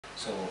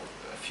So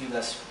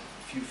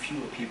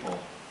fewer people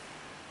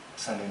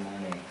Sunday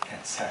morning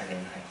and Saturday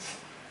nights.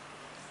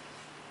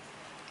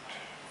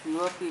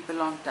 Fewer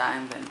people on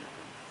time, Venerable.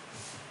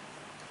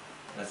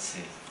 Let's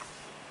see.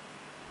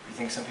 You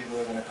think some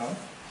people are going to come?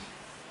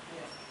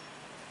 Yes.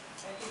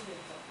 I think they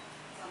come.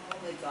 Some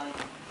may join.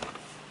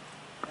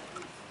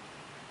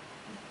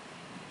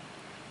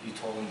 You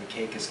told them the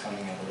cake is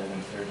coming at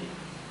 11:30.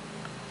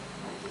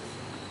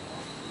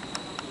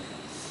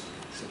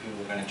 So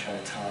people are going to try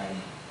to time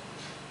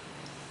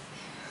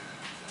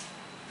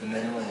the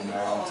minimum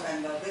amount.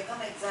 They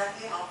come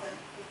exactly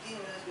 15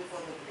 minutes before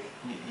the break.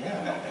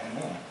 Yeah, I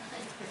know.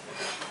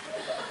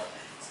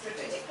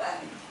 Strategic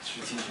planning.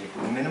 Strategic. The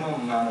minimum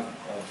amount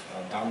of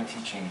Dharma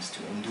teachings to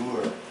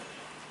endure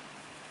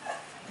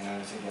in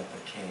order to get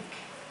the cake.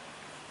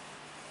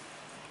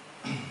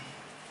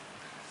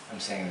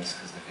 I'm saying this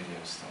because the video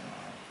is still not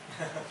on.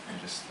 I'm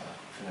just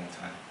filling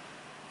time.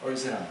 Or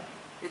is it on?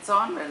 It's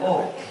on, Venerable.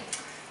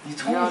 Oh, you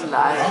told me to put it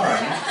live. on.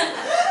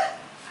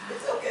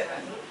 It's okay,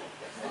 man.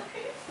 It's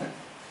okay.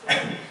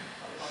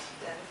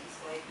 Hospitality is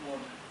quite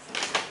more.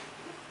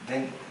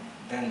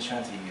 Then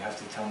Shanti, you have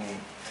to tell me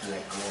to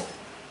let go.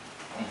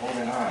 I'm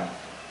holding on.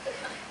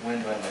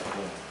 When do I let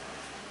go?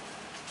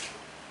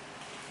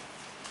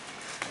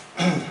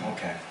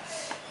 Okay,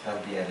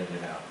 that'll be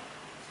edited out.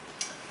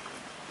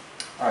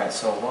 All right,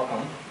 so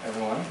welcome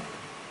everyone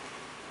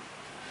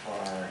for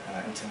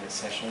our intimate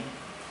session,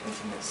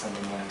 intimate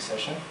Sunday morning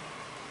session.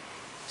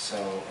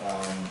 So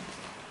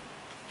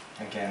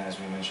again, as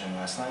we mentioned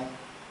last night,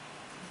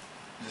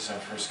 this is our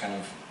first kind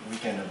of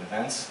weekend of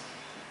events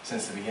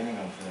since the beginning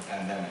of the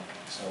pandemic.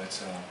 So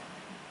it's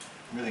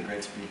really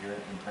great to be here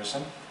in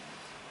person.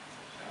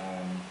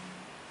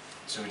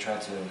 So we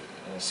tried to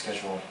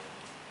schedule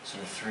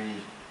sort of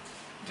 3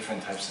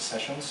 different types of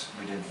sessions.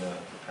 We did the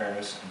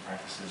prayers and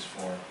practices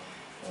for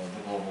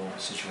the global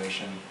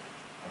situation,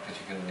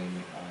 particularly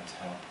to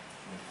help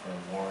with the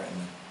war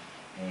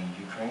in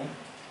Ukraine,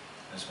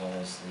 as well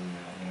as the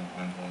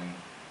ongoing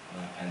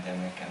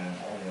pandemic and then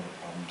all the other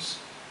problems,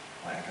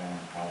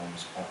 economic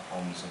problems,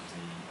 problems of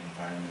the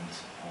environment,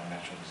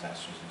 natural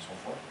disasters, and so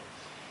forth.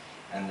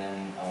 And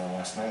then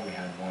last night we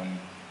had one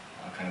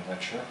kind of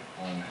lecture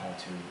on how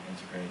to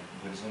integrate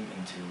Buddhism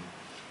into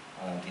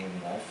daily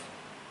life.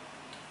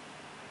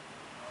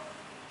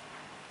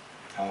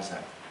 How was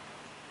that?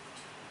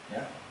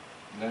 Yeah?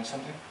 You learned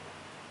something?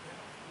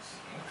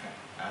 Okay.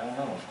 I don't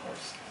know, of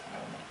course. I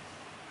don't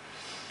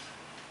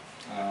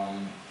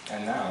know.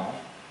 And now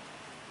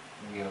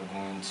we are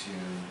going to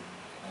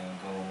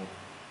go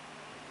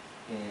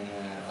in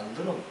a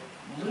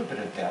little bit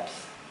of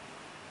depth.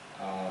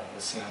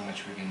 Let's see how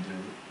much we can do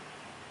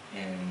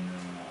in,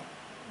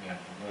 we have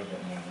a little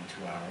bit more than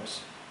 2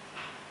 hours.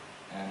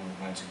 And we're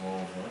going to go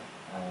over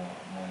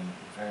one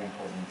very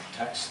important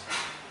text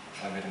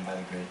written by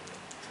the great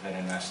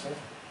Tibetan master,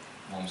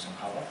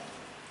 Namjong.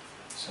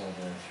 So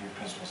the 3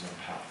 principles of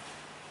the path.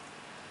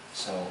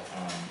 So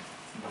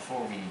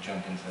before we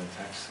jump into the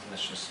text,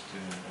 let's just do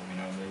what we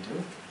normally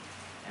do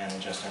and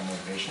adjust our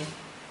motivation,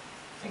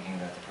 thinking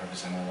that the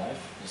purpose of my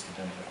life is to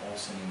benefit all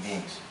sentient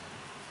beings.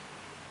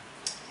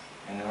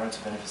 And in order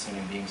to benefit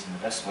sentient beings in the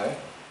best way,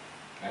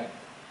 right?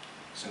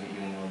 So that you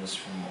know this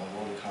from a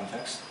worldly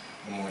context,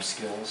 the more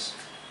skills,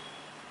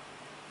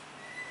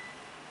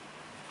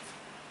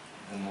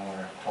 the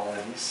more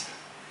qualities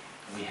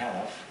we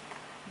have,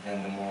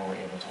 then the more we're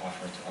able to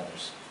offer to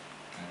others.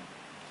 Right?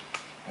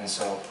 And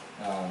so,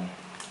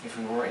 if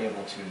we were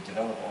able to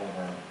develop all of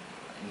our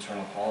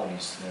internal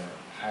qualities to their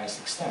highest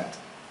extent,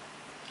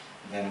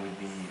 then we'd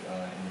be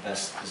in the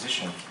best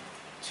position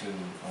to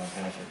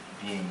benefit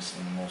beings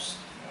in the most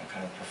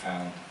kind of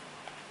profound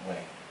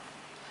way.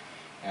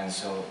 And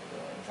so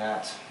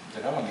that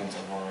development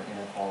of our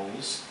inner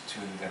qualities to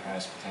their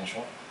highest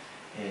potential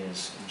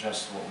is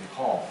just what we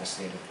call the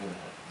state of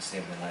Buddhahood, the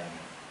state of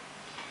enlightenment.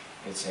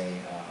 It's a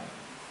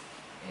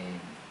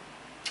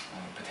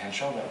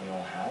potential that we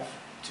all have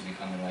to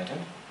become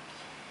enlightened.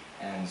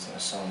 And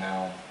so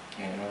now,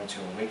 in order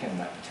to awaken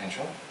that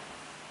potential,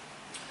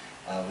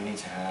 we need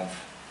to have,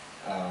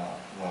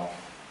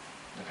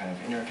 the kind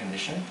of inner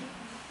condition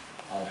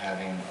of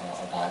having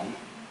a body,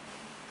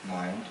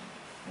 mind,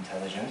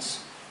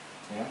 intelligence,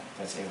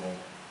 that's able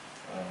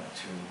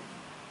to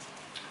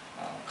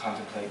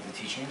contemplate the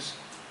teachings.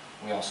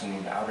 We also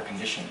need the outer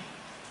condition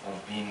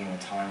of being in a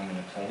time and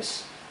a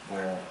place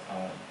where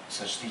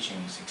such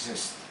teachings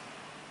exist,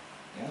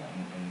 in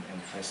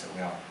the place that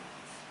we are.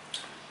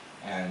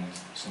 And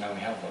so now we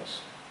have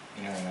those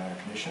inner and outer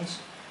conditions.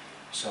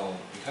 So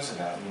because of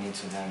that, we need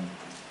to then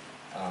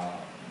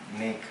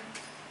make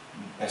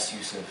best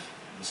use of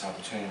this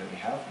opportunity that we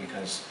have,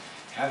 because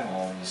having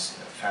all these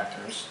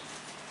factors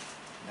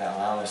that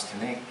allow us to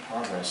make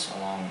progress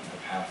along the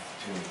path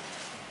to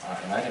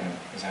enlightenment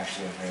is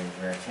actually a very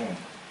rare thing,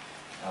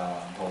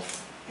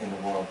 both in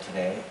the world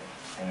today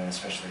and then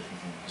especially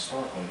thinking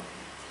historically.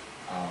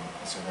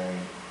 It's a very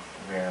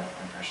rare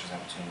and precious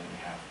opportunity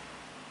we have.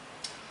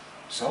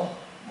 So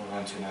we're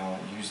going to now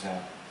use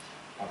that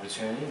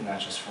opportunity, not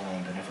just for our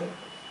own benefit,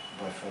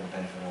 but for the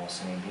benefit of all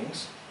sentient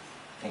beings,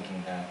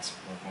 thinking that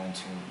we're going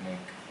to make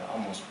the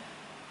utmost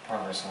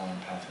progress on the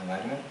path to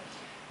enlightenment.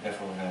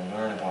 Therefore, we're going to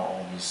learn about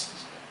all these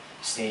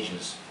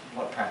stages.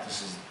 What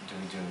practices do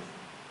we do?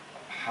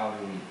 How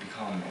do we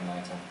become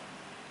enlightened?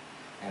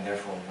 And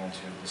therefore, we're going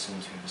to listen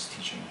to this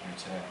teaching here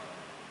today.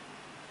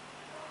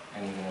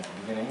 And even at the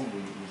beginning,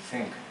 we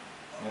think,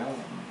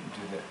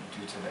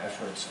 due to the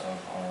efforts of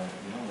our,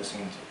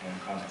 listening to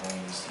and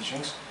contemplating these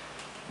teachings,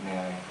 may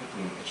I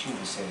quickly achieve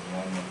the state of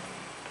enlightenment,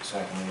 so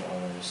I can lead all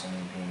other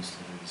sentient beings to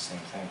do the same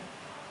thing.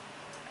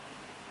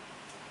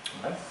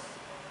 Okay?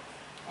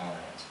 All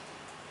right.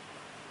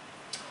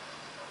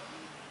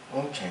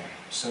 Okay,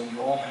 so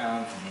you all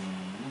have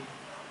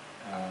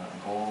the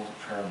gold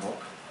prayer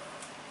book.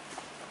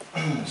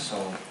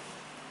 So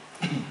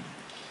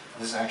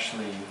this is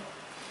actually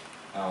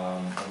a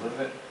little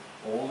bit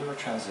older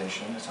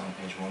translation. It's on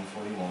page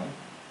 141.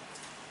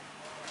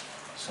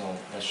 So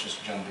let's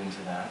just jump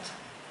into that.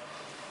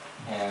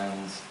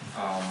 And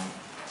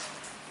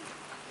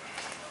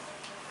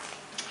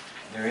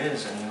there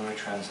is a newer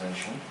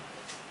translation.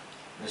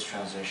 This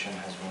translation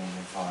has been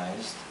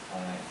revised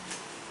by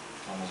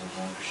Thomas of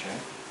Rinpoche.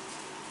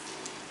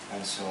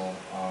 And so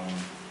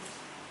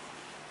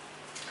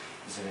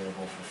it's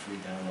available for free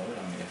download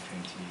on the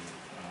FMT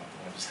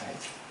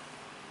website.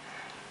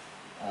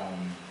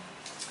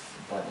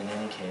 But in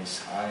any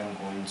case, I'm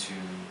going to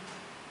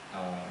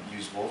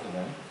use both of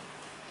them,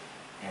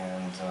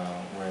 and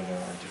where there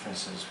are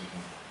differences, we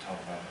can talk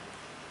about it.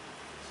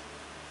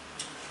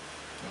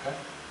 Okay?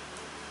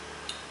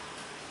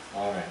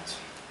 All right.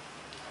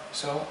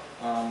 So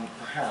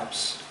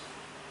perhaps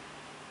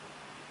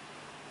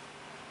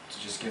to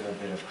just give a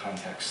bit of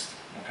context,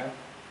 okay?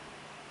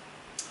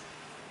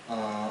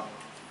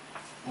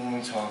 When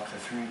we talk the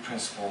three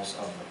principles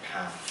of the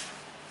path,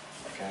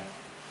 okay?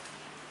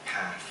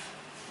 Path,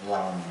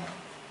 Lam,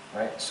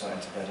 right? So in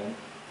Tibetan,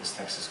 this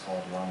text is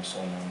called Lam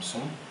So Nam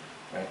Sum,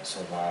 right? So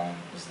Lam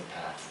is the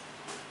path,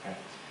 okay?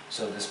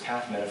 So this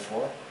path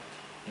metaphor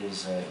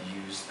is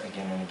used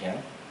again and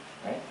again,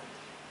 right?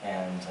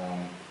 And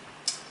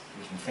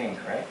we can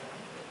think, right?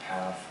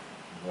 Path,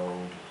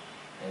 road,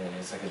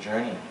 it's like a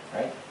journey,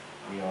 right?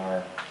 We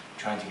are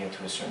trying to get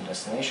to a certain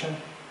destination,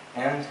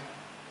 and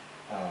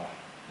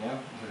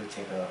we would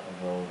take a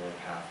road or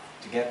a path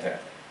to get there.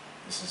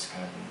 This is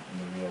kind of in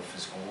the real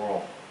physical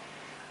world.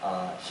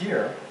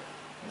 Here,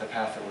 the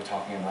path that we're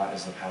talking about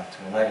is the path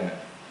to enlightenment.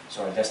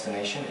 So our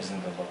destination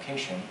isn't the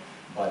location,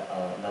 but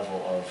a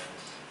level of,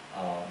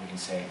 we can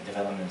say,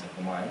 development of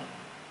the mind.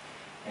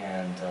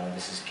 And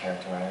this is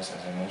characterized,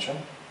 as I mentioned,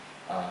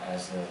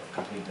 as the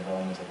complete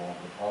development of all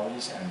good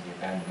qualities and the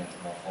abandonment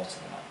of all faults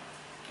of the mind.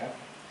 Okay?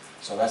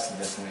 So that's the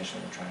destination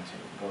we're trying to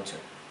go to,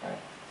 right?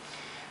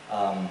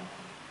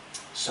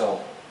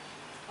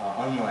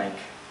 Unlike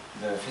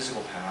the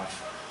physical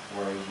path,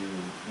 where you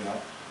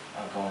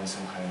go in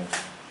some kind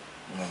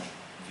of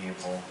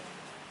vehicle,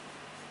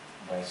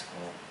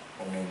 bicycle,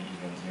 or maybe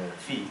even your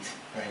feet,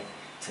 right,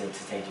 to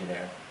take you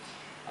there.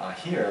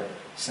 Here,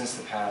 since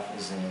the path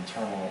is an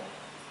internal,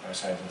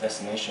 the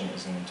destination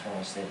is an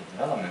internal state of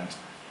development,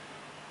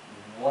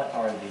 what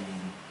are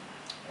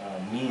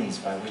the means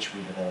by which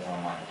we develop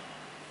our mind?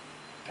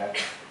 Okay?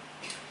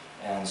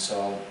 And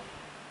so,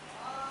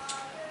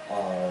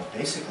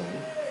 basically,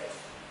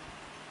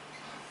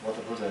 what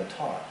the Buddha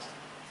taught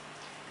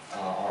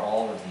are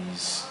all of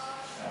these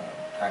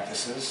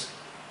practices,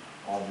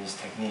 all these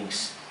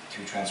techniques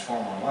to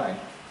transform our mind,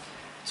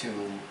 to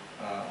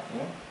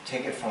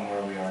take it from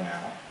where we are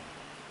now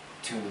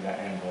to the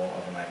end goal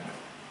of enlightenment.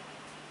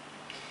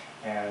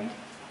 And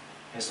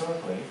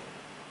historically,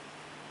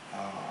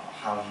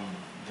 how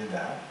he did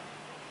that,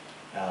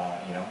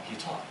 he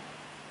taught.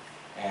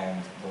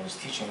 And those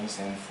teachings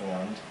then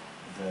formed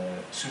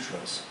the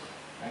sutras,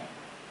 right?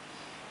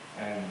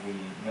 And we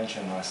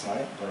mentioned last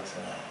night, but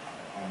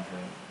on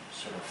the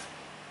sort of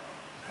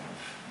kind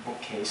of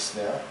bookcase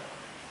there,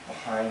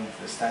 behind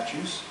the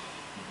statues,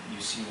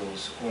 you see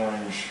those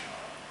orange,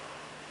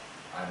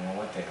 I don't know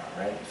what they are,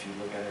 right? If you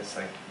look at it, it's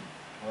like,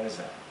 what is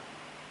that?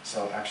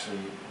 So actually,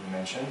 we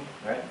mentioned,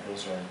 right,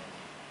 those are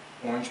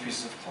orange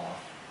pieces of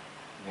cloth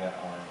that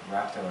are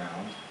wrapped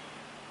around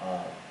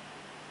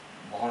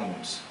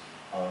volumes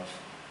of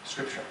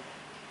scripture.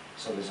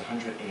 So there's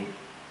 108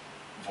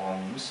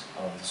 volumes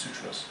of the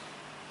sutras.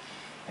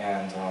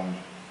 And,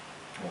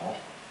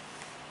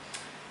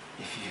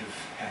 if you've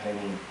had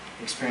any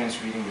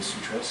experience reading the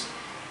sutras,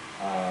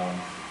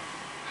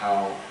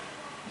 how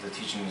the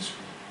teachings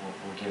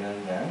were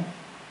given then,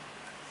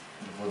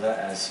 the Buddha,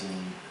 as he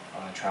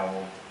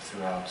traveled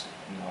throughout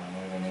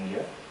northern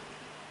India,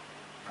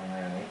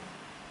 primarily,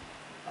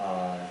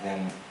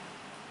 then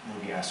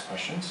would be asked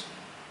questions,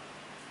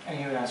 and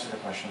he would answer the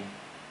question,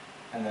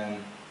 and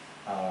then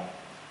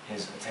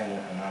his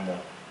attendant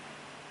Ananda,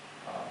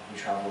 who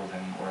traveled with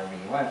him wherever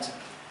he went,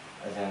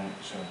 then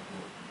sort of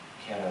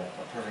he had a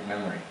perfect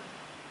memory,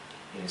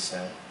 it is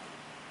said,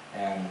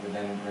 and would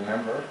then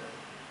remember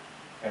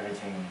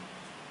everything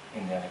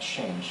in that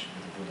exchange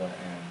with the Buddha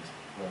and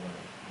whoever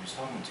he was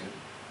talking to.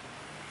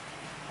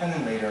 And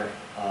then later,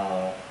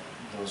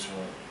 those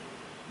were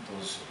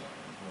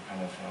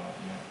kind of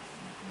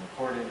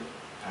recorded,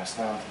 passed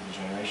down through the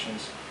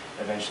generations.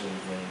 Eventually,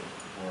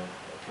 they were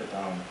put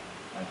down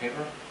on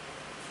paper,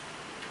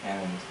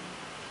 and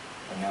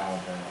now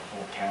the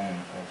whole canon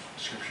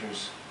of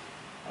scriptures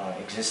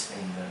exists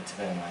in the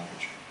Tibetan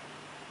language.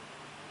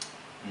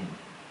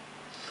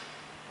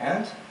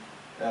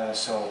 And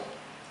so,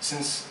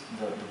 since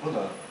the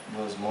Buddha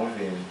was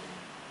motivated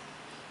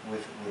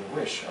with a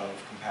wish of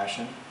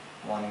compassion,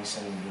 wanting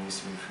sentient beings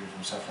to be free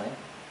from suffering,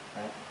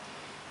 right?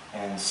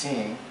 And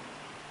seeing,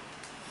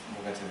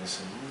 we'll get to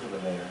this a little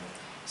bit later,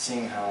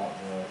 seeing how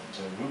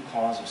the root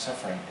cause of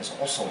suffering is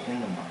also in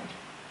the mind.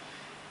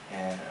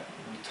 And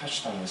we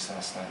touched on this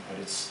last night, but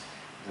it's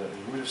the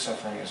root of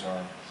suffering is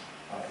our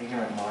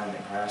ignorant mind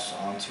that grasps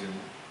onto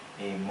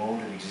a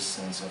mode of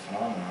existence, a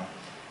phenomena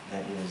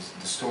that is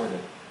distorted.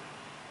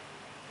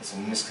 It's a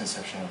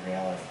misconception of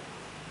reality.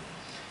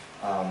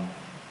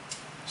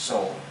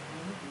 So,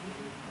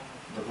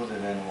 the Buddha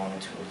then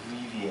wanted to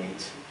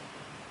alleviate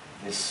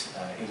this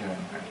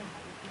ignorant mind,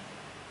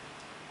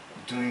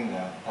 doing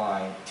that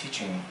by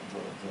teaching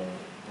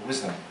the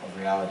wisdom of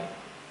reality.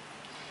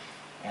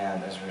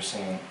 And as we were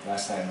saying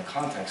last night in the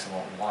context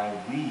about why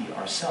we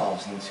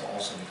ourselves need to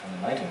also become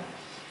enlightened,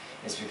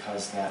 is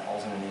because that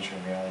ultimate nature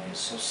of reality is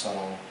so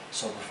subtle,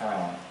 so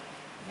profound,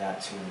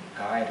 that to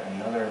guide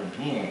another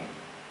being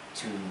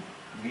to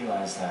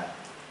realize that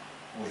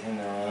within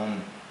their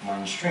own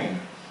mind stream,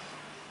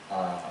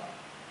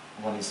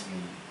 one needs to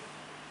be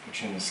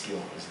extremely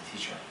skilled as a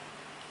teacher.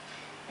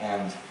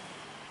 And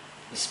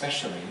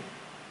especially,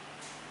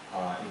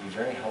 it would be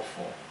very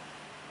helpful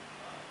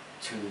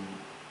to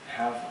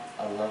have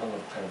a level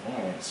of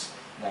clairvoyance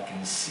that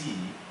can see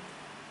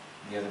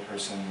the other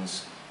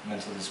person's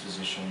mental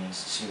dispositions,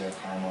 see their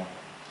karma,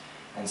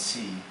 and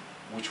see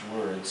which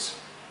words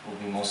will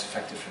be most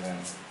effective for them.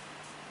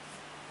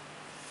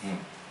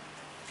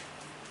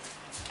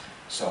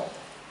 So,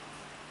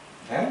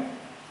 then,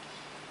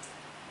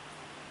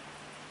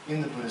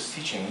 in the Buddhist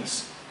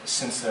teachings,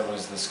 since there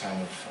was this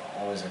kind of,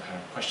 always a kind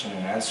of question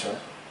and answer,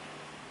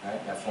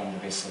 right, that formed the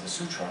basis of the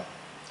sutra,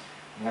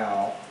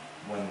 now,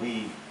 when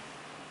we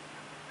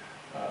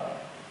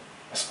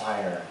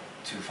aspire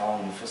to follow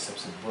in the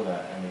footsteps of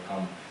Buddha and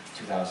become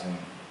 2,000,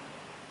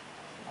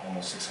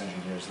 almost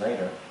 600 years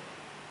later,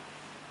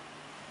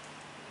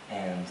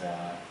 and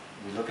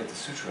we look at the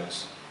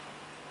sutras,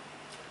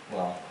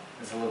 well,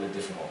 it's a little bit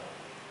difficult,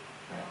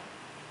 right?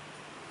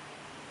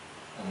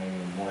 Or maybe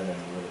more than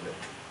a little bit.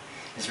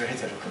 It's very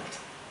difficult.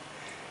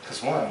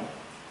 Because one,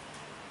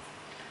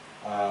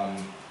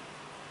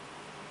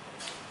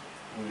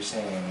 we were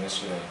saying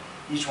yesterday,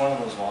 each one of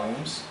those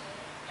volumes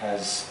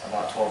has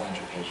about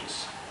 1,200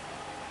 pages.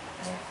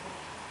 Right?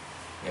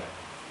 Yeah.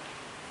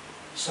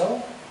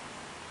 So,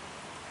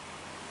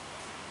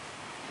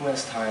 who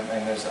has time,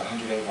 and there's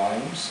 108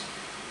 volumes,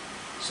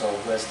 so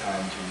who has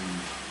time to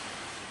read,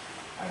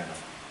 I don't know,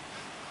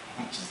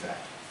 how much is that?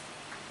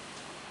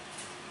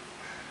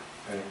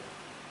 Right?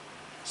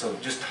 So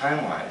just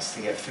time-wise,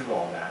 to get through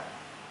all that,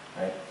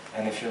 right?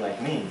 And if you're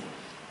like me,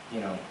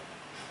 you know,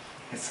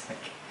 it's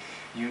like,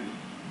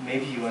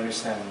 maybe you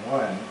understand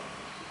one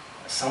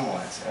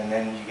somewhat, and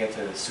then you get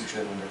to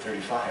Sutra number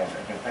 35,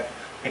 and you're like,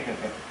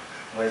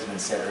 what has been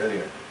said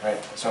earlier,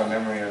 right? So our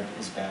memory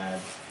is bad,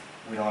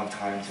 we don't have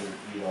time to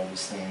read all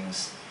these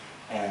things,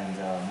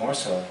 and more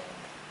so,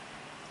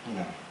 you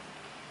know,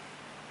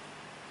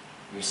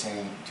 you're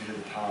saying due to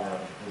the power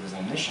of Buddha's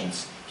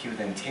omniscience, he would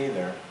then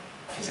tailor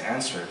his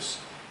answers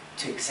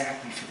to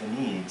exactly fit the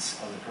needs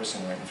of the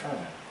person right in front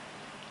of him.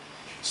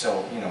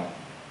 So, you know,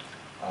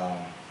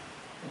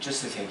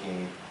 just to take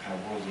a kind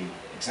of worldly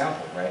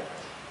example, right?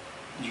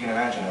 You can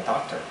imagine a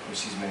doctor who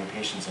sees many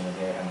patients in a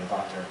day, and the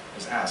doctor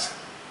is asked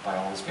by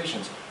all his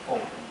patients,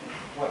 oh,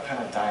 what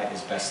kind of diet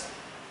is best?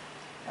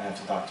 And if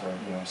the doctor,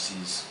 you know,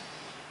 sees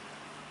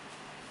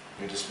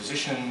your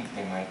disposition,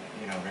 they might,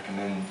 you know,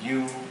 recommend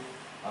you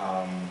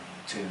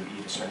to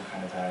eat a certain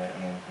kind of diet,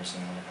 another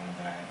person another kind of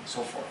diet, and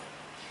so forth.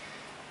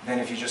 Then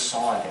if you just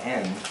saw at the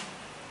end,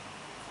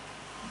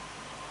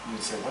 you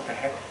would say, what the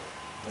heck?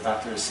 The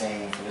doctor is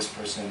saying for this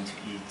person to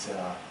eat, I don't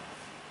know,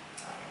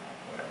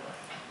 whatever.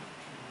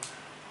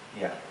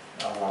 Yeah,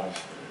 a lot of,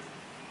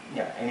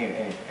 yeah,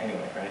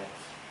 anyway, right?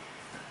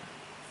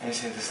 And you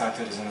say, this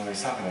doctor doesn't know what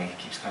he's talking about, he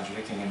keeps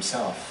contradicting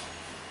himself.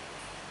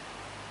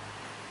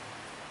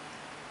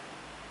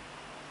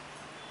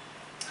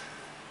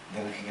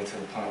 Then we can get to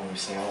the point where we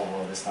say, oh,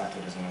 well, this doctor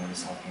doesn't know what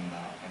he's talking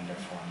about, and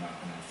therefore I'm not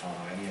going to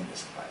follow any of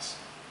this advice.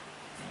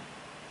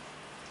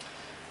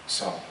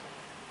 So,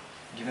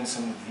 given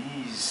some of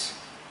these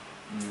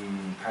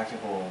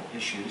practical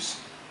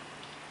issues,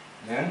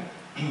 then,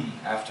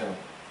 after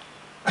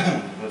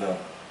the Buddha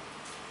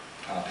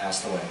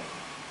passed away,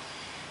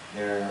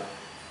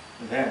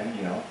 then,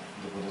 you know,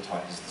 the Buddha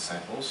taught his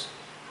disciples,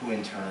 who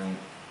in turn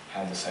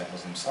had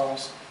disciples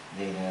themselves.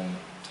 They then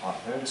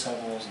taught their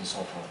disciples, and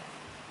so forth,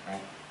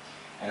 right?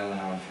 And it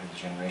went on through the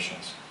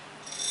generations.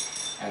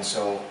 And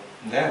so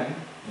then,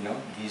 you know,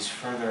 these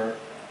further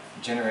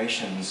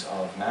generations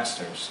of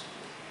masters,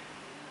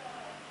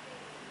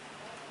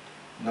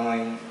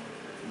 knowing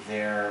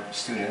their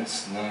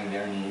students, knowing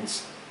their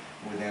needs,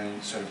 would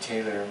then sort of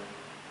tailor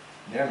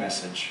their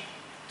message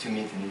to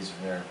meet the needs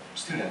of their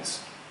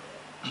students.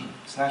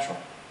 It's natural.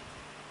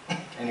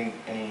 Any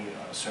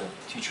sort of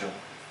teacher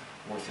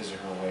worth his or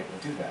her weight will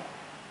do that.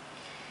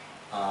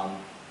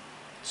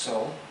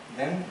 So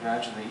then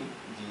gradually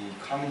the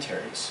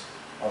commentaries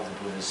of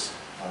the Buddhist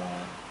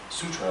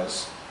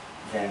sutras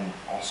then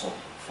also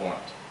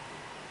formed.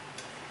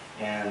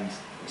 And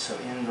so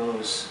in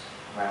those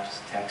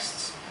wrapped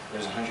texts,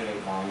 there's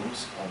 108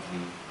 volumes of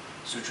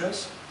the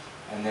sutras,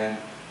 and then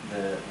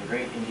the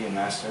great Indian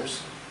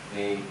masters,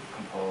 they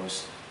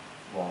composed,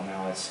 well,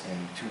 now it's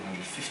in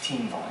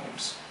 215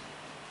 volumes,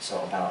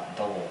 so about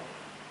double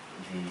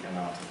the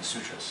amount of the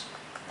sutras,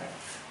 right?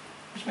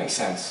 Which makes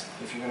sense.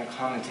 If you're going to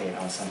commentate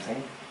on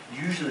something,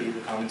 usually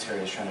the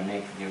commentary is trying to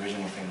make the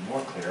original thing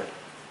more clear.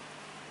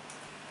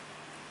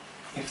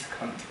 If the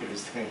commentator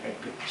is doing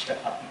a good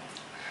job,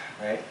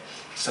 right?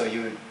 So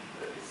you would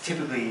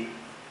typically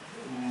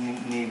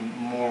need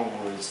more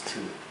words to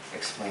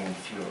explain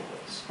fewer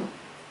words.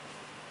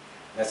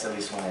 That's at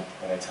least what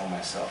I tell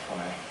myself when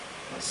I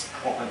was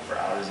going for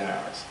hours and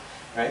hours,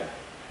 right?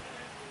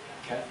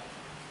 Okay?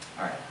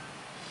 All right.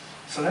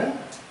 So then,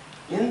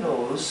 in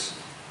those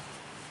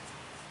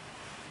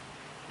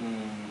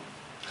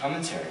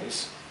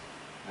commentaries,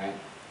 right?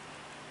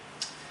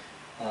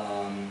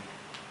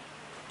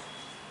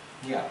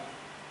 Yeah.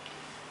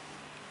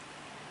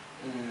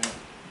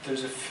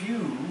 There's a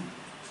few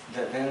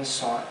that then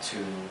sought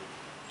to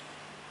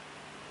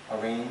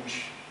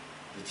arrange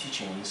the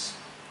teachings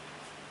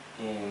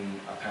in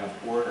a kind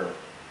of order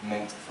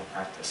meant for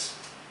practice.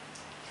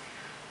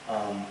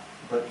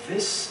 But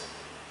this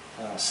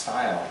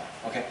style,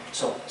 okay,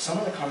 so some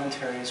of the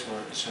commentaries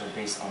were sort of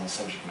based on the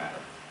subject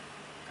matter,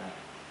 okay?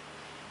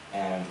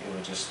 And it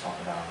would just talk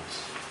about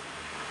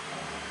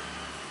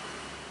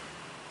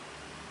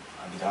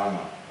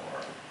Abhidharma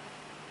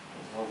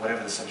or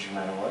whatever the subject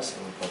matter was,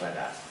 it would go by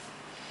that.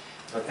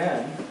 But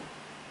then,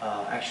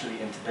 actually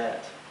in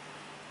Tibet,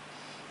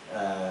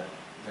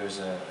 there's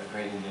a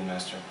great Indian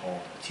master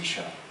called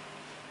Atisha,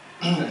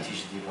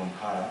 Atisha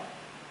Dibamkara,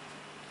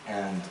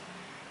 and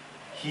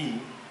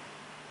he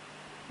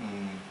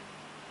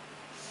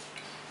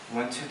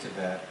went to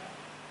Tibet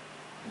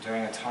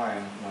during a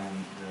time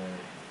when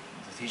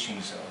the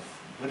teachings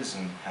of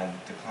Buddhism had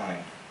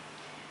declined.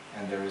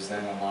 And there was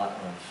then a lot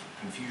of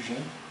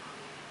confusion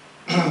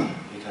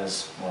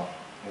because, well,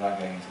 without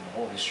getting into the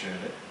whole history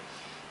of it,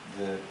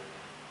 the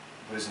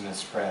Buddhism had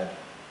spread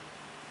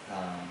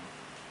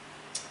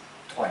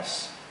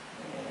twice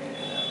in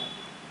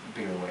a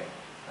bigger way,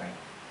 right?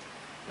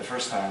 The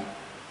first time,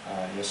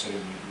 yesterday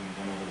we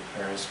went over the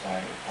prayers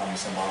by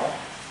Padmasambhava,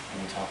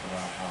 and we talked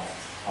about how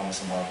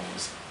Padmasambhava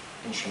was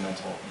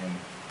instrumental in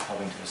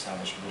helping to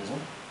establish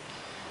Buddhism.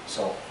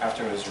 So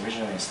after it was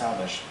originally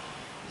established,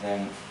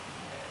 then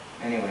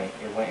anyway,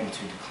 it went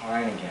into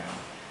decline again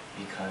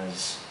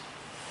because,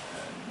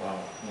 well,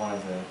 one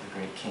of the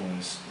great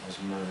kings was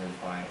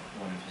murdered by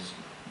one of his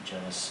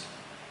jealous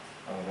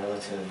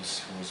relatives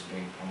who was a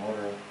big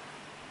promoter.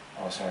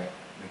 Oh, sorry,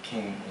 the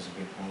king was a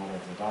big promoter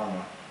of the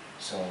Dharma.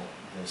 So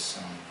this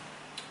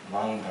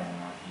Ling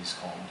Dharma, he's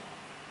called,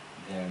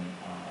 then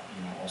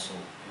also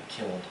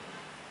killed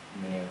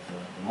many of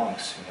the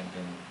monks who had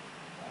been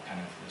kind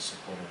of the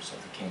supporters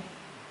of the king.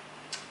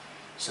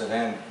 So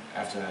then,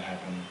 after that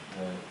happened,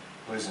 the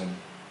Buddhism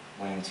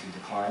went into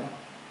decline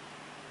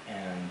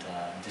and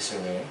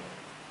disarray,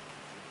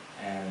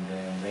 and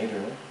then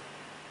later,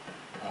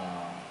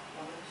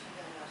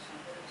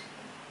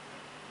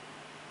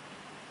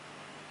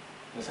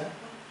 what's that?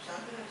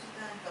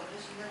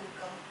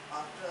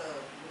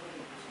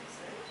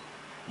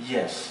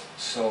 Yes,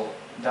 so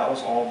that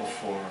was all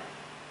before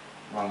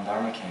Ling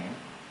Dharma came.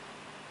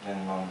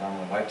 Then Ling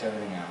Dharma wiped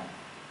everything out,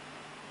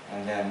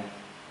 and then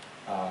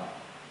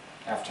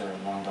after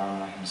Ling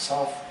Dharma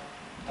himself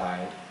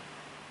died,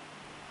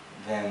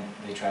 then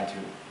they tried to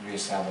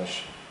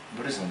reestablish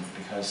Buddhism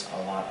because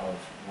a lot of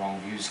wrong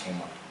views came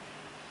up.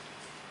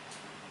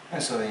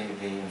 And so they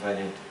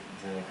invited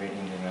the great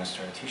Indian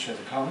master Atisha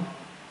to come,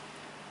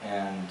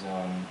 and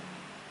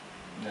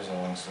there's a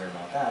long story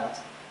about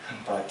that,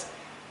 but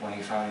when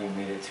he finally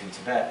made it to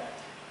Tibet,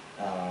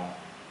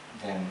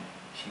 then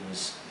he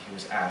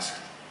was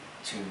asked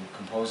to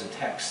compose a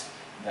text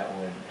that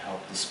would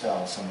help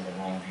dispel some of the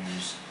wrong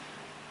views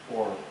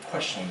or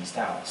questions,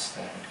 doubts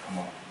that had come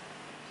up.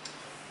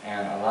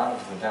 And a lot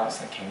of the doubts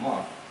that came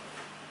up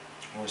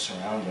were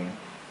surrounding,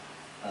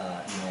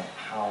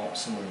 how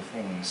some of the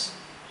things,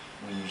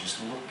 when you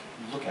just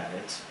look at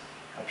it,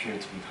 appear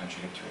to be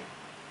contradictory.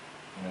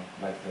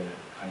 Like the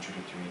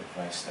contradictory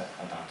advice that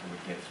a doctor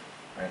would give,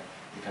 right?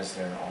 Because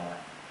there are,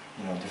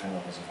 different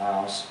levels of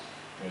vows.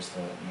 There's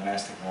the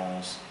monastic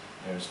vows,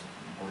 there's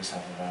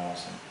bodhisattva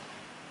vows, and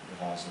the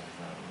vows of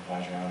the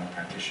Vajrayana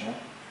practitioner.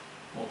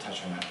 We'll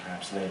touch on that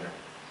perhaps later.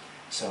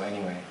 So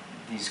anyway,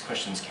 these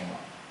questions came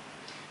up.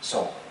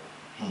 So,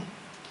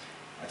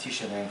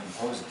 Atisha then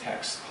composed a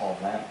text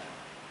called Lamp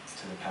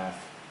to the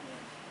Path,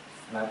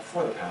 Lamp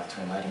for the Path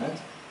to Enlightenment.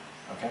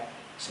 Okay?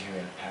 So here we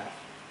have path.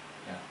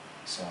 Yeah.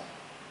 So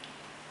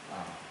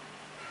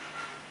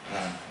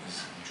Lamp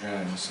is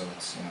Drun, so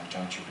it's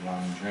Jangchuk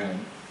Lam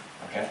Drun.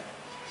 Okay?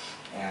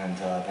 And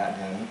that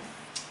then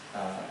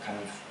kind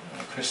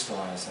of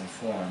crystallized and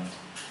formed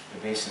the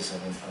basis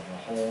of a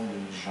whole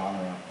new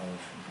genre of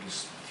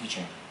Buddhist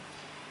teaching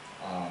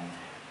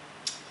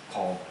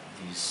called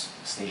these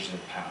stages of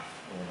the path,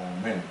 or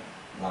Lam Rim.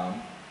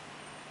 Lam,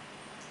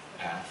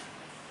 path,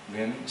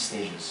 Rim,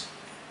 stages.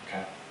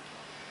 Okay?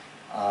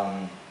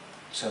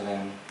 So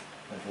then,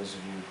 for those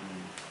of you who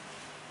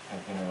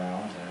have been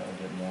around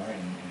a bit more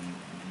in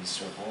these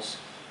circles,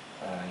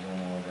 you'll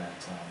know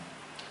that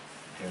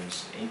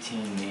there's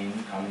 18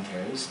 main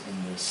commentaries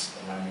in this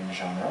Lam Rim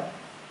genre,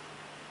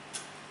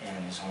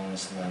 and His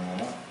Holiness the Dalai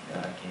Lama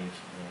gave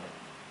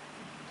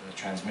the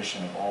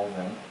transmission of all of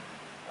them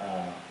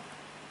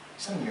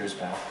some years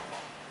back,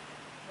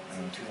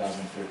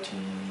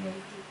 2013,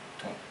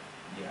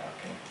 yeah,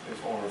 okay,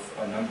 over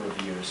a number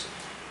of years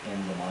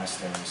in the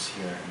monasteries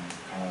here in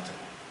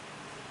Karnataka.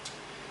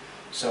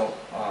 So,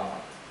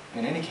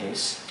 in any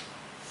case,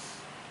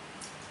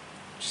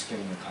 just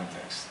giving the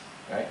context,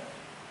 right?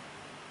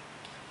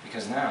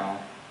 Because now,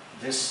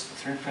 this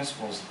three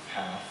principles of the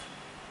path,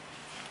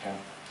 okay,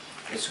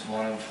 it's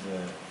one of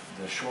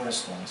the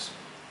shortest ones.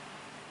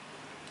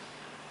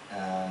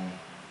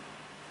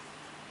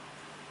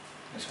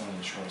 It's one of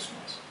the shortest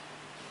ones.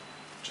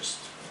 Just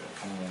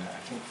coming in, I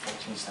think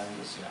 14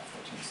 stanzas, yeah,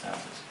 14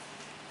 stanzas.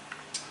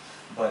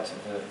 But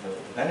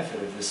the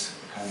benefit of this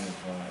kind of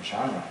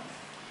genre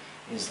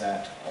is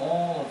that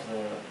all of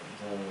the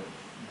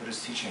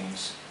Buddhist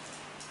teachings,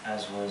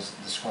 as was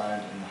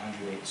described in the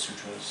 108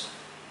 sutras,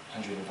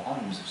 108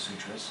 volumes of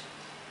sutras,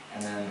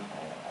 and then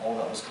all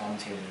that was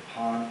commentated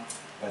upon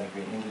by the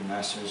great Indian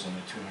masters in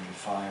the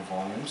 205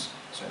 volumes,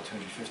 sorry,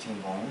 215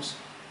 volumes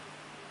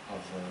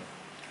of the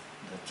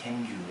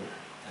Tengyur,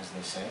 as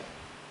they say,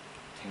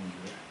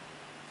 Tengyur,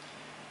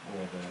 or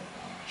the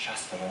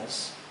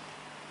Shastras,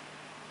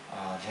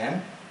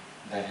 then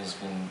that has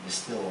been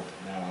distilled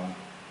down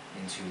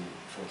into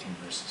 14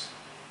 verses.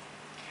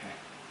 Okay.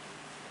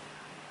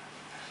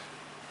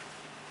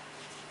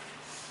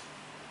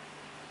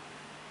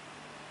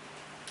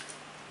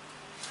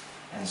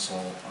 And so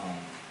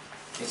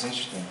it's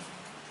interesting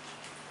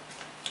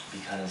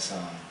because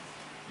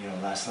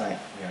last night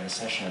we had a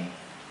session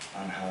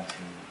on how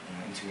to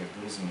integrate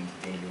Buddhism into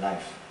daily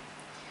life.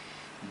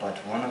 But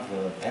one of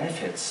the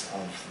benefits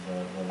of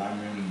the Lam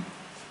Rim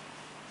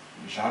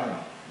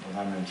genre, the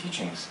Lam Rim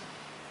teachings,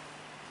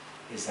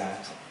 is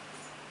that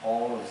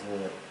all of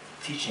the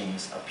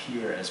teachings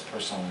appear as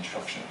personal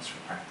instructions for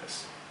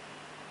practice.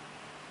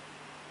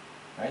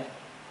 Right?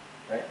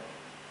 Right?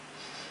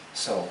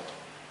 So,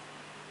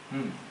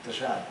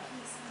 Dashad.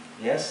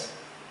 Yes?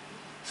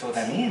 So what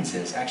that means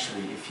is,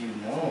 actually, if you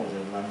know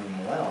the Lam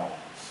Rim well,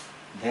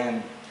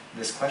 then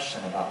this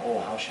question about,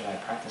 how should I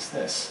practice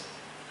this?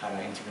 How do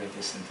I integrate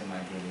this into my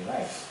daily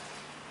life?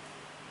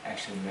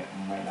 Actually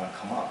might not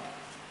come up.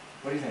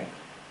 What do you think?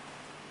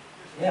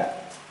 Yeah.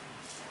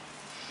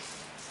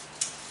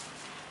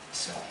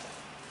 So,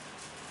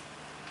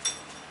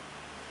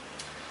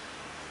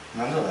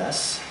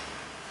 nonetheless,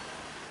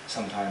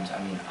 sometimes,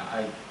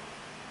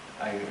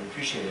 I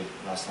appreciated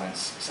last night's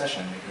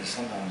session because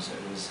sometimes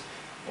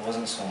it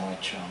wasn't so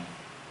much,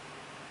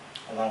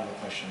 a lot of the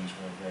questions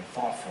were very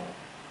thoughtful,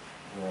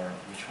 where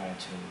we tried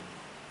to,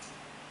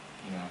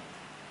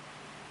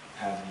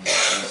 have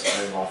these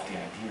very lofty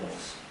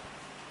ideals,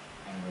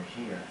 and we're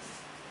here,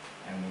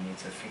 and we need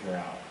to figure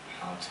out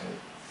how to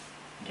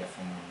get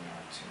from where we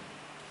are to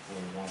where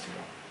we want to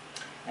go.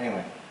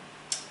 Anyway,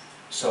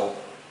 so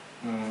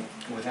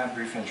with that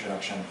brief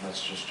introduction,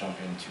 let's just jump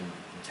into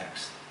the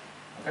text.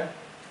 Okay?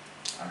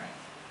 All right.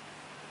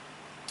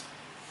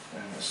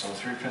 So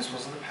 3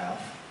 principles of the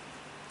path,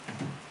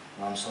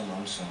 Lamso,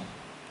 Namso,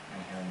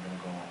 and here I'm going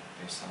to go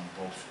based on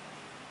both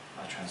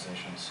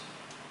translations.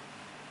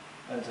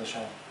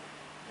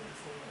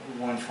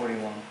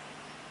 141.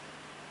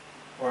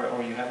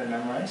 Or you have it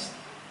memorized?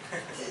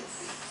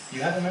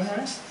 You have it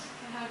memorized?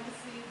 I have to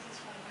see it just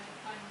for like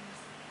 5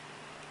 minutes.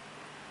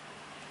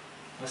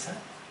 What's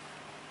that?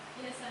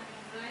 Yes, I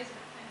memorized it.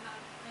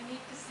 I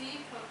need to see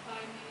it for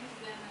 5 minutes,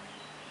 then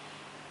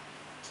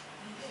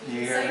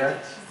You hear her?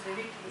 She's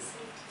ready to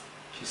recite.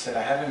 She said,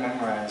 I have it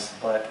memorized,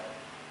 but...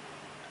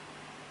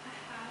 I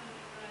have it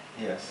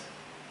right. Yes.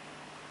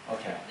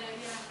 Okay. Then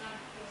you have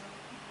not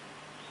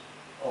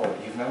Oh,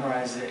 you've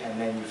memorized it and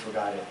then you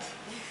forgot it.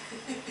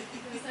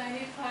 because I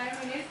need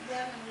 5 minutes,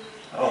 then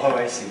I will. Oh,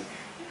 I see.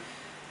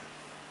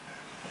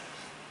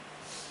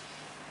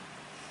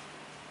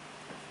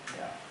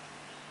 Yeah.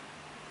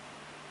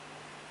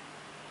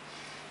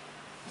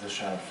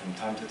 Dashad, from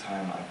time to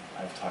time,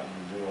 I've taught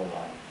you little,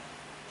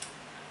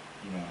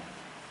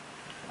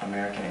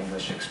 American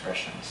English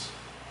expressions,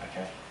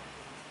 okay?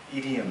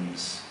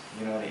 Idioms.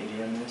 You know what an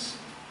idiom is?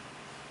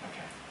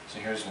 Okay, so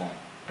here's one.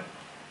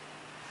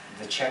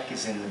 The check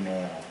is in the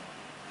mail.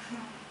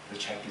 the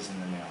check is in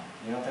the mail.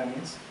 You know what that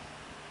means?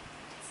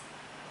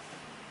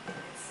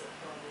 It's a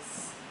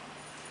promise.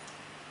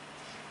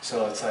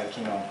 So it's like,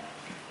 you know,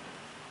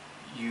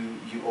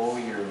 you owe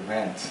your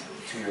rent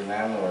to your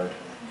landlord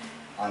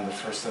on the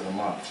first of the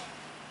month.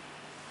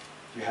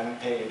 You haven't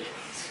paid.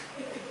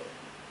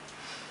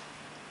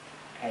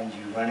 And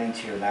you run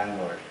into your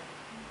landlord.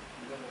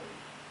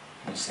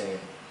 You say,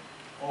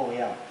 oh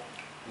yeah,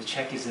 the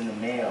check is in the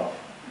mail.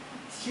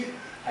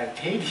 I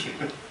paid you.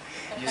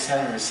 You just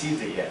haven't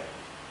received it yet.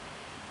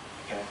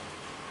 Okay?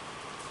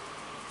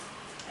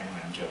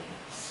 Anyway, I'm joking.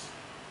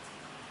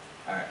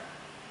 Alright.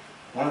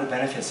 One of the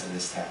benefits of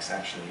this text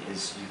actually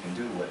is you can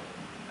do what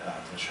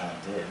the Choe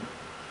did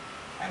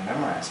and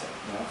memorize it.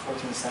 You know,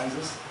 14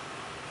 stanzas.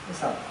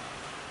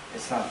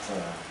 It's not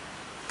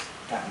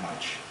that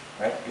much,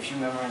 right? If you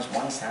memorize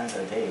one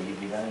stanza a day, you'd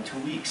be done in 2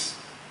 weeks,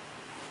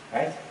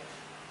 right?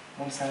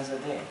 One stanza a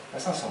day.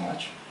 That's not so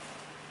much,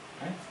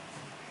 right?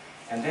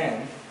 And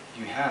then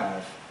you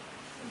have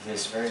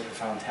this very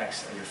profound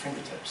text at your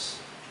fingertips.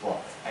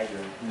 Well, at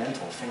your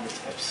mental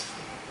fingertips.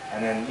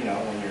 And then, you know,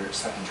 when you're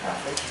stuck in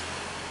traffic,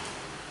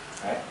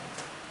 right?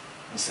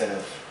 Instead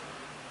of,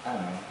 I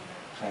don't know,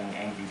 playing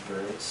Angry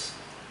Birds,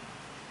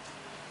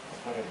 or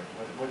whatever.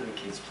 What do the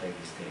kids play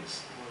these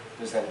days?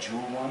 There's that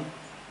Jewel one.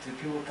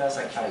 That was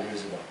like 5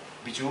 years ago.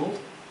 Bejeweled?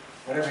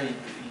 Whatever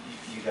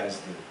you guys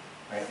do,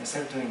 right?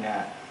 Instead of doing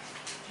that,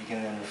 you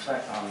can then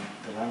reflect on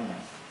the memory.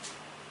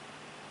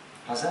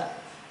 How's that?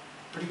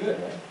 Pretty good,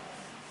 right?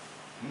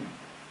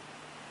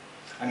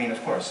 I mean,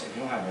 of course, if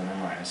you don't have it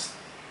memorized,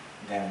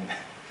 then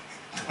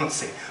don't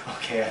say,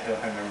 okay, I don't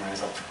have it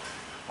memorized,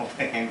 I'll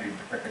play Angry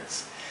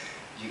Birds.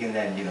 You can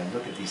then, you know,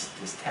 look at this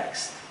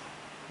text,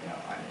 you know,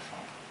 on your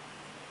phone.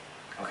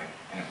 Okay,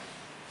 anyway.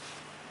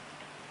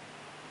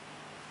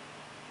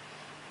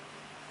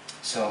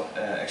 So,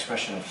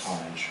 expression of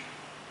homage.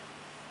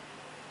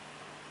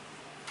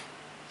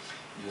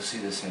 You'll see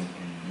this in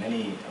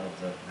many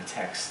of the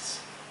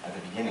texts at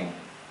the beginning.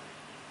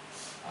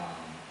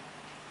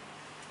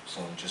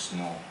 So just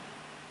know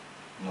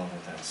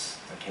that that's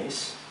the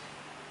case.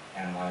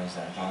 And why is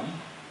that done?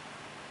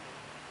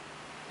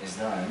 It's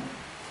done,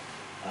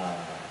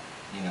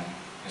 you know,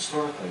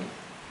 historically,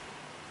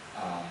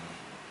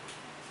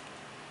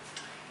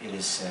 it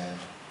is said,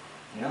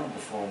 you know,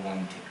 before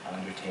one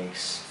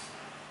undertakes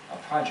a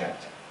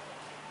project,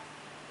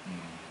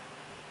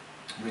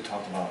 we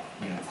talked about,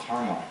 you know,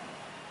 karma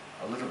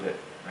a little bit,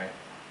 right?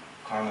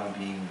 Karma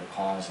being the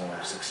cause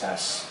of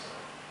success,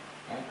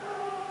 right?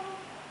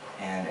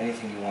 And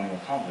anything you want to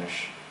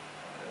accomplish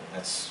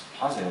that's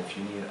positive,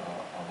 you need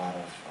a lot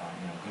of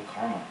you know, good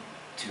karma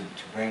to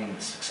bring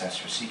the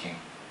success you're seeking.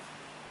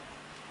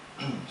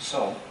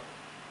 So,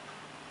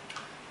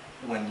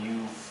 when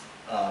you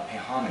pay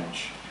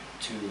homage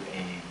to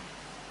a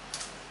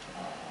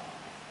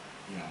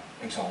you know,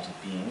 exalted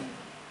being,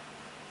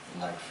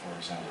 like for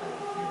example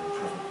your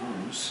perfect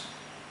gurus,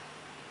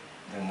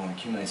 then one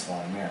accumulates a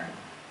lot of merit.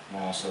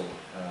 One also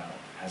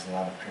has a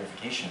lot of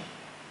purification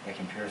that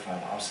can purify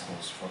the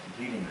obstacles for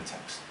completing the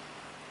text.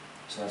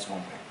 So that's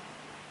one thing.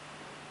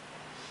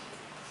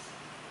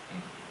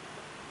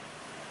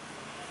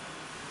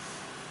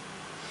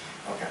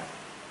 Okay.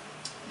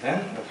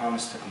 Then the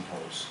promise to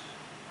compose.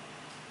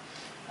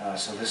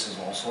 So this is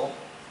also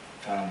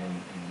found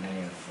in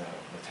many of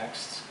the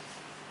texts.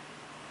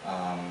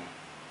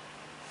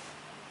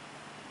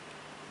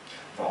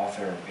 The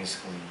author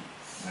basically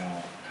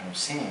now kind of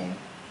saying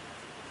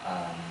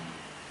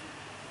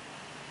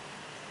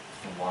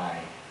why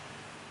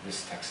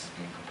this text is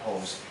being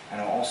composed, and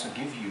it'll also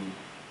give you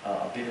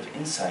a bit of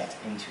insight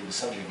into the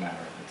subject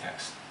matter of the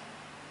text.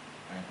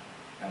 Right?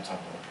 And I'll talk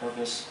about the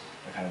purpose,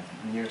 the kind of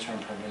near-term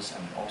purpose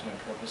and the ultimate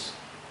purpose.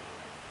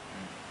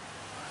 Right?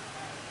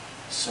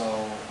 So,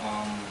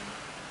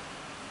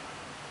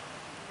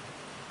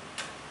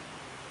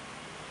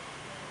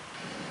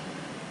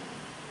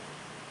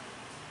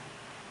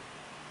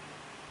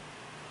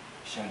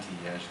 Shanti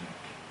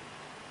Yajnik.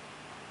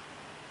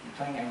 You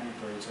playing Angry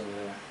Birds over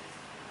there?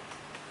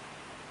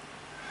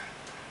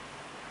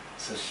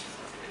 So,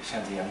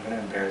 Shanti, I'm going to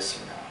embarrass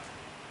you now.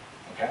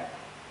 Okay?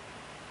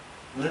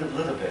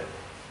 Little bit.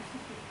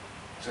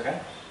 It's okay?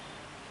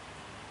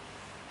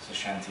 So,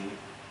 Shanti,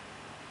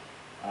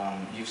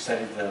 you've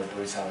studied the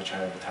Bodhisattva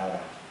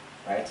Vatara,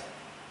 right?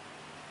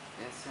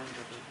 Yes,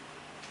 Venerable.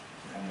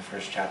 In the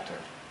first chapter,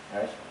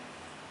 right?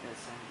 Yes,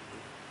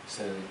 Venerable.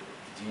 So,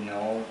 do you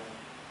know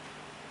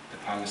the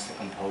promise to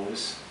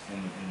compose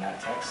in that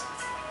text?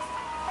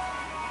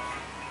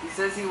 He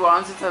says he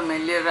wants to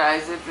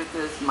familiarize it with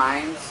his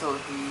mind, so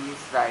he is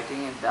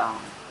writing it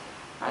down.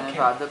 And if Okay.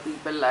 other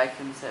people like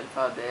himself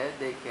are there,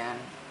 they can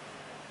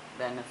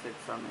benefit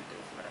from it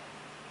as well.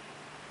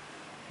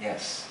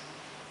 Yes.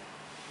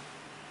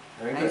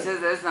 Very And good. he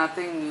says there's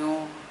nothing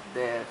new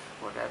there,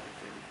 whatever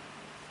it is.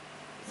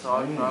 It's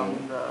all There's from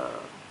nothing new. the...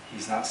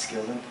 He's not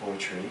skilled in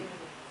poetry,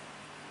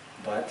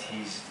 but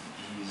he's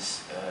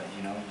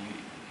you know,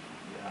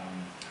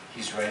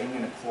 he's writing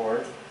in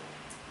accord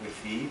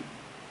with the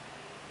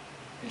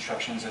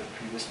instructions of the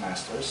previous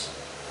masters,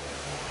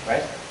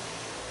 right?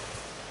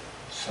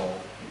 So,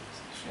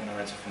 in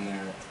order to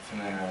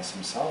familiarize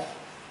himself,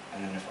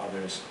 and then if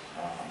others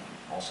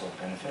also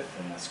benefit,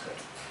 then that's good.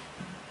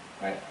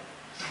 Right?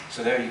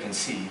 So there you can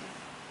see,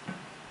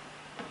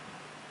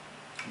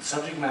 the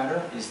subject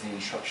matter is the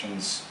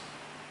instructions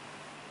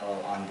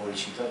on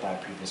bodhicitta by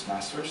previous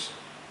masters.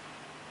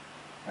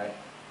 Right?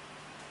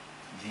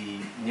 The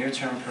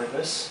near-term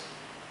purpose,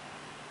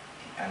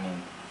 I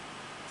mean,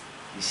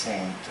 he's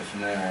saying to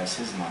familiarize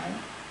his mind,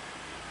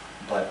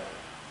 but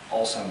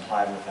also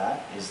implied with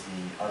that is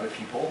the other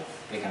people,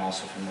 they can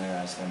also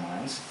familiarize their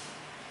minds.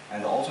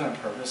 And the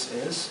ultimate purpose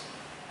is,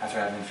 after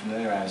having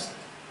familiarized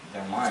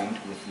their mind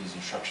with these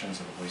instructions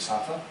of the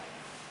Bodhisattva,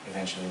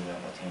 eventually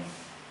they'll attain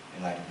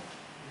enlightenment.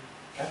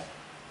 Okay?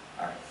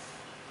 Alright.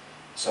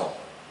 So,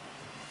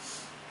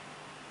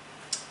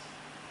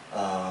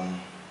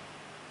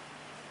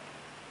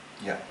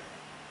 yeah.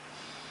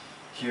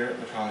 Here,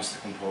 the promise to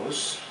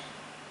compose.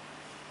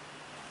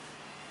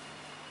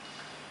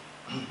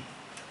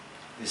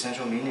 The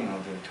essential meaning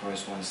of the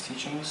Victorious One's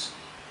teachings,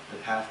 the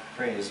path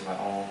praised by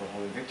all the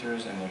holy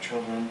victors and their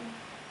children,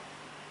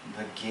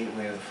 the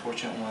gateway of the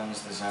fortunate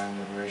ones, desiring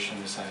liberation,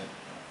 this I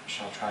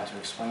shall try to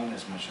explain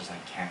as much as I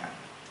can.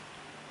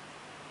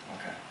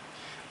 Okay.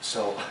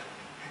 So,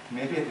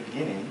 maybe at the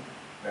beginning,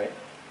 right,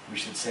 we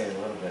should say a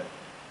little bit,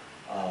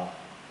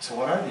 so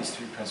what are these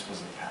three principles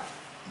of the path?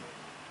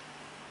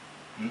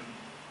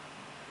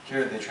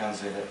 Here they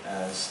translate it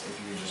as,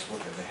 if you just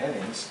look at the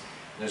headings,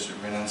 there's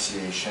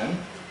renunciation,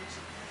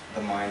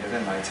 the mind of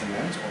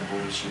enlightenment, or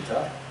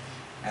bodhicitta,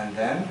 and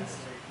then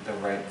the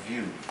right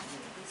view.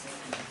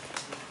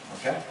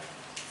 Okay?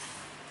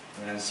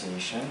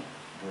 Renunciation,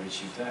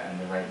 bodhicitta, and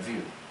the right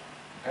view.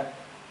 Okay?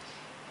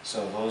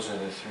 So those are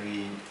the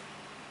three.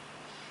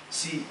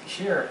 See,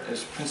 here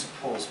is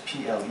principles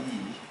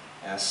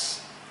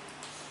PLES,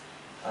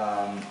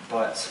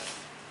 but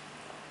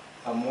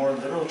a more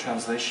literal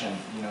translation,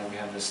 you know, we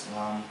have this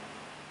Nam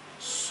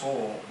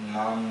So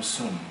Nam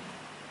Sum.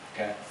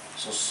 Okay?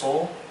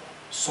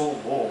 So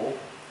wo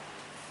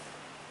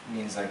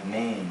means like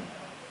main,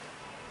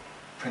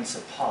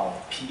 principal,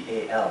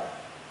 P-A-L,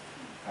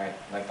 right?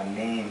 Like the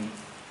main.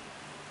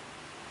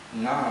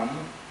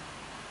 Nam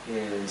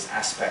is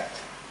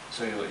aspect.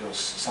 So you'll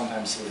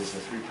sometimes see it as the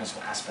three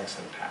principal aspects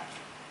of the path,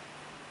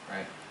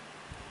 right?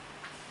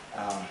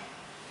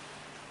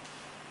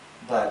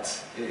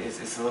 But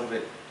it's a little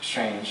bit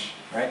strange,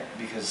 right?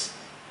 Because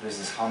there's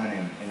this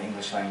homonym in the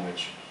English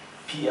language.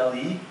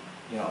 P-L-E,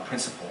 you know, a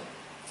principle,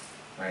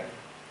 right?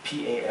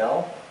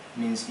 P-A-L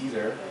means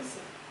either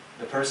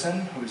the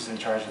person who's in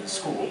charge of the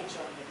school,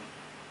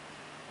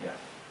 yeah,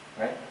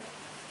 right?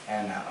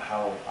 And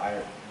how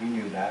we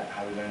knew that,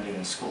 how we learned it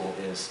in school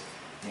is,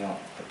 you know,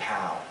 the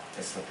pal,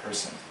 it's the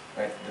person,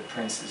 right? The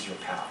prince is your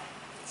pal,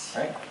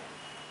 right?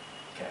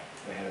 Okay,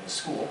 the head of the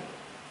school.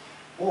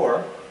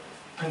 Or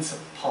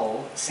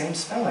principal, same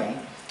spelling,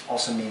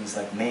 also means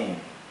like main.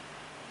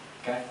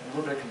 Okay, a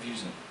little bit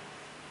confusing.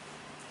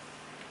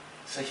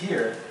 So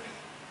here,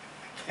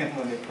 then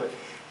when they put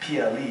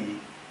PLE,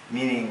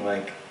 meaning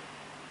like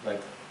a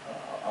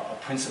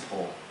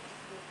principle,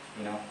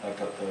 you know, like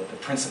the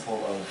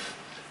principle of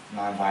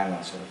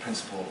non-violence, or the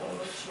principle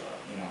of,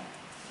 you know,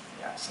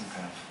 yeah, some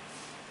kind of,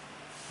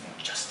 you know,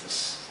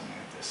 justice, something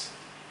like this.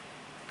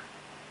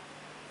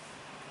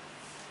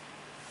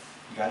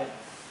 You got it?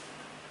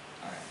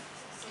 All right.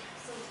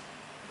 So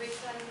which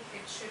one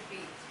it should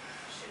be?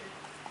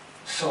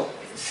 So,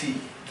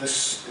 see,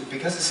 this,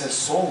 because it says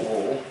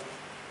soul,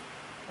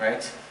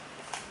 right,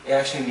 it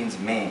actually means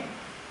main,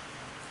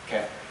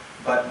 okay?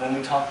 But when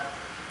we talk,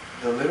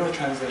 the literal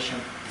translation,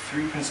 the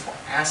three principal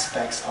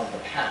aspects of the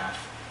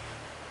path,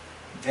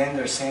 then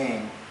they're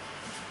saying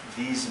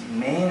these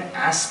main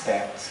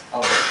aspects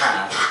of the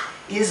path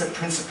is a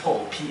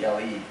principle,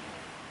 P-L-E,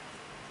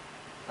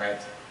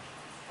 right?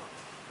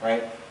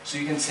 Right? So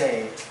you can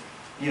say,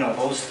 you know,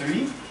 those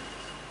three,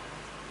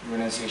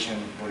 renunciation,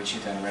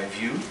 bodhicitta, and right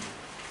view,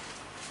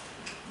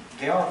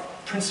 they are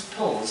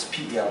principles,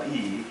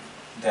 P-E-L-E,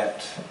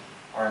 that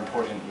are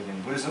important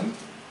within Buddhism,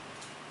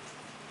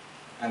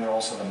 and they're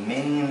also the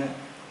main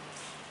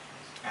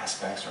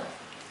aspects or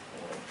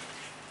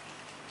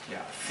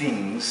yeah,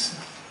 things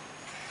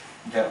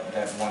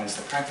that one is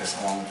to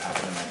practice along the path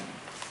of enlightenment.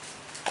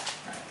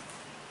 Right.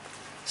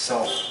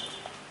 So,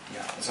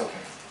 yeah, it's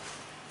okay.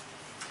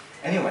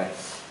 Anyway,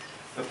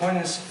 the point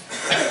is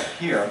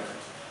here,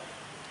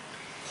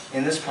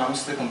 in this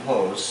promise to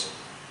compose,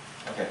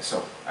 okay,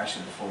 so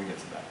actually before we get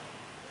to that,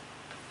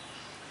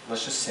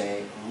 let's just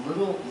say a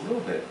little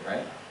bit,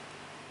 right?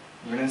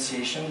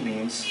 Renunciation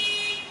means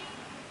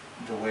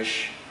the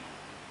wish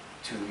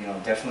to, you know,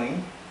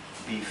 definitely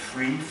be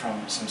free from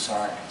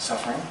samsara and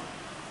suffering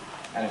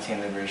and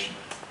attain liberation.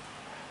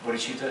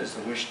 Bodhicitta is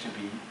the wish to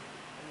be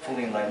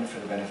fully enlightened for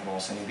the benefit of all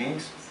sentient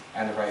beings,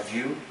 and the right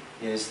view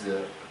is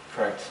the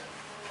correct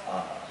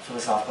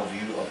philosophical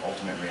view of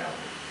ultimate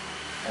reality.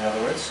 In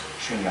other words,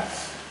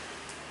 shunyata.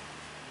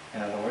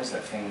 In other words,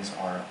 that things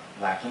are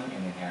lacking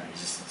in inherent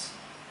existence.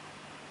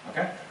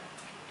 Okay?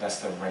 That's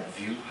the right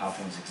view, how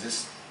things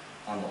exist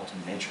on the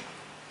ultimate nature.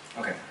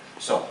 Okay.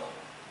 So,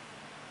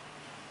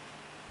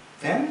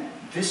 then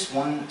this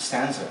one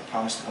stanza,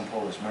 promise to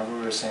compose, remember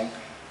we were saying,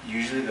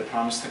 usually the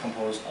promise to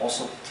compose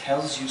also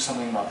tells you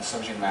something about the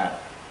subject matter,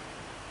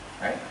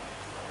 right?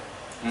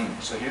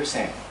 So here's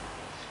saying,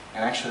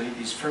 and actually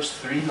these first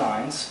 3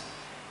 lines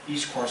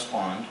each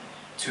correspond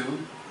to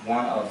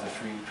one of the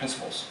 3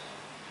 principles.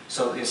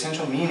 So the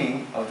essential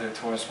meaning of the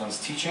Taoist one's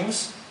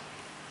teachings,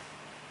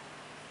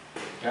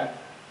 okay,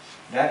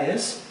 that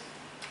is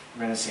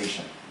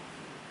renunciation.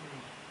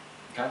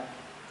 Okay?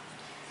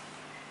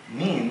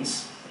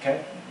 Means,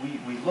 okay,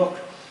 we look,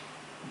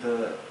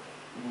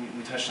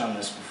 we touched on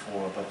this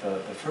before, but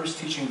the first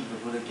teaching that the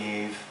Buddha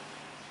gave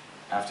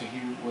after he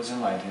was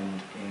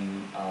enlightened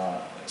in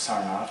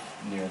Sarnath,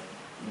 near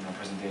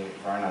present-day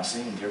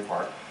Varanasi in Deer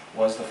Park,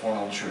 was the Four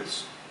Noble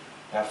Truths.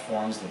 That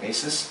forms the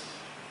basis,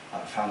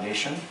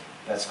 foundation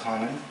that's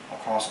common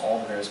across all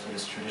the various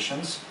Buddhist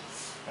traditions,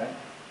 right?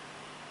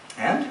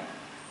 And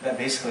that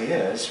basically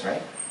is,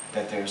 right,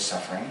 that there's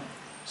suffering.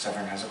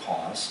 Suffering has a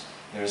cause.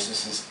 There's a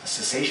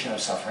cessation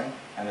of suffering,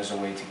 and there's a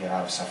way to get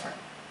out of suffering,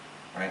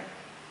 right?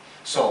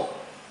 So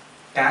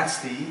that's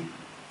the,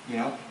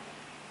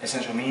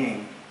 essential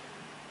meaning.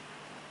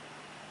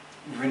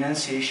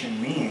 Renunciation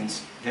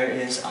means there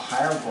is a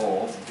higher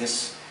goal,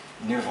 this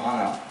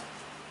nirvana,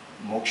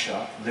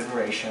 moksha,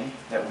 liberation,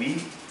 that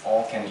we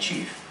all can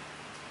achieve.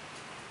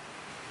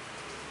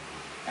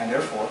 And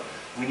therefore,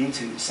 we need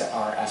to set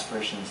our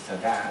aspirations to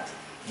that,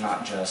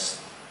 not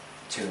just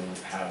to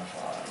have,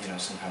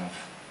 some kind of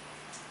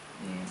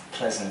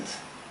pleasant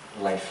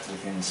life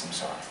within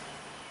samsara.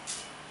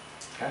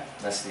 Okay?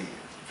 That's the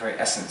very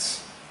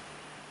essence.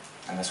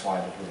 And that's why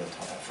the Buddha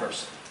taught that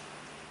first.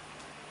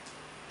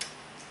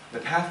 The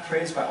path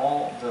praised by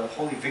all the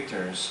holy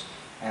victors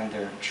and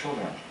their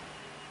children.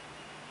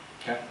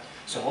 Okay?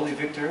 So holy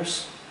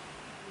victors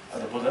are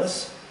the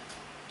Buddhas,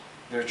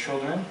 their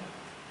children,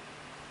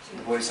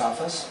 the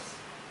Bodhisattvas.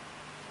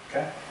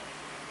 Okay?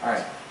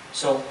 Alright.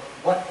 So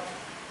what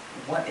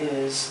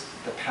is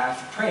the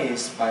path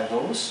praised by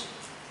those?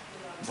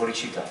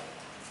 Bodhicitta.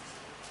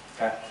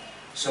 Okay?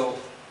 So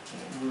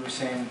we were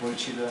saying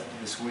bodhicitta,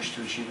 this wish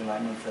to achieve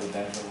enlightenment for the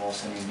benefit of all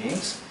sentient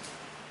beings.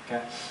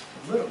 Okay?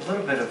 A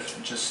little bit of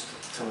just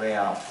to lay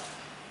out.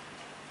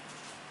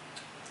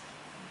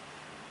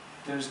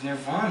 There's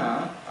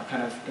nirvana, a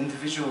kind of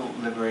individual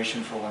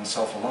liberation for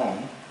oneself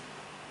alone,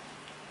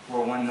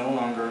 where one no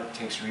longer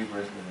takes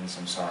rebirth within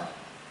samsara.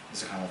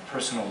 It's a kind of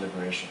personal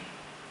liberation.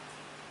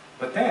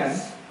 But then,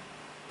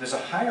 there's a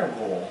higher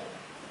goal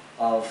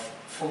of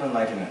full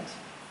enlightenment.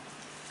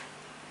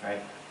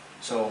 Right?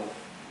 So,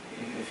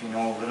 if you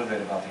know a little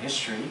bit about the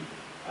history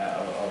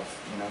of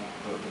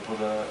the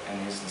Buddha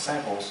and his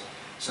disciples,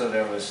 so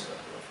there was,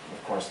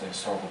 of course, the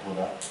historical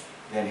Buddha,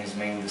 then his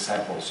main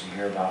disciples. You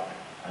hear about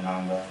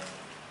Ananda,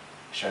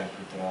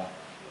 Shariputra,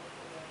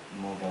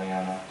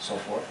 Moggallana, so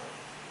forth.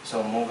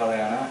 So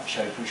Moggallana,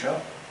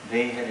 Shariputra,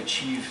 they had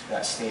achieved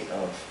that state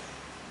of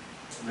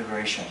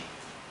liberation,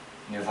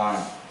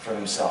 nirvana, for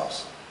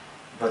themselves.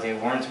 But they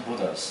weren't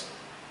Buddhas,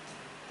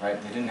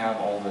 right? They didn't have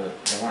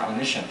they weren't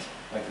omniscient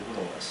like the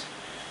Buddha was,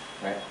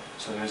 right?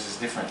 So there's this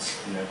difference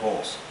in their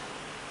goals.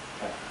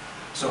 Okay?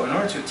 So in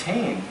order to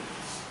attain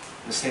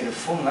the state of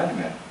full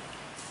enlightenment,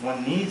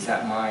 one needs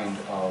that mind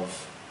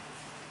of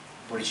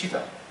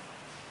bodhicitta.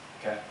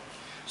 Okay?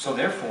 So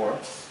therefore,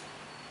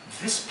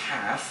 this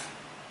path,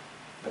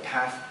 the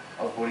path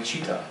of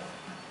bodhicitta,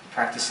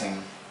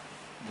 practicing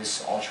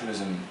this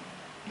altruism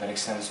that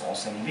extends to all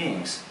sentient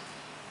beings,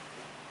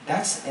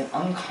 that's an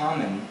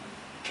uncommon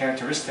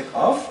characteristic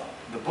of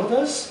the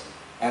Buddhas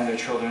and their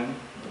children,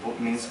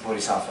 means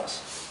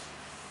bodhisattvas.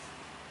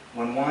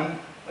 When one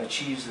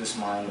achieves this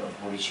mind of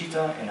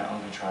bodhicitta in an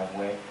uncontrived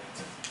way,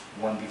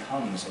 one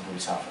becomes a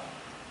bodhisattva.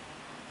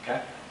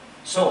 Okay?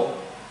 So,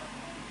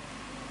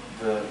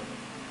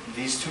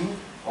 these two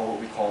are what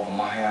we call the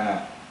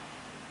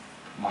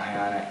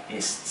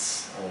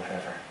Mahayanists, or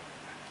whatever.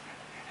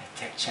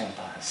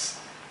 Tekchenpas,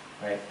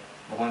 right?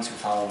 The ones who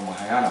follow the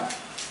Mahayana.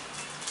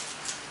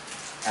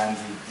 And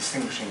the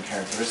distinguishing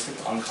characteristic,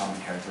 the uncommon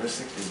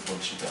characteristic, is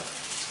bodhicitta.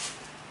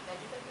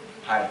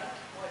 Hi.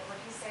 What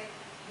you said,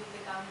 you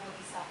become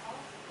bodhisattva?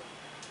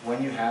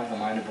 When you have the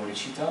mind of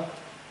bodhicitta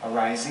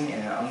arising in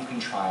an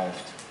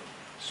uncontrived,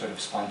 sort of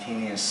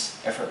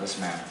spontaneous, effortless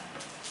manner.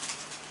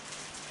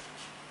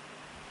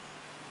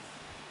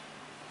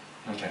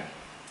 Okay.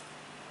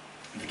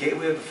 The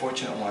gateway of the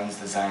fortunate ones,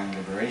 desiring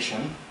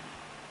liberation.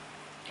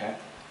 Okay?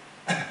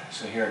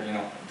 So here,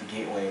 the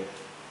gateway,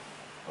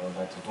 or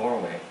like the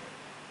doorway,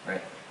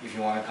 right? If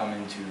you want to come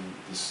into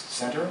this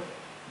center,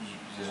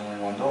 there's only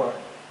one door.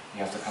 You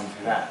have to come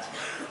through that,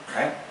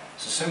 right?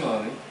 So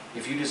similarly,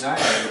 if you desire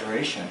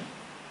liberation,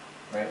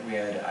 right?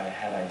 I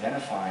had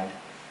identified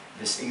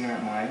this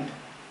ignorant mind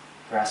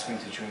grasping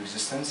to true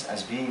existence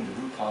as being the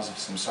root cause of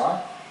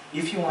samsara.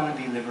 If you want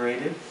to be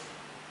liberated,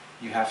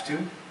 you have to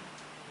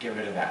get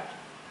rid of that.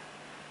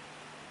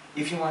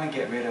 If you want to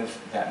get rid of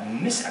that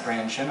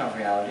misapprehension of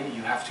reality,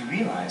 you have to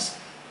realize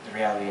the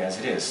reality as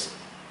it is.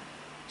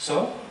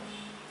 So,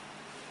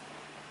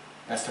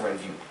 that's the right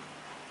view.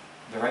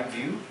 the right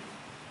view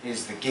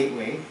is the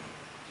gateway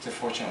to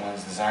fortunate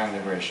ones desiring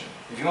liberation.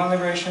 If you want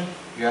liberation,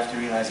 you have to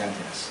realize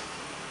emptiness.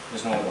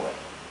 There's no other way.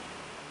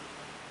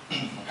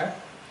 Okay?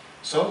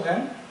 So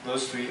then,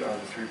 those three are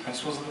the three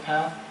principles of the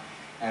path,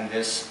 and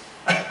this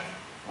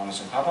Lama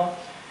Tsongkhapa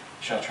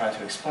shall try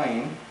to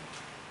explain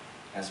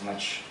as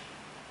much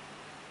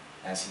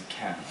as he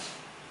can.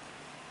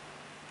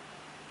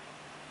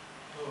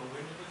 Oh,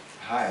 Venerable.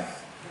 Hi.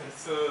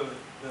 So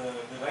the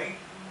right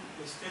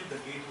is still the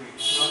gateway,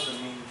 it's not the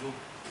main route.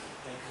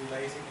 Like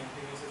realizing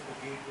emptiness is the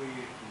gateway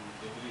to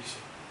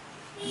liberation.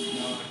 It's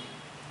not,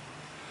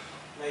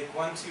 like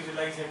once you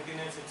realize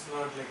emptiness, it's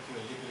not like you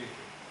are liberated.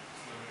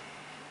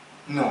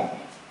 No.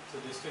 So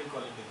they still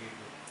call it the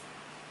gateway.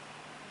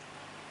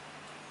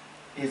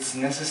 It's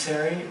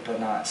necessary, but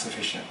not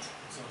sufficient.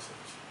 It's not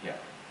sufficient. Yeah.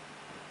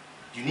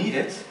 You need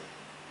it,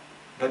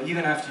 but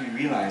even after you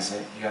realize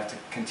it, you have to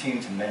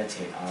continue to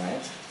meditate on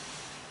it.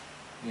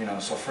 You know,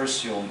 so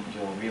first you'll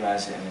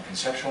realize it in a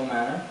conceptual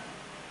manner.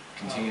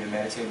 Continue to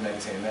meditate.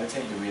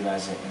 You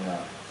realize it in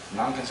a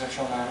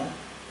non-conceptual manner.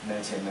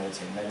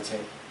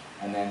 Meditate.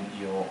 And then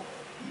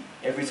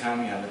every time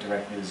you have a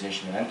direct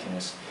realization of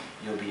emptiness,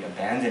 you'll be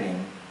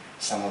abandoning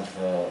some of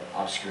the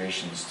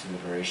obscurations to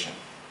liberation.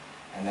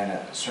 And then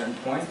at a certain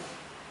point,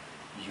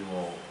 you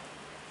will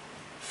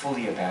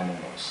fully abandon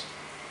those.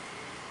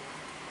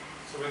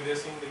 So when they're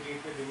saying the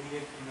gateway, they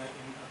mean it in a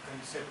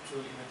conceptual,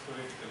 in a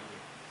theoretical way.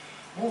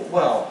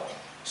 Well,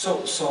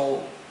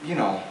 so you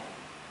know,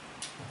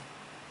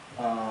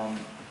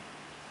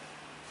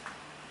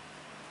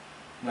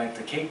 like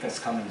the cake that's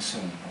coming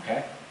soon,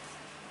 okay?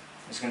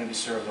 It's going to be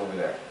served over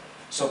there.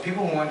 So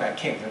people who want that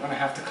cake, they're going to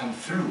have to come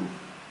through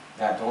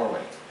that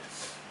doorway,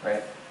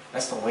 right?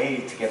 That's the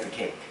way to get the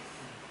cake.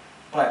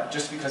 But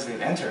just because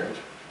they've entered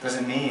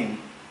doesn't mean,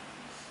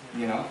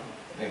 you know,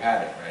 they've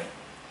had it, right?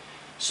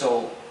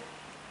 So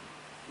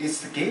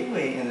it's the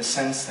gateway in the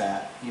sense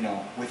that, you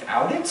know,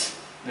 without it,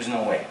 there's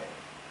no way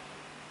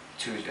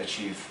to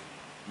achieve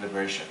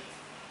liberation.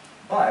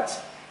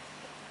 But,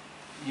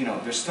 you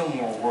know, there's still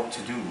more work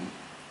to do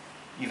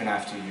even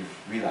after you've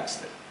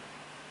realized it.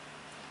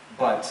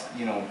 But,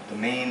 you know,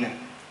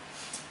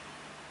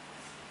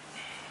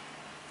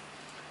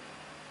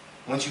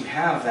 once you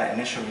have that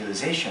initial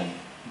realization,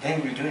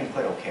 then you're doing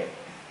quite okay.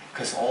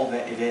 Because all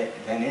that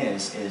it then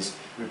is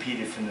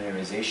repeated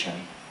familiarization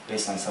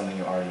based on something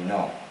you already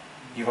know.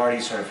 You've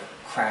already sort of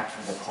cracked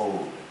the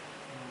code,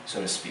 so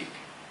to speak,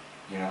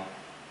 you know?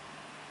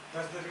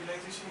 Does the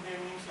realization here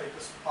means like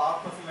a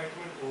spark of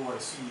enlightenment, oh I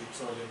see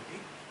it's all empty?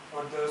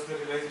 Or does the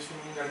realization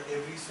mean that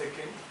every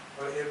second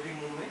or every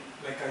moment,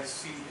 like I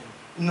see empty?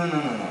 No,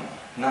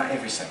 not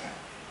every second.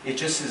 It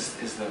just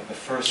is the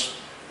first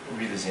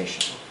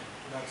realization. Okay,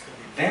 that's the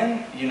big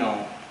Then, you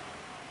know,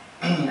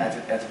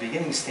 at the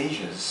beginning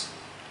stages,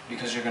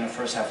 because you're going to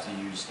first have to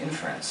use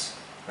inference,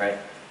 right?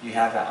 You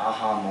have that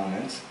aha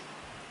moment,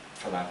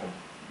 for lack of,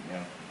 you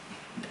know,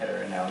 better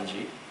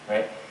analogy,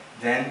 right?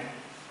 Then,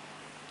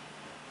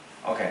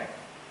 okay,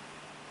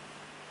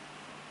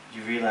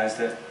 you realized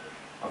it,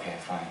 okay,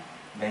 fine.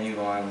 Then you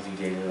go on with your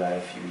daily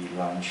life, you eat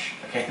lunch,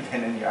 okay?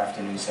 Then in your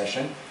afternoon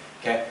session,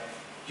 okay,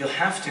 you'll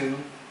have to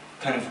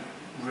kind of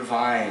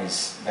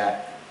revise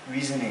that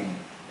reasoning,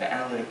 the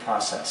analytic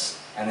process,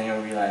 and then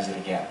you'll realize it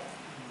again,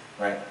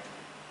 right?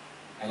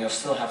 And you'll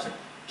still have to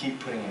keep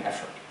putting in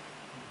effort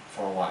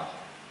for a while.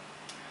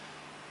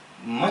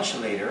 Much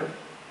later,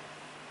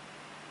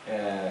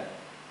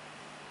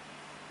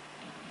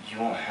 you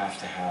won't have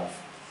to have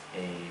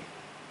a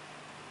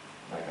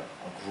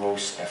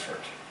gross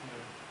effort.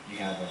 You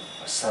can have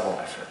a subtle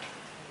effort,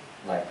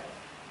 like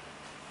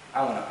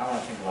I want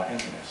to think about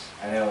emptiness,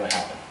 and it'll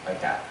happen like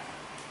that,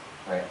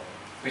 right?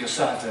 But you'll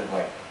still have to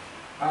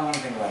I want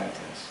to think about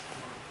emptiness.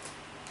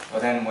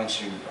 But then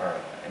once you are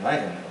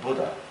enlightened, a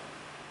Buddha,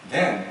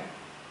 then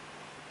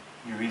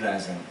you're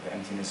realizing the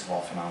emptiness of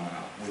all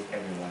phenomena with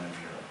every one of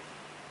your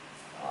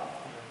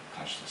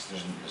consciousness.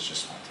 There's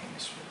just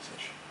spontaneous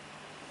realization.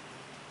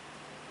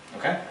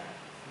 Okay?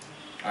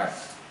 All right.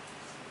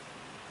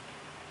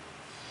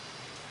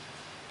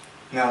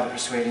 Now the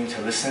persuading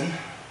to listen.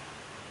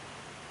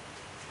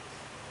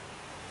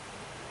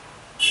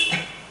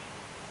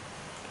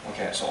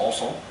 Okay, so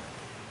also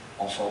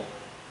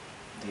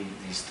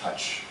these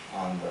touch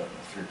on the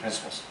three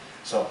principles.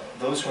 So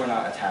those who are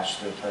not attached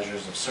to the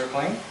pleasures of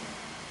circling,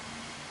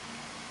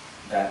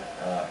 that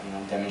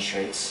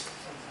demonstrates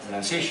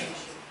renunciation.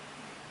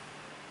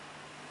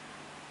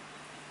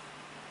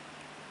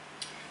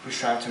 Who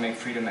strive to make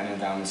freedom and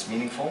endowments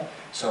meaningful.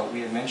 So we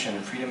had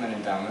mentioned freedom and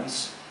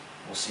endowments,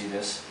 we'll see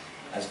this,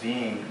 as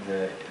being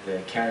the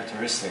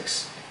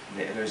characteristics.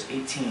 There's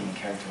 18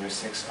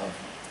 characteristics of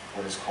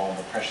what is called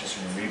the precious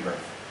human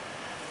rebirth.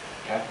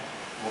 Okay?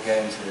 We'll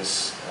get into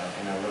this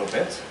in a little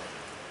bit.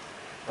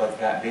 But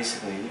that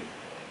basically,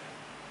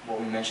 what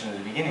we mentioned at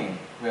the beginning,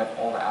 we have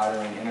all the outer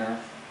and inner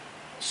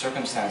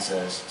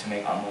circumstances to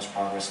make utmost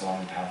progress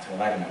along the path to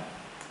enlightenment.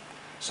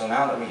 So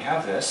now that we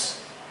have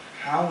this,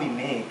 how we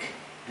make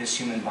this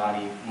human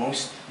body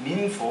most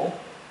meaningful,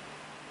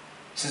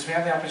 since we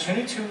have the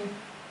opportunity to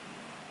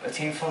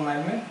attain full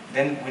enlightenment,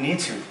 then we need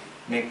to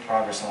make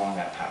progress along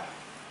that path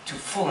to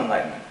full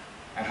enlightenment.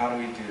 And how do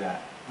we do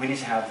that? We need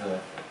to have the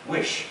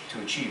wish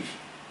to achieve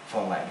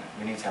full enlightenment.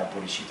 We need to have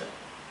bodhicitta.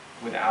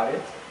 Without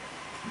it,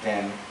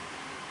 then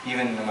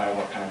even no matter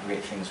what kind of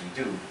great things we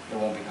do, it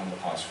won't become the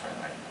cause for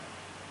enlightenment.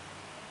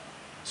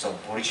 So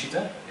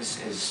bodhicitta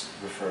is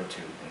referred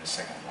to in the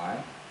second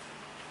line.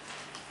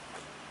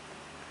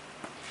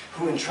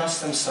 Who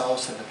entrust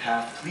themselves to the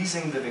path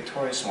pleasing the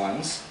victorious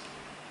ones.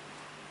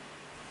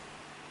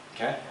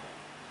 Okay?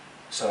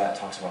 So that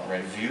talks about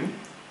right view.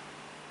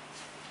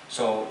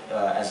 So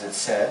as it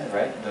said,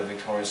 right, the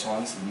victorious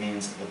ones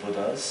means the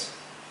Buddhas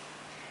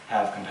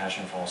have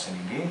compassion for all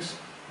sentient beings.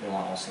 They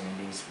want all sentient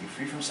beings to be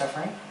free from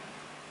suffering.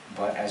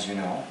 But as you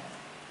know,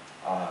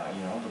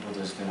 the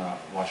Buddhas do not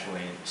wash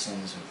away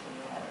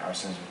our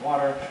sins with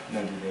water,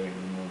 nor do they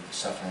remove the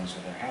sufferings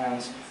with their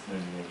hands, nor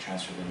do they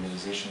transfer their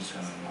realizations to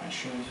another mind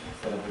stream.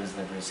 But the Buddhas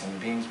liberate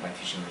sentient beings by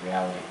teaching the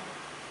reality.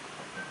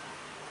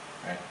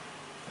 Right?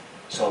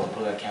 So the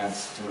Buddha can't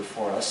do it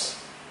for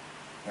us,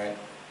 right?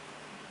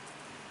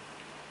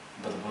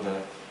 But the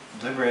Buddha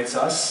liberates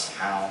us,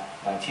 how?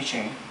 By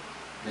teaching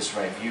this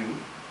right view,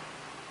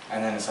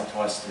 and then it's up to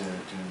us to do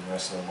the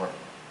rest of the work.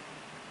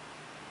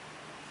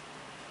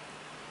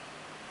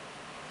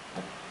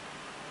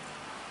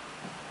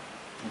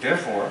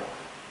 Therefore,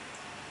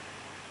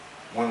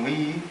 when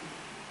we,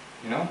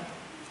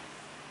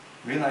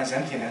 realize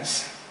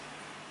emptiness,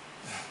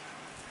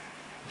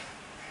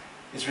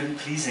 it's really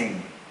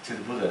pleasing to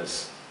the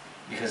Buddhas,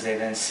 because they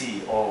then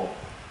see, oh,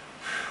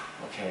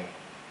 okay,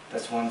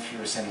 that's one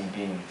fewer sentient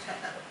being,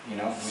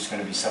 who's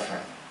going to be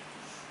suffering.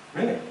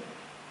 Really?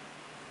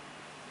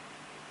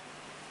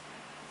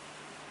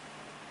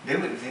 They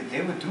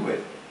would do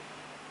it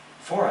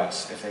for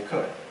us if they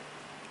could,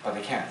 but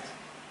they can't.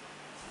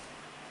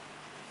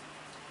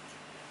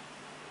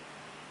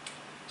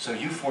 So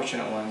you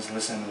fortunate ones,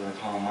 listen with a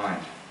calm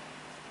mind.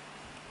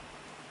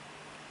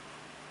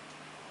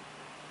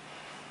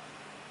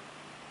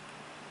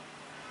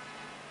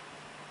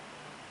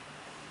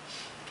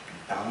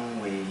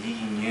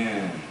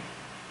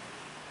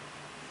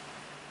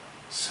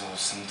 So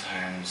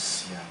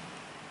sometimes,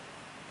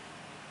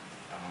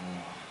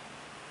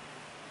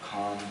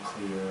 calm,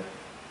 clear,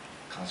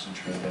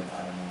 concentrated,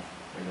 I don't know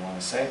what you want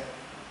to say.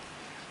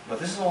 But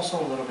this is also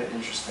a little bit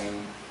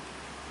interesting,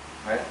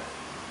 right?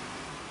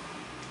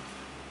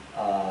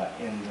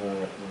 In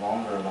the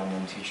longer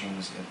Namjong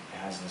teachings, it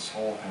has this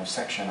whole kind of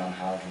section on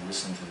how to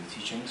listen to the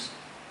teachings,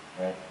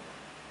 right?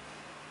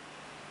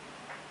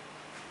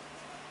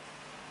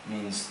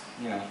 Means,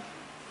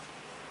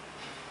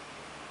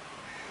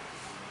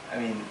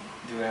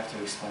 do we have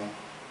to explain?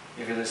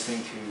 If you're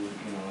listening to,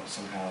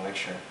 some kind of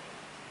lecture,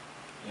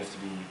 you have to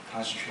be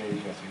concentrated,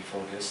 you have to be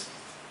focused.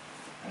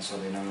 And so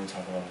they normally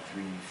talk about the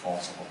three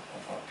faults of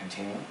a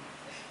container,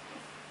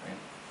 right?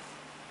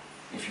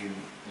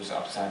 There's an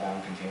upside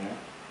down container,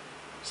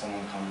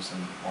 someone comes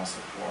and wants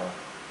to pour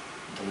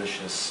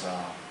delicious,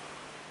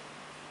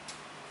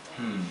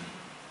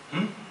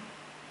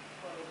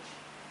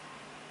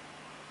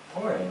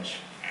 porridge.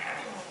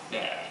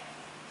 Yeah.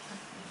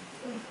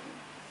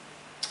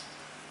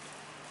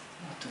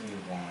 What do we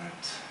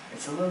want?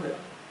 It's a little bit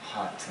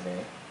hot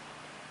today.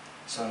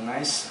 So a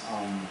nice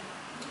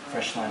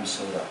fresh lime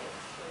soda.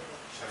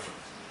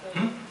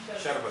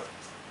 Sharbat.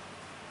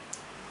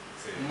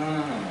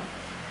 No.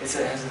 It's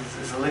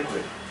a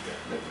liquid.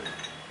 Liquid.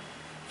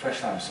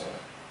 Fresh lime soda.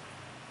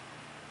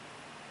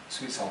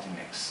 Sweet salty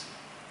mix.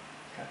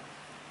 Okay.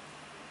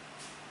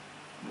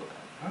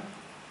 Huh?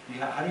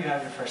 How do you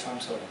have your fresh lime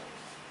soda?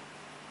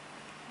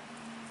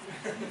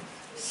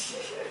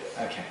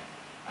 Okay.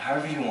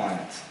 However you want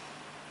it.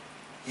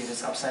 If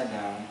it's upside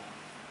down,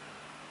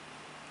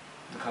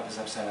 the cup is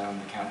upside down,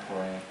 you can't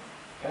pour in.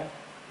 Okay?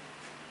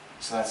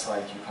 So that's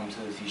like you come to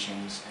the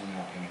teachings and you're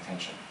not paying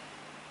attention.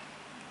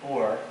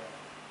 Or,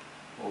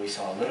 what we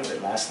saw a little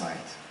bit last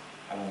night,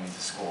 I don't mean to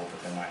scold,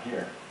 but they're not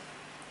here.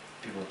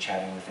 People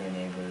chatting with their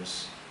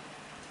neighbors.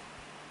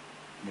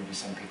 Maybe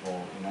some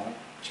people,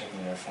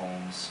 checking their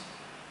phones,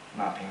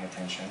 not paying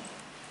attention.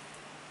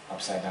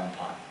 Upside down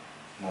pot.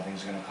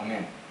 Nothing's going to come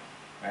in,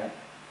 right?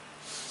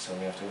 So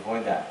we have to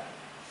avoid that.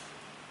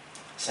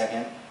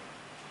 Second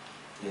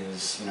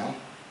is,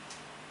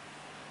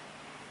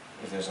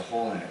 if there's a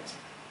hole in it.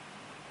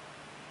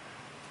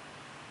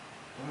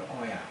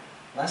 Oh yeah,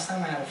 last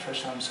time I had a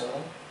fresh lime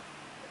soda,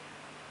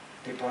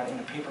 they brought in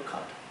a paper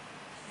cup.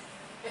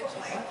 I was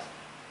like, what?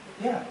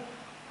 Yeah.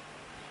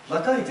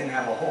 Luckily it didn't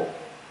have a hole.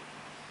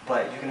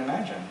 But you can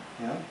imagine,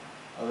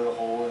 a little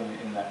hole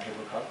in that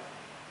paper cup.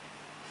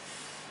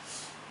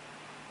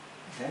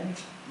 Then,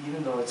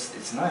 even though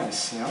it's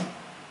nice,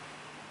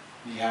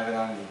 you have it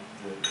on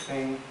the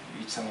thing,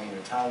 you eat something in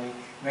your thali,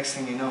 next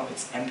thing you know,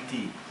 it's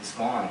empty, it's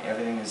gone,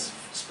 everything is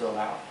spilled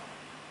out.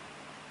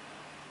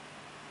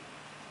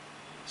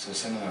 So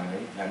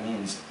similarly, that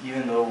means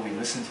even though we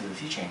listen to the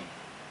teaching,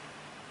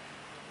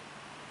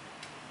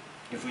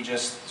 if we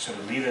just sort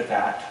of leave it at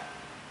that,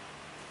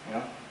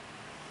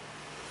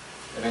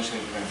 eventually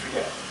we're going to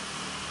forget.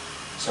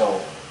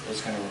 So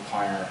it's going to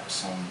require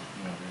some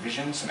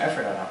revision, some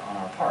effort on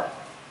our part,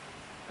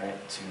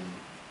 right, to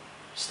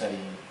study,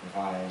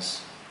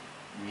 revise,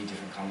 read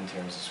different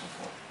commentaries and so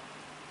forth.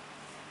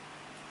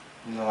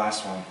 And the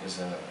last one is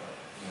a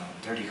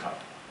dirty cup,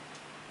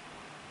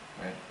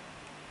 right?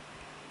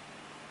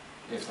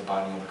 If the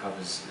bottom of the cup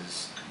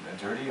is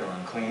dirty or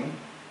unclean,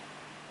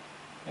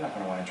 you're not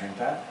going to want to drink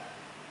that.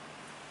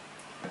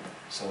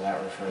 So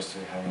that refers to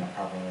having a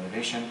proper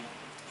motivation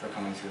for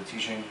coming to the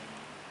teaching,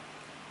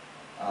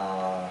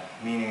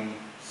 meaning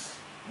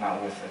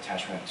not with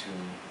attachment to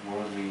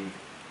worldly,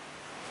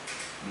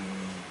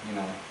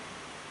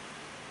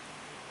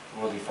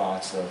 worldly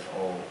thoughts of,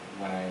 oh,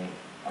 when I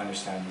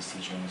understand these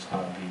teachings,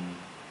 I'll be,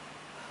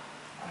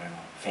 I don't know,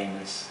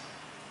 famous,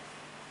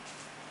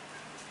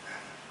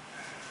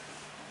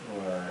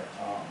 or I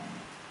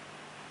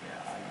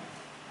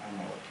don't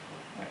know what people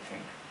might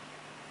think,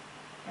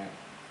 right?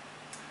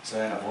 So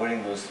then,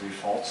 avoiding those three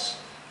faults,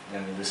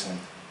 then we listen.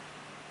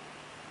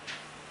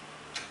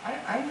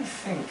 I would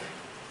think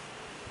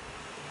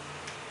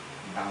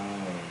I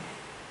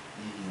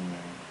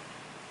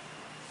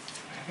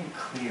think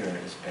clear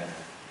is better.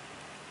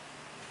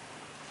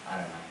 I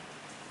don't know.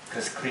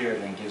 Because clear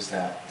then gives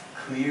that.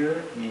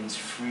 Clear means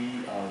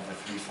free of the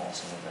three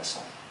faults of a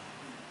vessel.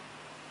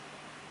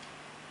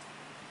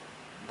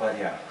 But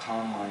yeah,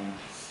 calm mind,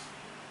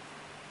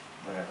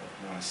 whatever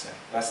you want to say.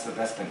 That's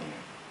the meaning.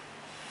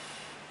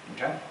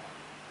 Okay?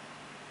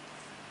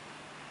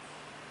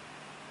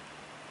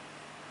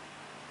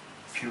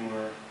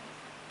 Pure.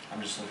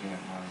 I'm just looking at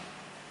my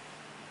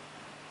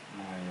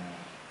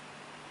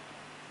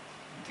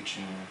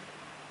dictionary.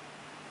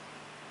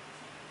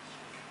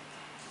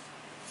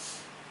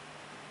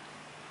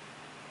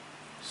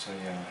 So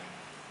yeah,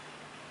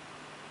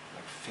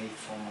 like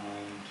faithful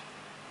mind.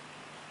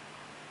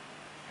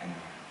 Anyway.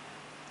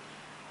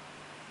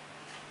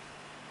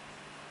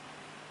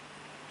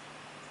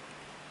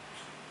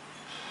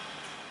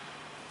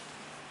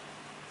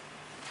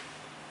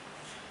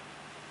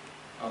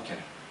 Okay.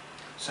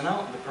 So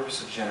now the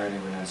purpose of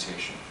generating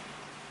renunciation.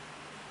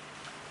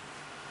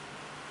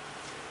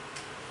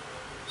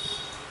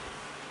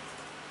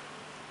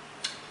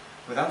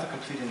 Without the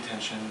complete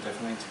intention,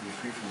 definitely to be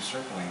free from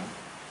circling,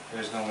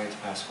 there is no way to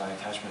pacify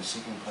attachment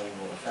seeking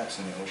pleasurable effects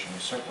in the ocean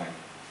of circling.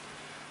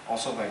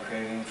 Also, by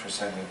craving for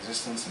psychic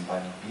existence,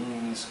 embodied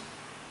beings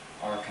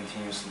are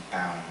continuously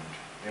bound.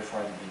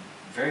 Therefore, at the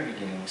very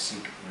beginning,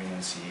 seek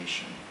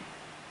renunciation.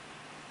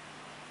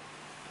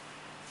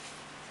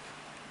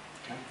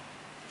 Okay?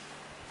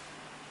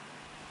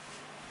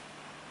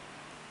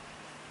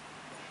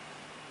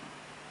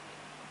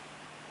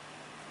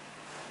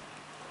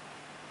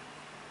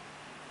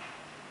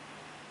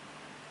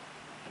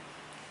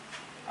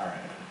 All right.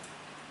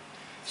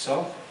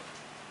 So,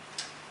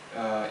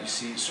 you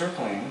see,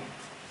 circling,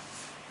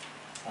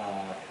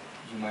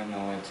 you might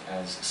know it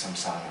as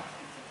samsara,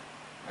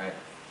 right?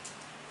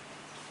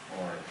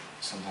 Or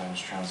sometimes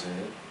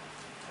translated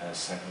as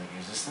cyclic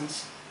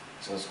existence.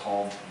 So it's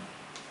called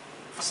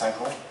a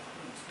cycle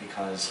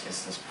because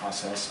it's this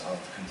process of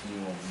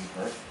continual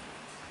rebirth,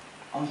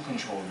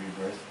 uncontrolled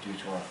rebirth due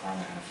to our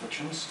karma and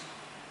afflictions.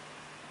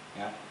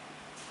 Yeah?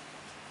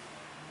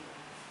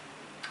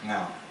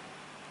 Now,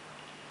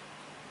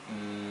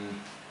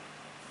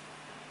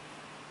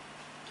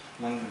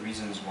 one of the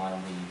reasons why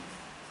we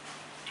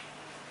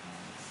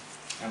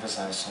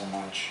emphasize so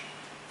much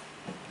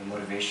the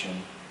motivation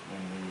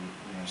when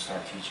we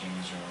start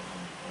teachings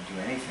or do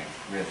anything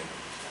really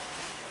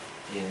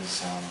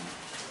is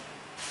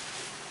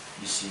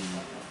you see,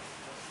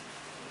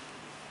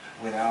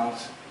 without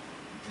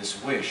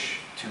this wish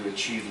to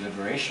achieve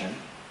liberation,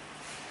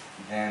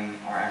 then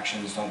our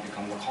actions don't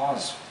become the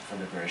cause for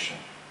liberation.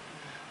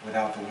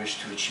 Without the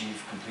wish to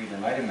achieve complete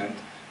enlightenment,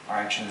 our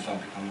actions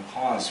don't become the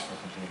cause for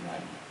complete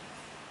enlightenment.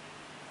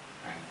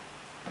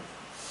 Right?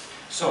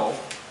 So,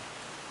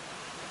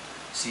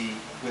 see,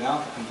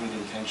 without the complete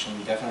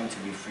intention, definitely to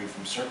be free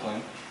from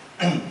circling,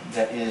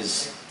 that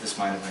is this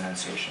mind of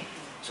renunciation.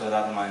 So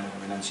without the mind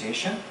of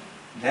renunciation,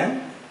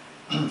 then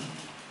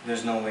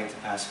there's no way to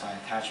pacify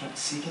attachment,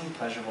 seeking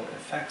pleasurable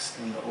effects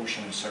in the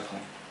ocean of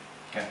circling.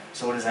 Okay,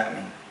 so what does that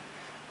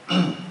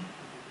mean?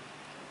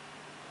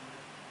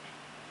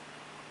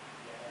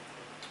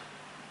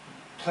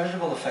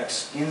 Pleasurable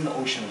effects in the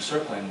ocean of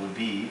circling would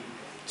be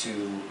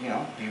to,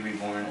 be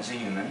reborn as a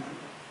human,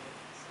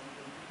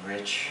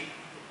 rich,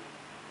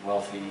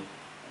 wealthy,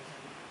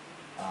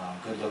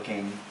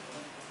 good-looking,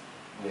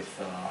 with,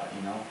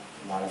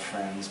 a lot of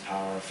friends,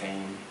 power,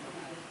 fame,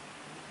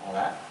 all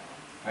that,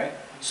 right?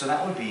 So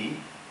that would be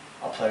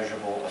a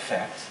pleasurable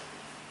effect.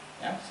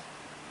 Yeah,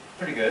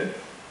 pretty good.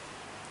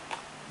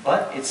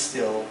 But it's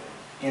still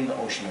in the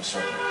ocean of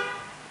circling.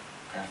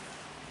 Okay.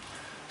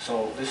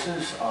 So this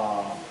is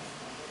a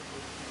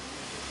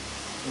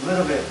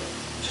little bit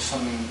just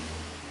something.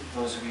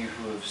 Those of you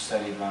who have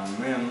studied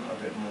Lam Rim a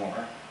bit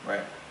more,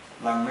 right?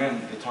 Lam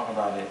Rim, they talk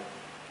about it.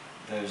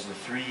 There's the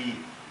three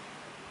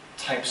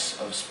types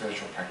of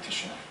spiritual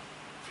practitioner,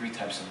 three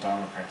types of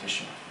Dharma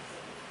practitioner.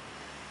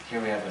 Here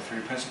we have the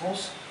three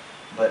principles,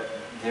 but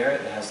there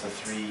it has the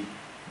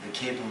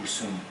Kebu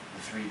Sum,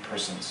 the 3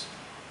 persons.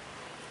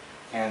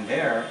 And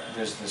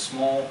there's the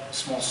small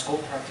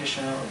scope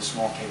practitioner or the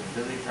small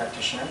capability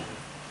practitioner,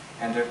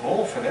 and their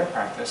goal for their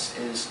practice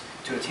is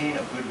to attain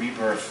a good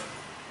rebirth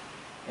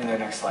in their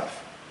next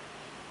life.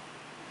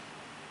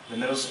 The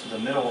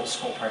middle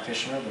scope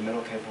practitioner, the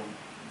middle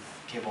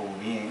capable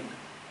being,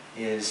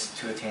 is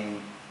to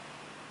attain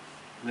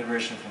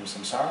liberation from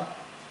samsara,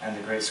 and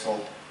the great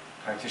scope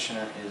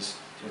practitioner is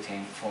to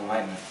attain full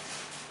enlightenment.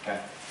 Okay?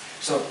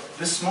 So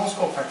this small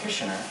scope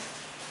practitioner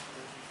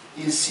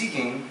is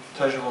seeking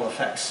pleasurable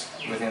effects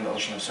within the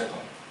ocean of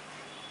circling.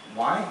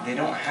 Why? They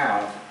don't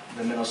have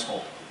the middle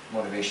scope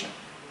motivation.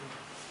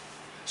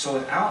 So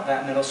without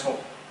that middle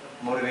scope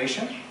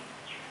motivation,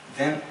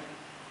 then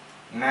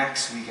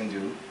max we can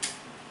do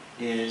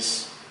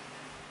is,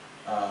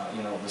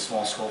 the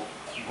small scope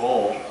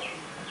goal.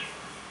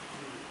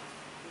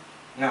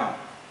 Now,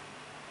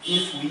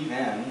 if we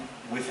then,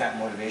 with that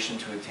motivation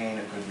to attain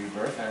a good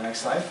rebirth in our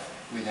next life,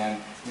 we then,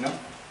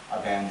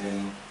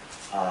 abandon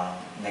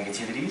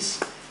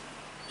negativities.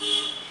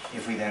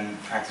 If we then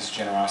practice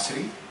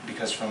generosity,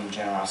 because from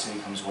generosity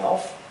comes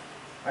wealth,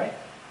 right?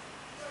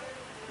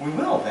 We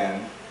will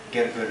then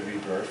get a good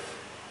rebirth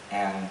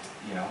and,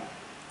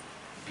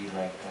 be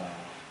like,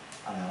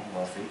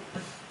 wealthy,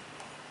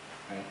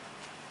 right?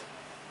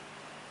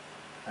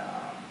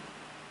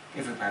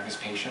 If we practice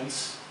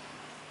patience,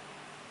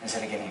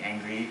 instead of getting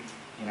angry,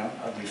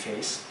 ugly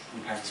face,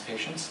 we practice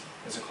patience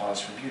as a cause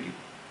for beauty,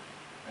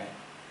 right?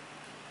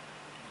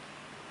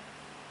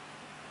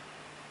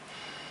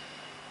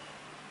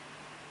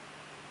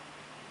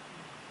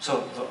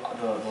 So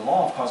the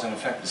law of cause and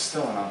effect is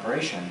still in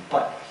operation,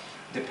 but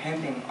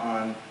depending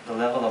on the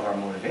level of our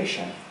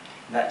motivation,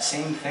 that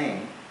same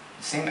thing,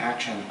 the same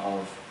action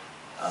of,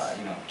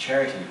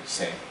 charity,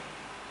 say,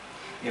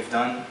 if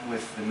done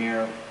with the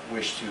mere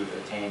wish to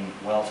attain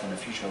wealth in the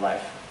future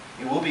life,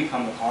 it will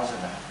become the cause of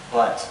that.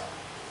 But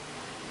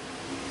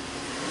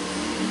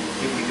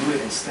if we do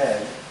it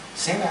instead,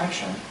 same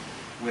action,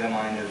 with a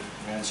mind of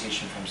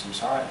renunciation from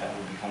samsara, that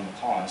will become the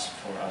cause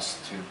for us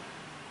to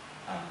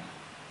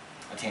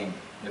attain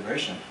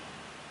liberation.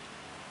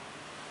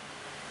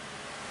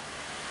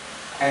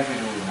 And if we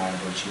do it with a mind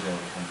of bodhicitta, it will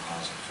become the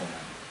cause of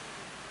fulfillment.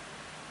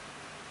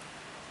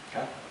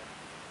 Okay?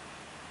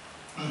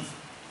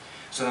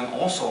 So then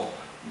also,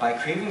 by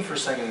craving for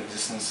psychic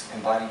existence,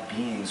 embodied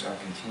beings are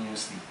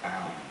continuously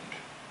bound.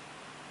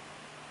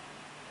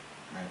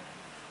 Right?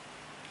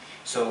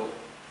 So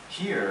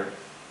here,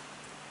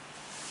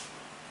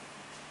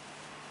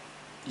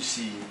 you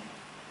see,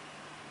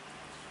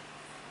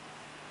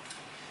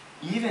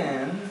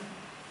 even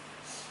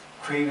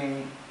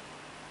craving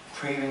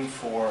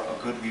for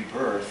a good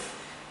rebirth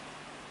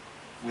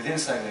within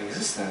psychic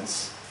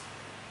existence,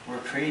 we're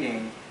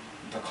creating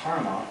the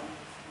karma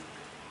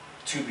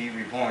to be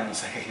reborn in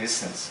psychic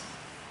existence.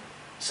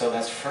 So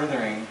that's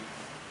furthering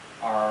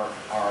our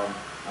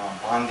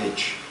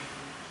bondage,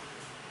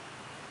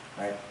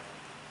 right?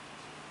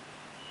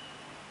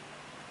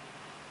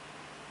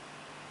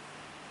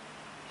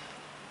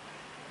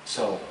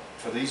 So,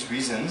 for these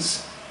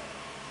reasons,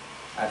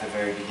 at the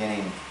very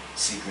beginning,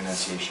 seek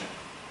renunciation.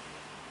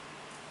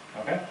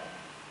 Okay?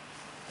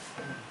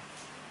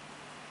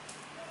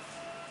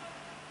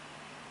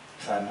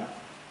 Sadhana?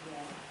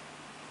 Yeah.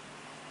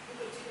 You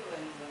continue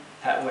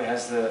when Wait,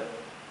 has the... the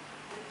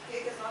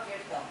cake is not yet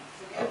come.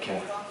 So we have Okay. to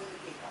hold on till the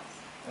cake comes.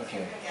 Okay.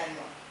 You can carry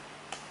on.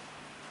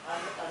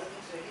 Other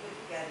things ready, but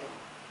you carry on.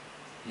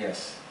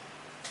 Yes,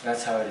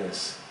 that's how it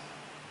is.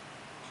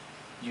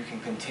 You can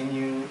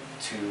continue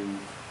to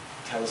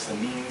tell us the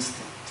means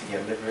to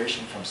get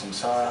liberation from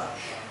samsara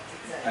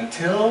Exactly.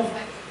 until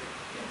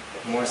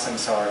more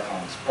samsara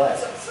comes. But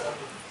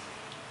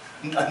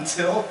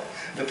until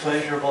the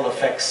pleasurable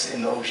effects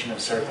in the ocean of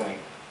circling.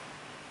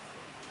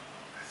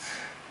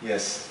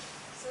 Yes.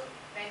 So,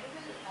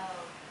 Venerable,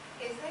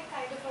 is there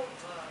kind of a,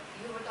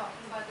 you were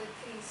talking about the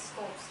 3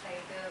 scopes,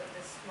 right?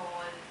 The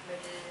small,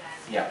 middle,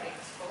 and Yeah. the big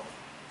scope.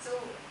 So,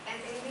 and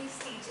in these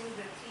teachings,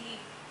 the 3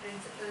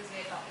 principles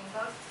we are talking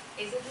about,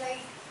 is it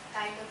like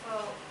kind of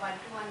a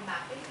one-to-one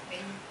mapping?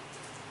 When,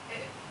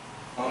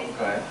 Oh,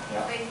 go ahead.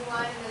 Yeah. when you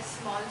are in a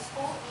small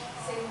scope,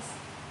 since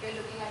you're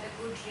looking at a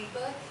good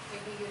rebirth,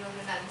 maybe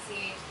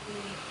renunciate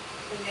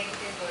the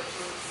negative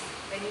virtues.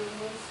 When you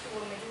move to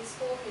a middle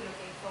scope, you're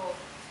looking for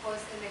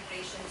personal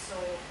liberation, so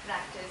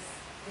practice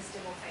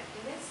wisdom of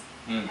emptiness.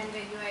 And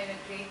when you are in a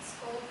great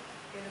scope,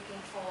 you're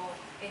looking for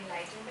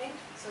enlightenment,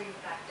 so you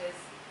practice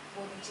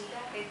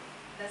bodhicitta.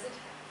 Is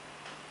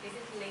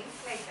it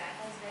linked like that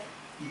as well?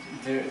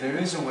 There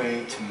is a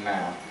way to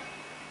map,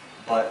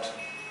 but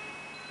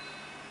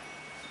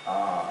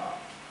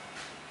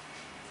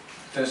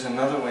there's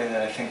another way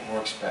that I think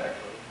works better,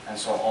 and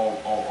so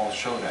I'll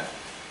show that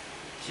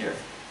here.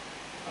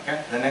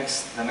 Okay, the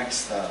next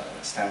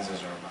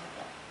stanzas are about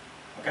that.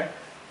 Okay.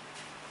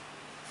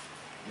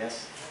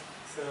 Yes.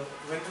 So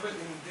whenever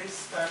in this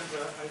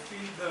stanza, I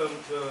feel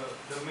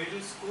the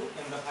middle scope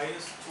and the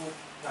highest scope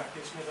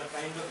practitioners are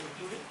kind of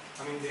included.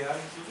 I mean, they are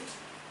included.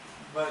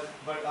 But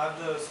are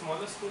the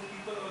smaller scope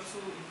people also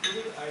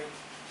included?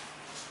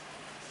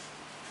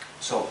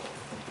 So,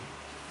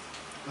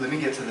 let me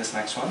get to this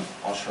next one.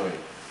 I'll show you.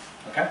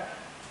 Okay?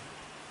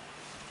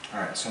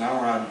 Alright, so now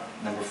we're on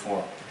number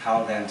 4.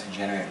 How then to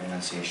generate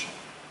renunciation.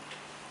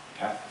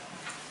 Okay?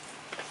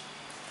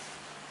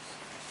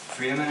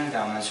 Freedom and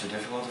endowments are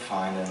difficult to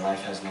find, and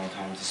life has no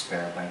time to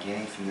spare. By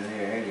gaining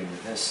familiarity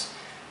with this,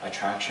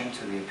 attraction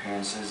to the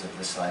appearances of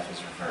this life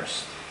is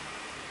reversed.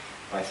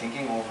 By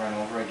thinking over and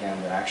over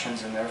again that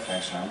actions and their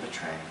effects are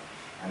unbetraying,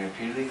 and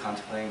repeatedly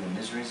contemplating the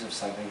miseries of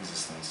cyclic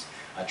existence,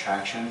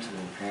 attraction to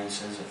the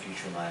appearances of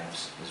future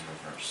lives is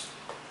reversed.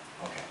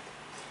 Okay,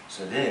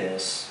 so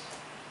this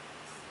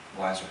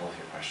will answer both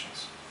your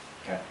questions.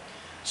 Okay,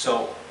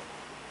 so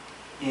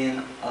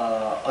in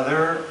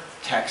other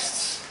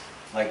texts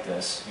like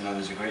this,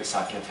 there's a great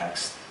Sakya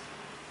text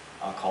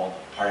called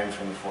Parting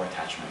from the Four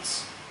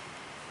Attachments.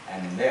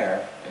 And in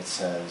there, it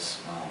says,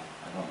 well,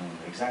 I don't know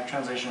the exact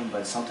translation,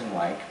 but something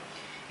like,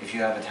 if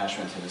you have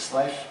attachment to this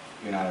life,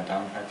 you're not a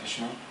Dharma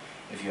practitioner.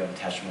 If you have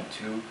attachment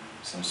to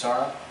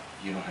samsara,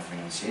 you don't have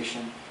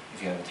renunciation.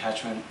 If you have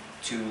attachment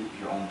to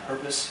your own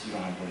purpose, you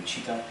don't have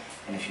bodhicitta.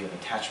 And if you have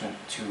attachment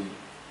to,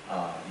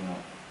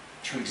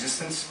 true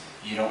existence,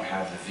 you don't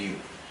have the view.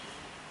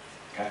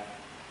 Okay?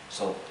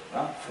 So,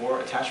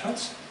 4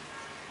 attachments.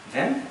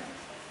 Then,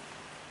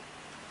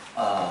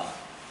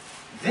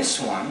 this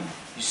one,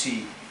 you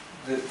see,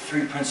 the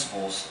 3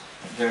 principles,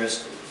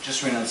 there's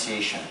just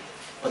renunciation.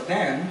 But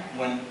then,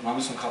 when Lama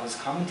Tsongkhapa is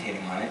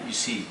commentating on it, you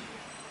see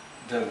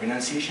the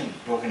renunciation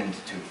broken into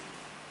 2.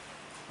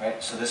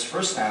 Right? So this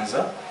first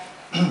stanza,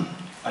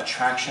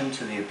 attraction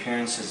to the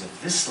appearances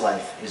of this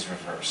life is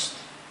reversed.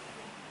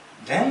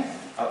 Then,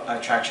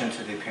 attraction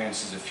to the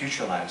appearances of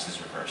future lives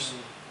is reversed.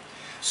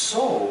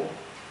 So,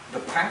 the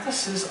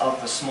practices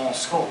of the small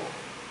scope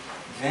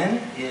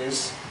then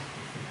is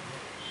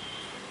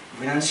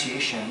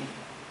renunciation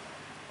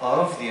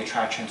of the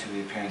attraction to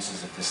the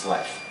appearances of this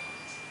life.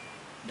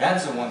 That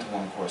is a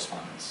one-to-one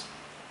correspondence.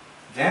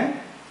 Then,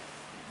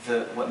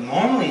 what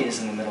normally is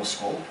in the middle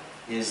scope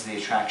is the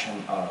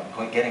attraction,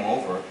 getting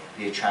over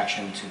the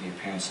attraction to the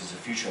appearances of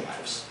future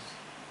lives.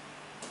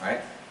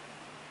 Right?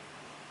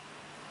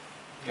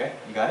 Okay,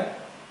 you got it?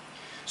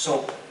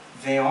 So,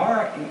 they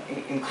are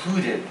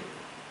included,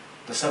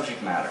 the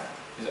subject matter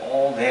is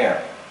all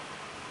there.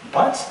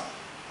 But,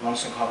 Lama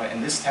Tsongkhapa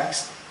in this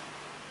text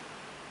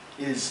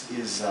is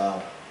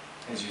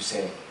as you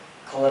say,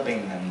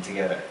 clubbing them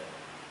together,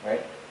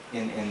 right,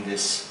 in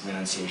this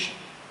renunciation.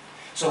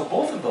 So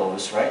both of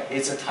those, right,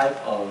 it's a type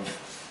of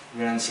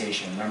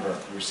renunciation. Remember,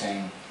 we were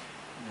saying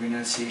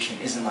renunciation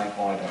isn't like,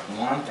 oh, I don't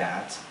want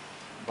that,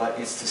 but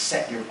it's to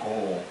set your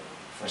goal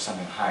for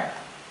something higher,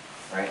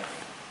 right?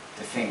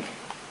 To think,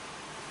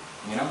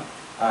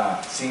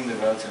 seeing the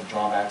relative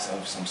drawbacks of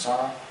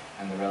samsara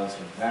and the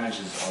relative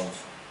advantages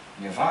of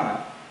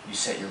nirvana, you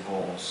set your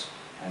goals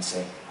and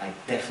say, I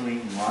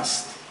definitely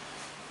must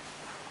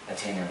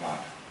attain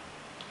nirvana.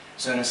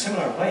 So in a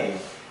similar way,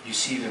 you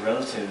see the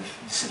relative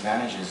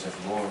disadvantages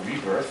of lower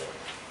rebirth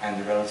and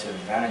the relative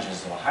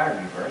advantages of a higher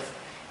rebirth,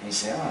 and you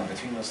say, oh,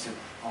 between those 2,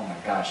 oh my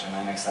gosh, in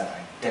my next life,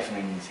 I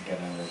definitely need to get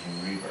another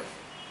human rebirth.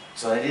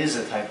 So it is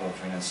a type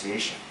of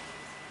renunciation.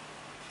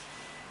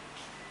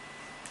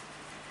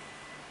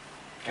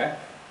 Okay?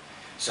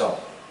 So,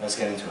 let's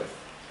get into it.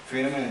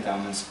 Freedom and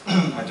endowments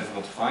are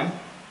difficult to find.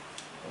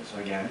 So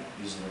again,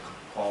 these are the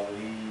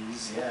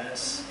qualities,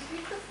 yes. Can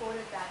you repeat the 4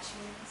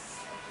 attachments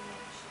that you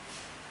mentioned?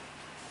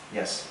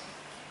 Yes.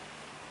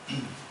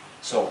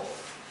 So,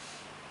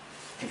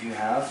 if you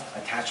have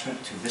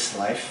attachment to this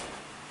life,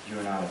 you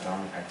are not a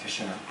Dharma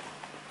practitioner.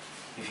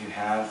 If you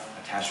have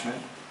attachment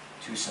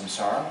to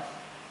samsara,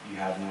 you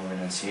have no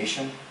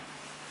renunciation.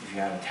 If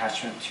you have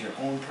attachment to your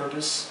own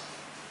purpose,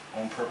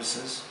 own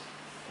purposes,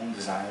 own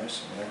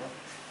desires, or whatever,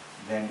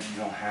 then you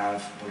don't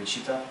have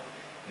bodhicitta.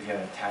 If you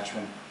have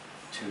attachment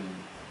to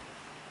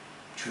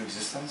true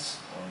existence,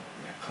 or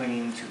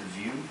clinging to the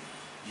view,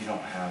 you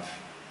don't have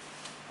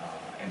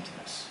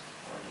emptiness,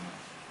 or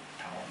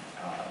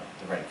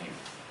the right view.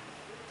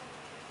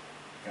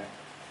 Okay?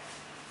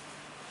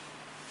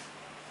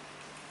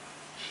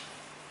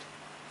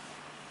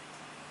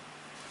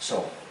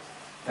 So,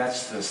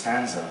 that's the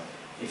stanza.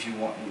 If you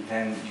want,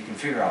 then you can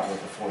figure out what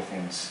the 4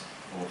 things,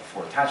 or what the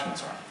 4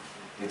 attachments are.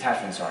 The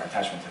attachments are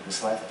attachment to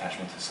this life,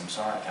 attachment to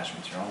samsara,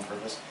 attachment to your own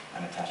purpose,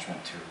 and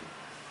attachment to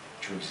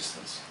true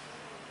existence.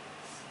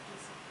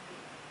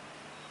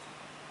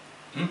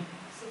 So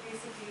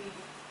basically,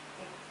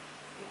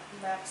 it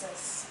maps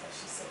as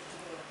she said, to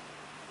the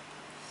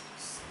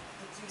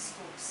 3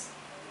 scopes.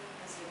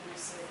 As when you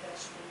say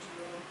attachment to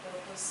your own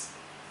purpose,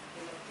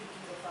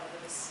 thinking of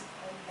others,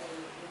 and then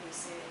when you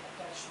say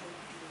attachment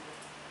to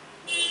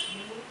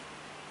your view,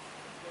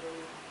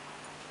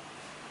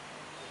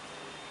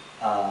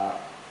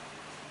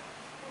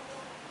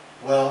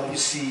 well, you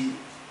see,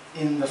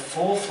 in the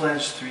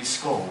full-fledged 3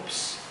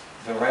 scopes,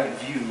 the right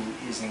view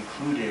is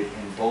included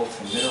in both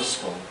the middle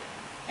scope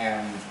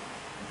and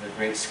the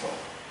great scope.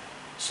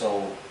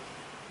 So,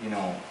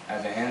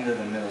 at the end of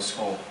the middle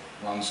scope,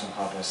 Lama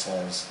Tsongkhapa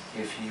says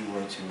if he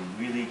were to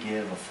really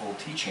give a full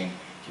teaching,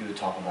 he would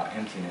talk about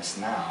emptiness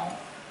now,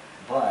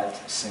 but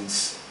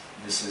since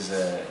this is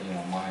a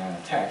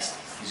Mahayana text,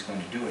 he's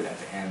going to do it at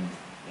the end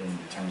in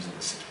terms of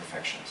the 6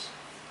 perfections.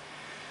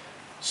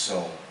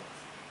 So,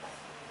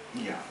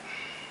 yeah,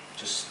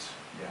 just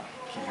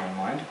keep that in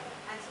mind.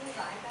 And so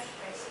why that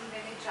question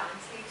when it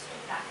translates to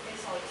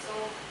practice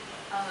also,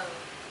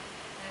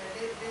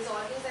 there's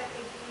always that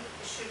thinking,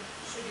 should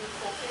you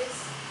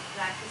focus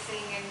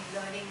practicing and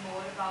learning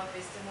more about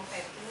wisdom of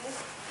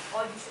emptiness,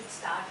 or you should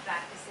start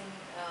practicing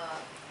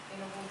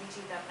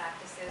bodhicitta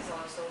practices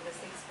also, the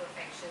 6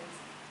 perfections.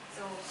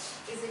 So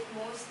is it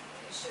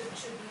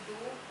should we do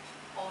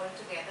all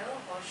together,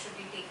 or should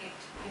we take it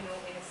in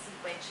a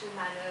sequential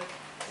manner,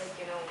 like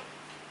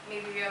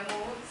maybe we are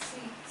more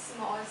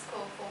small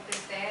scope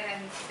focus there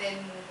and then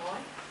move on?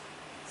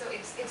 So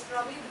it's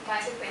probably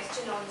why the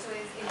question also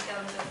is in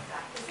terms of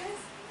practices.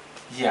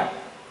 Yeah.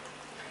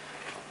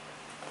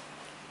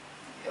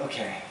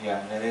 Okay,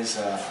 yeah, that is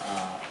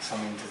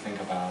something to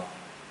think about.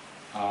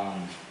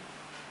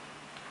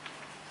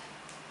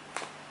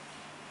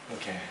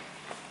 Okay.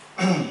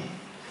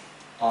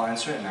 I'll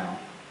answer it now.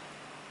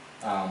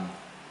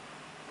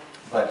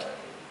 But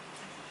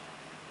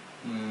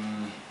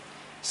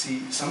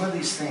see, some of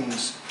these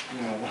things,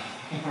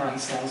 we're on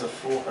stanza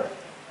 4.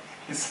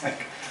 It's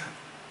like,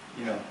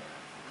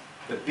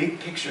 the big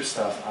picture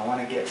stuff, I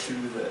want to get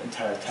through the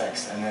entire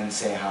text and then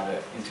say how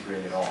to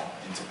integrate it all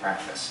into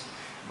practice.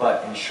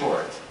 But in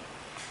short,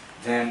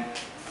 then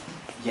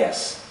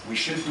yes, we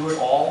should do it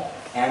all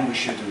and we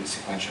should do it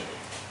sequentially.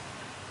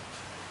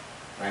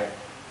 Right?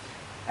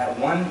 At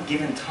one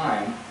given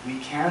time, we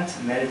can't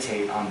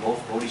meditate on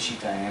both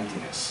bodhicitta and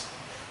emptiness.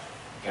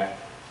 Okay?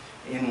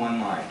 In one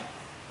mind.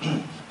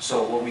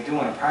 So what we do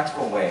in a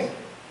practical way,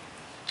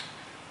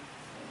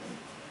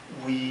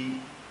 we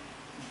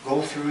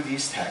go through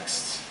these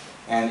texts,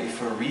 and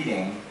if we're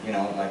reading,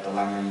 like the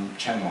Lamrim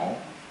Chenmo,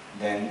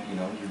 then you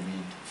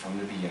read from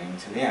the beginning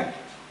to the end.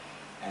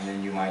 And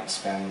then you might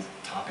spend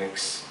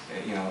topics,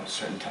 a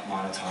certain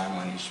amount of time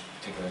on each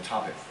particular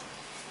topic.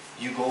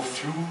 You go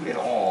through it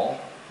all,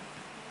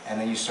 and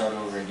then you start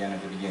over again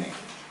at the beginning.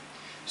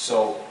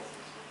 So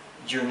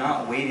you're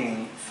not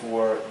waiting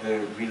for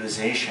the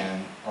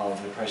realization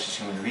of the precious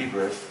human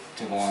rebirth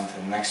to go on to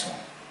the next one.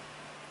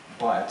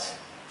 But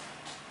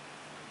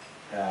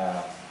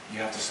you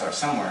have to start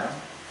somewhere,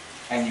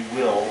 and you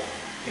will,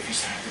 if you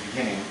start at the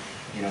beginning,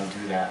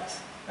 do that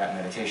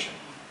meditation.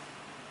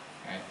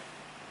 Right?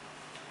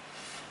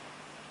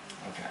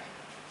 Okay.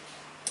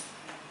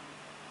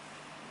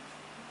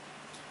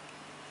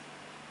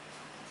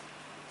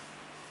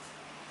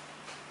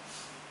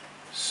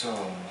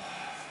 So,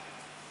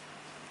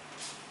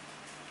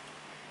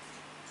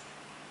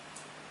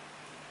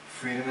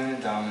 freedom and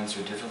endowments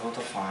are difficult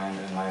to find,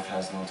 and life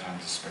has no time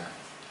to spare.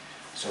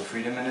 So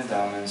freedom and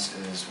endowments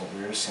is what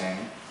we were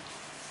saying,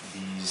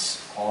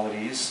 these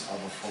qualities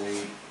of a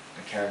fully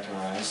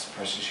characterized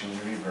precious human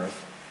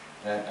rebirth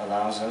that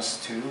allows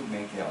us to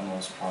make the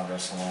utmost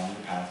progress along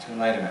the path to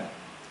enlightenment.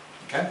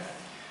 Okay?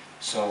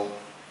 So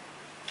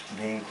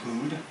they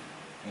include,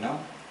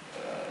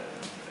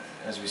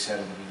 as we said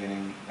at the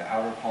beginning, the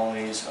outer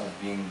qualities of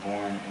being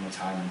born in the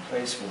time and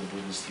place where the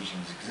Buddha's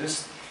teachings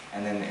exist,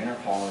 and then the inner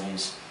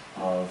qualities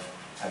of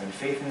having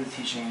faith in the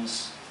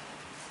teachings,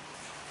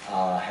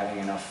 having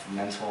enough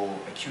mental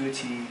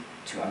acuity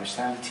to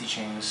understand the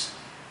teachings.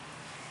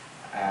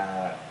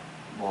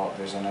 Well,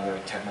 there's another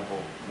technical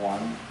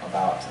one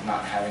about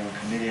not having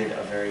committed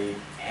a very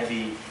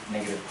heavy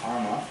negative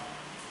karma,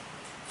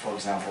 for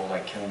example,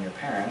 like killing your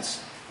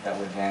parents, that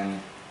would then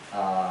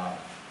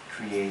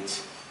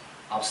create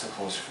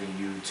obstacles for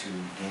you to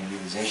gain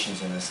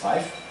realizations in this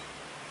life.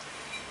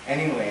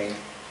 Anyway,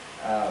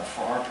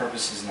 for our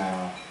purposes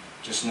now,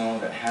 just know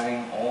that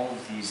having all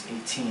of these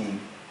 18,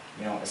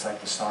 it's like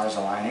the stars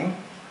aligning,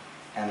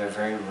 and they're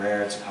very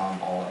rare to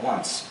come all at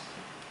once.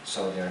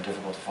 So they're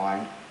difficult to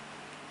find.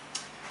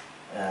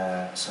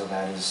 So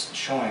that is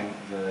showing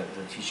the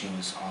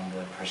teachings on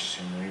the precious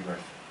human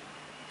rebirth.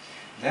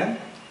 Then,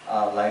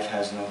 life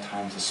has no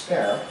time to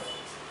spare.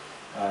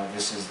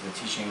 This is the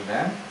teaching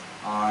then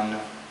on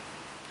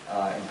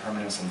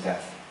impermanence and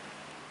death.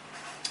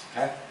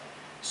 Okay?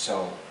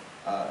 So,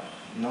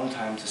 no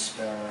time to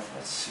spare.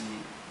 Let's see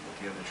what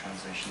the other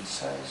translation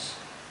says.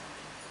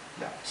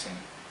 Yeah, same.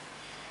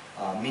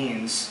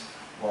 Means,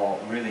 well,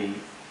 really,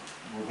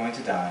 we're going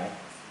to die.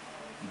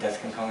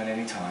 Death can come at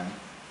any time.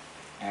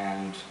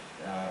 And,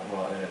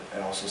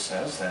 it also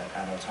says that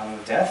at our time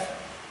of death,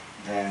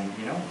 then,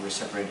 we're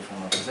separated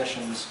from our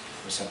possessions,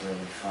 we're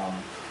separated from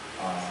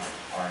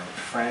our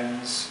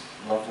friends,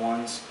 loved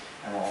ones,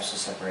 and we're also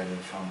separated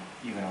from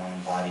even our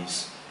own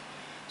bodies.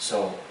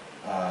 So,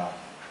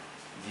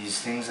 these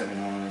things that we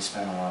normally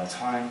spend a lot of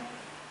time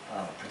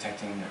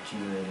protecting,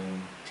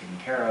 accumulating, taking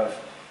care of,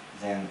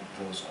 then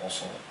those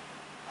also,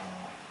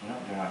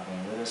 they're not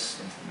going with us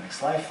into the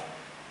next life.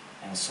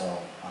 And so,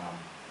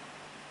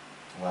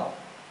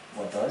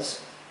 what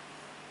does?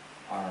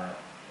 Our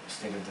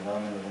state of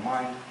development of the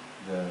mind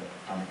the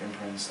karmic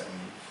imprints that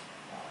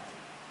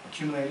we've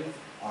accumulated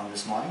on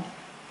this mind.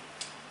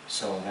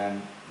 So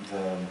then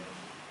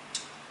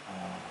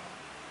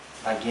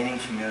by gaining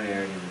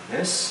familiarity with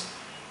this,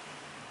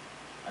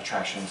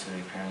 attraction to the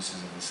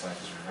appearances of this life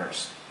is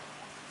reversed.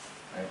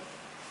 Right?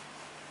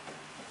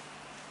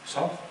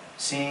 So,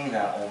 seeing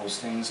that all those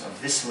things of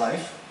this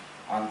life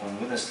aren't going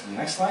with us to the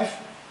next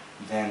life,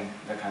 then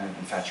the kind of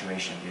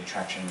infatuation, the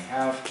attraction we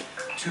have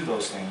to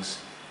those things,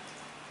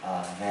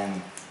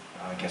 then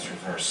gets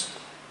reversed.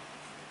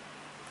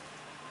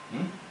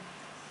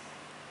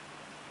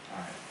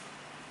 Alright.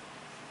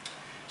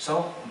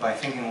 So, by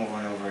thinking over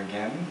and over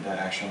again that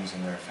actions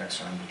and their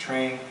effects are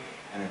unbetraying,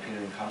 and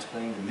repeatedly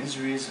contemplating the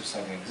miseries of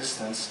psychic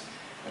existence,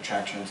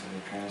 attraction to the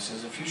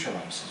appearances of future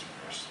lives is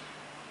reversed.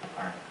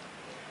 Alright.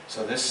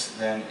 So this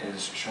then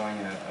is showing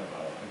in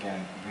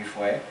again, a brief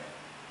way,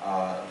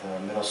 the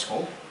middle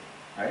scope,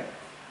 right?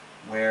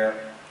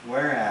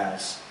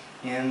 Whereas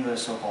in the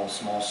so-called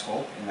small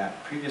scope, in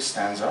that previous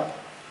stanza,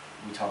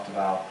 we talked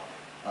about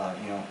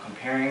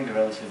comparing the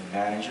relative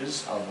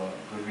advantages of a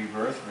good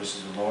rebirth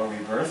versus a lower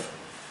rebirth,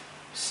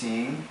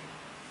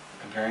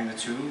 comparing the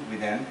two, we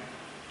then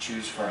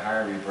choose for a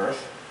higher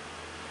rebirth.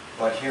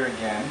 But here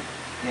again,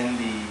 in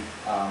the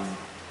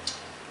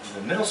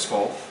middle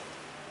scope,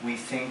 we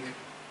think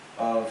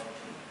of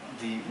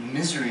the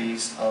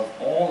miseries of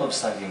all of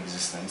psychic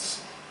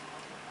existence,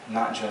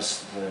 not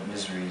just the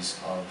miseries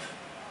of,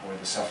 or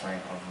the suffering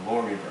of the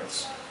lower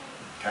rebirths.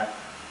 Okay?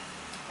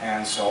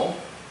 And so,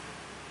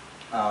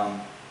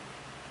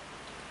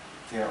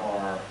 there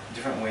are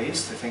different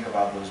ways to think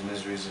about those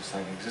miseries of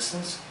psychic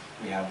existence.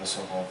 We have the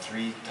so-called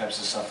 3 types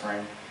of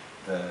suffering,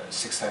 the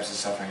 6 types of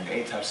suffering, the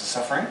 8 types of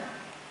suffering.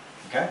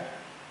 Okay?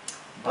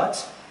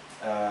 But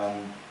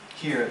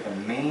here, the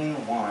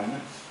main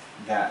one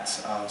that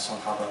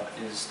Tsongkhapa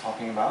is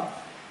talking about,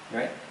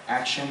 right?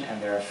 Action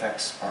and their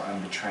effects are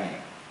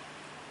unbetraying.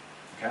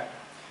 Okay?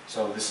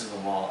 So this is the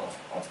law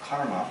of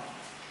karma.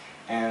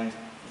 And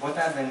what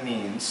that then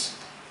means,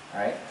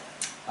 right?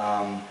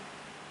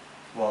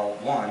 Well,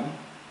 one,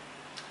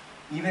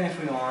 even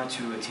if we want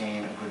to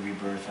attain a good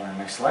rebirth in our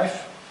next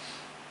life,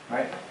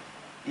 right?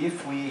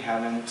 If we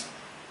haven't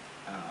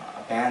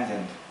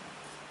abandoned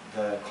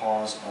the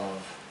cause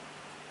of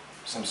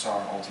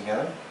samsara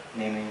altogether,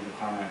 namely the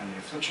karma and the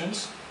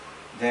afflictions,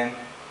 then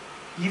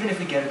even if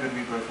we get a good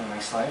rebirth in the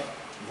next life,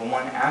 the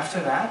one after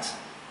that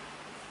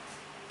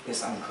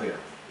is unclear.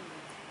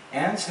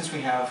 And since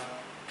we have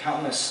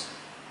countless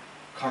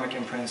karmic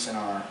imprints in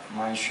our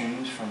mind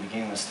streams from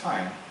beginningless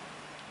time,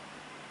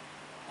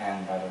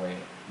 and by the way,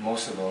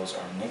 most of those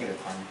are negative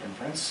karmic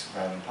imprints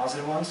rather than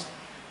positive ones,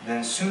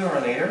 then sooner or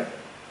later,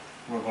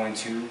 we're going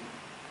to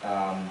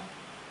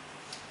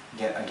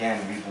get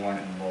again reborn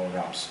in the lower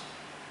realms.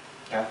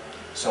 Okay?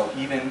 So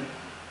even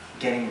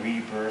getting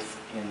rebirth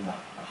in the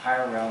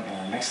higher realm in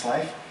our next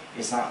life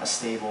is not a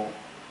stable,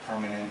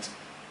 permanent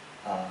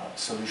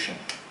solution.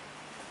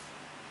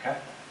 Okay?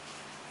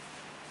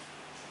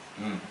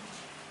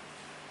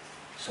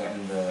 So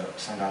in the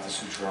Sangata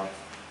Sutra,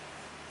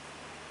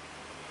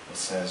 it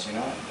says,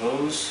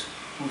 those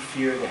who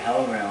fear the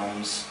hell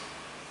realms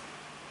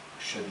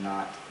should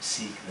not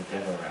seek the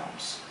Deva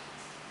realms.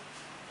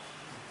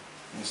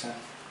 You understand?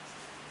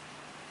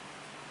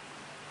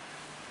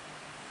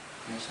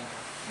 You understand?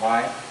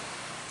 Why?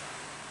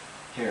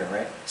 Here,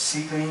 right?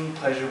 Seeking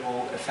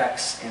pleasurable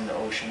effects in the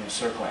ocean of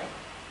circling,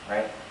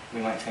 right?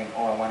 We might think,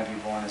 oh, I want to be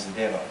born as a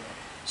Deva.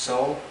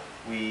 So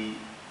we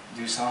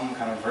do some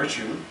kind of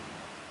virtue,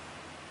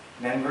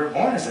 then we're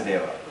born as a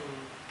Deva.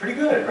 Pretty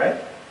good, right?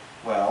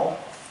 Well,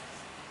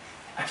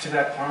 after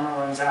that karma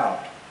runs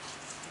out,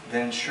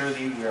 then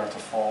surely we are to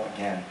fall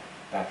again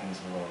back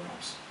into the lower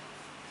realms.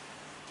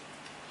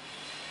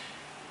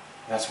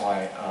 That's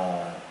why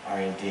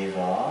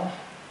Aryadeva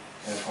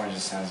in the 400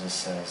 stanzas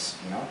says,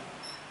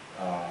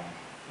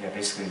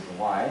 basically the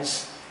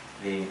wise,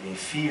 they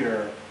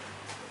fear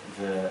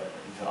the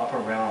upper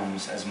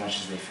realms as much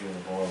as they fear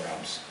the lower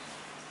realms.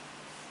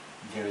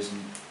 There is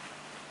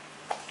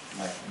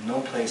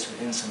no place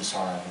within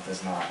samsara that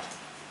does not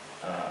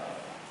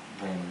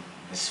bring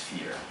this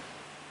fear.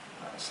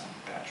 Some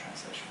bad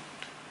translation,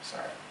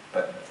 sorry.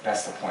 But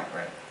that's the point,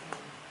 right?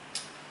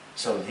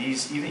 So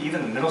these,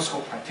 even the middle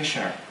school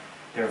practitioner,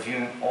 they're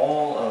viewing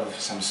all of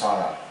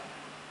samsara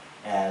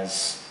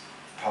as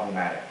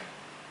problematic,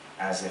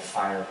 as a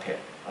fire pit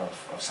of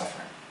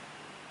suffering.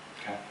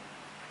 Okay?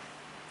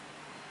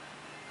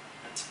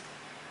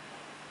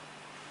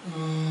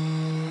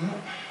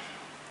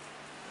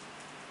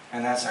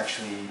 And that's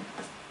actually,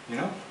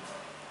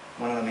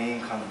 one of the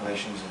main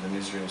contemplations of the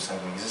misery of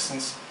psychic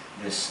existence,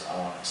 this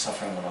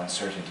suffering of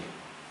uncertainty,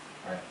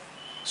 right?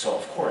 So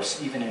of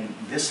course, even in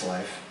this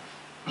life,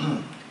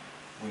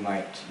 we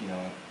might,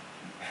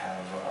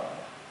 have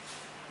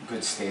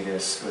good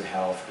status, good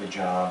health, good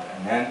job,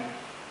 and then,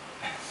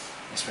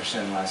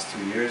 especially in the last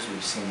 2 years,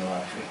 we've seen a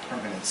lot of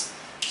impermanence.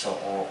 So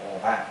all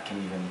that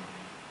can even,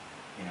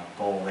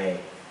 go away,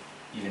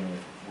 even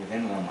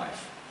within one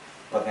life.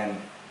 But then,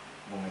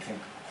 when we think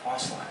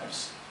across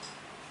lives,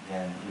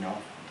 then,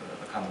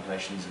 the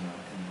contemplations in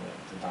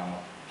the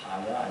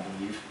Dhammapada, I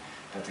believe,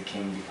 that the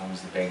king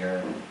becomes the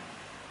beggar,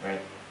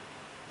 right?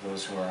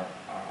 Those who are,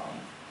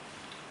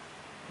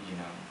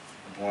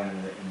 born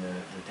in the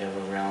Deva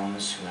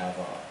realms, who have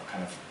a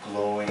kind of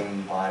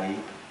glowing body,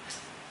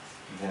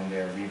 then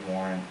they're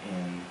reborn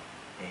in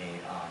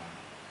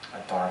a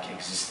dark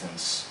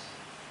existence.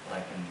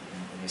 Like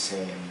they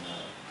say in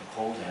the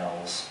cold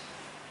hells,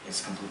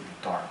 it's completely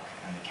dark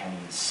and they can't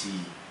even see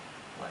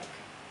like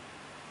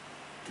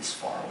this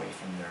far away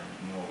from their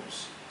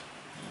nose.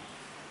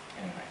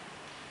 Anyway,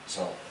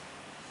 so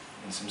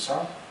in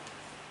samsara,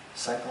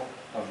 cycle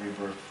of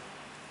rebirth.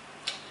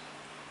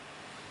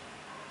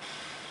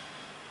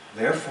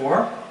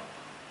 Therefore,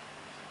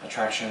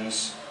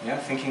 attractions,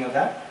 thinking of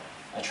that,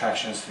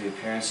 attractions to the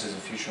appearances of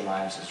future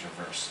lives is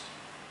reversed.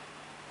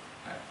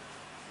 Right.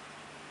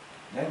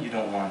 Then you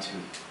don't want to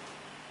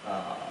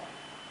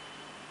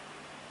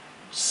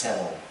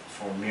settle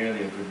for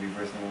merely a good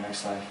rebirth in the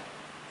next life.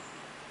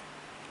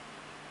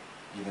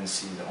 You then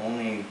see the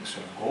only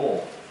sort of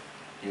goal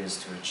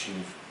is to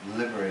achieve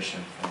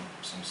liberation from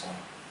samsara.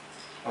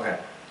 Okay,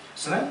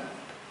 so then,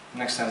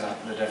 next stanza,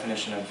 the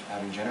definition of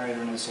having generated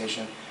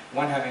renunciation.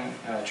 One having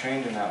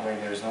trained in that way,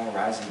 there is no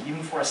arising,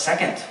 even for a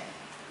second,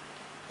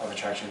 of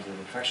attraction to the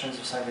perfections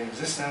of psychic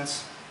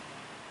existence.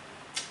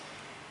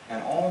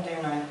 And all day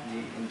and night,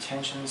 the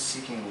intention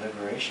seeking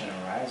liberation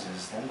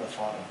arises, then the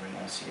thought of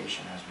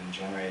renunciation has been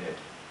generated.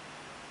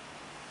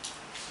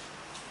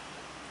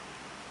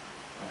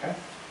 Okay?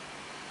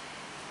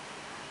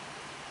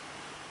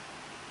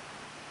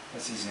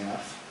 That's easy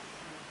enough.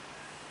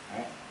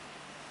 Right?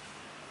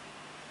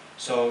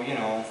 So,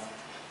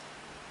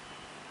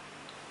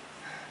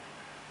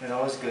 it's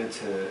always good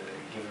to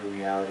give a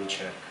reality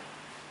check,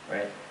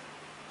 right?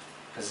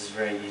 Because it's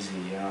very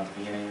easy. At the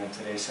beginning of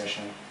today's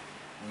session,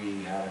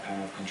 we had a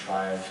kind of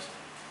contrived,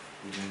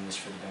 we're doing this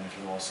for the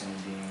benefit of all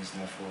sentient beings,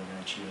 and therefore we're going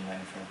to achieve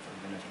enlightenment for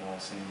the benefit of all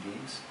sentient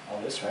beings.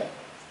 All this, right?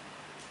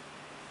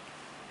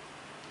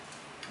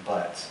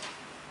 But,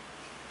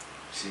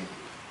 see,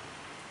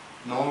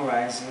 no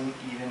arising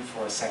even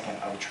for a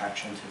second of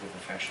attraction to the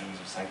perfections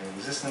of psychic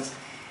existence,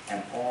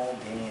 and all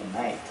day and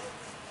night,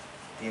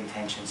 the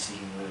intention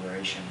seeking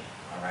liberation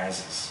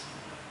arises.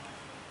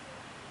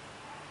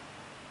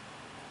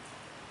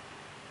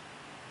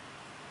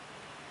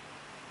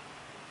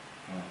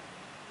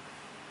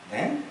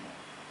 Then,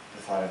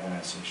 the thought of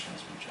renunciation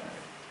has been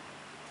generated.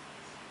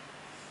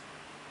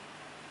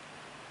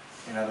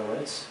 In other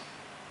words,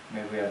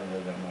 maybe we have a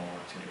little bit more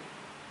work to do.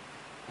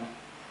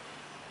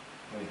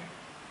 What do you think?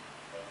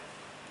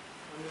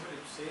 Whenever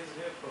it says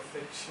here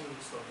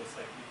perfections of the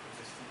cyclic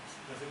existence,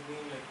 does it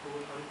mean like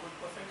quote unquote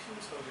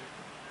perfections, or it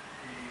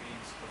really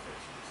means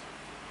perfections?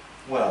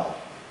 Well,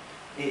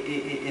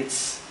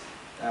 it's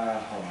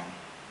hold on.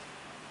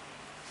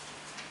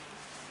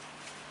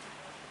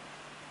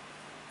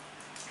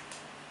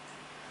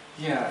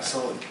 Yeah,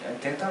 so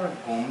Detar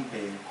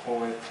Gombe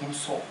Choe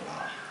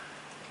Punsopla.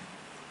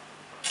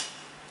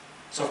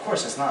 So of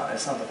course it's not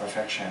the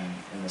perfection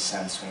in the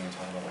sense when you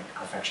talk about like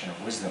perfection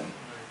of wisdom,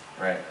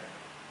 right?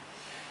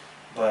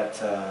 But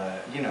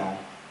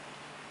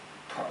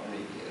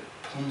probably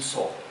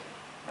Punsop,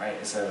 right?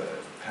 It's a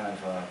kind of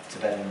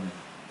Tibetan.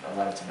 A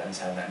lot of Tibetans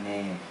have that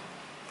name.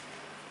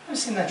 I've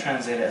seen that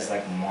translated as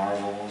like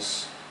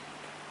marvels,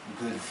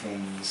 good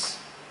things.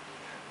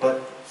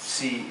 But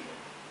see,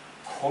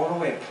 Khor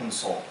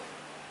Punsop,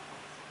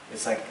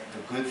 it's like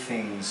the good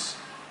things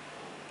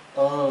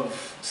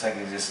of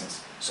psychic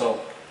existence. So,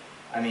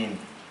 I mean,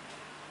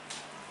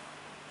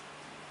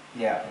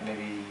 yeah,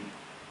 maybe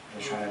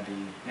they're trying to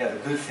be, the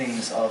good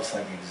things of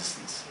psychic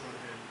existence.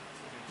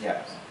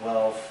 Yeah,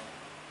 wealth,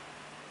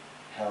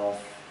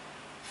 health,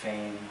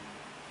 fame,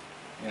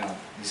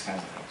 these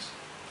kinds of things.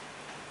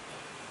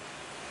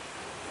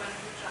 One of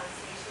the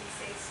translations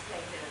says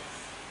splendors.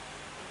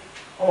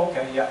 Oh,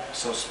 okay, yeah.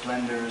 So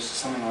splendors,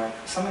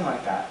 something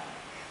like that.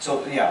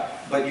 So yeah,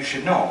 but you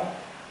should know,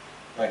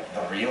 like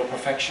the real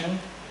perfection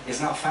is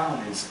not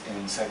found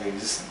in psychic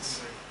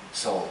existence.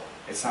 So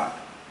it's not,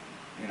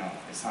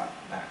 it's not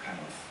that kind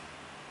of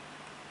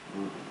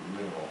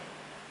literal.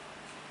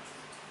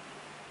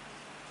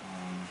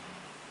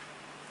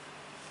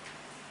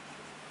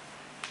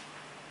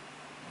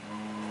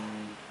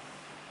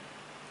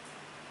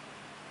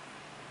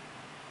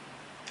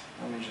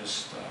 Let me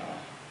just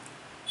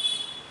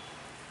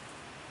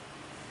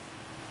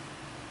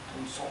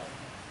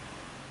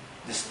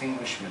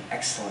distinguishment,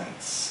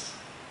 excellence,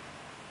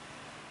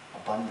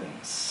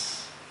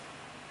 abundance.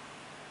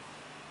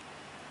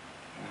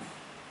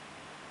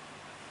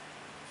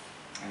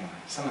 Anyway,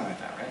 something like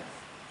that, right?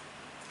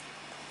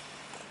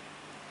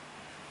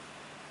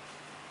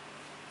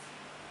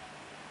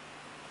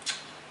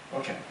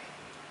 Okay.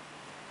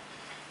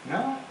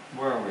 Now,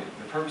 where are we?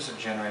 The purpose of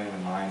generating the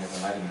mind of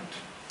enlightenment.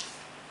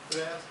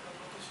 Could I ask a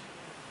question?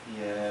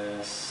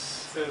 Yes.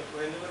 So,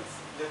 whenever,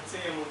 let's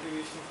say, a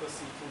motivation for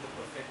seeking the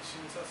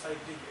perfections of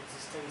cyclic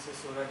existence is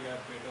so that you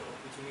have better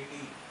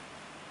opportunity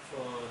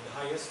for the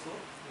higher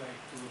scope, like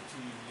to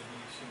achieve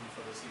liberation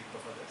for the sake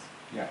of others.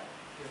 Yeah.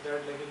 Is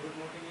that like a good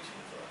motivation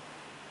for,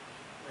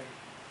 like,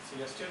 so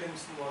you're still in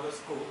smaller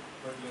scope,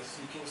 but you're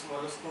seeking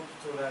smaller scope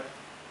so that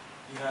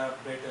you have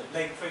better,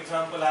 like for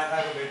example, I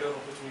have a better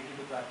opportunity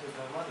to practice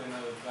Dharma than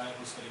a guy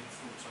who's selling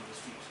fruits on the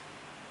streets,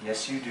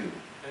 Yes, you do.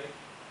 right?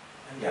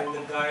 And Yeah. then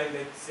the guy,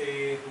 let's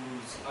say,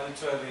 who's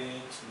ultra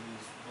rich,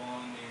 who's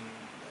born in,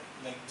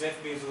 like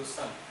Jeff Bezos'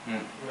 son,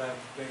 Hmm. would have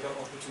better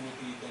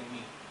opportunity than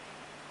me.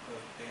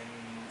 But then,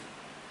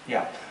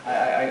 Yeah,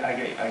 I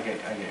get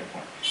your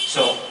point.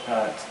 So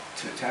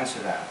to answer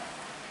that,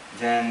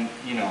 then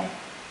you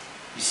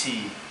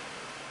see,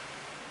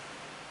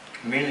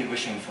 merely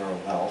wishing for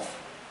wealth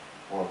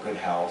or good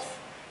health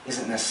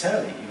isn't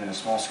necessarily even a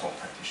small scope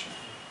practitioner.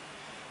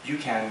 You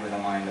can, with a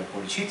mind of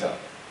bodhicitta,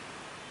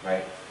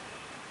 right,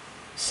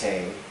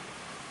 say,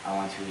 I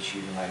want to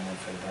achieve enlightenment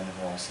for the benefit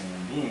of all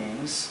sentient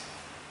beings.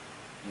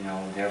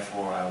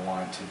 Therefore I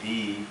want to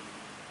be,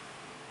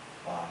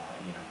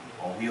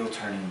 a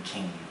wheel-turning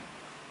king,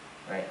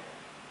 right?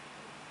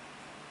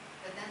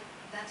 But then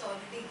that's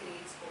already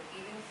great scope.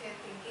 Even if you're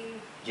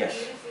thinking, Yes.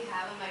 even if we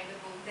have a mind of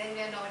both, then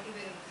we're not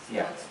even in the small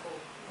Yeah. scope.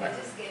 Right.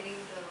 We're just getting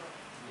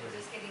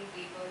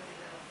rebirth in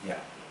the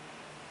Yeah.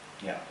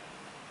 Yeah.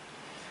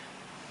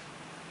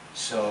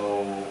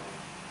 So,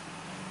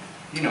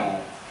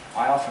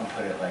 I often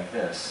put it like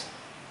this.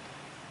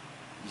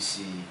 You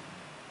see,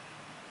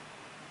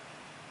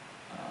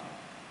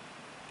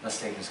 let's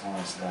take His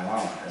Holiness the Dalai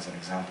Lama as an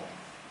example.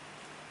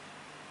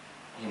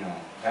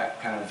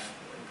 That kind of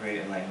great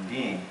enlightened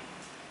being,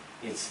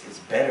 it's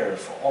better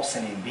for all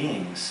sentient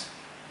beings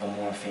the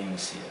more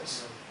famous he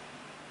is.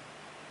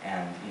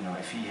 And,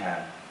 if he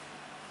had,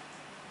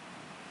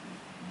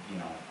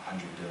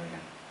 100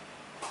 billion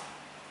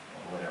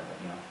or whatever,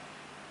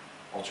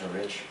 ultra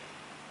rich,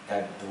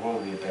 that the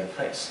world would be a better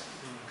place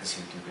because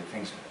he would do good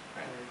things with it,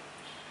 right?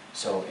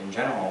 So in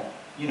general,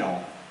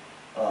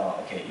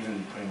 okay,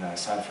 even putting that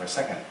aside for a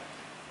second,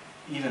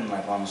 even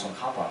like Lama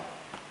Tsongkhapa,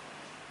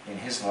 in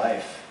his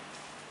life,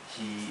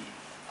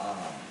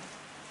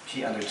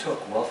 he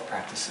undertook wealth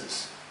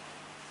practices.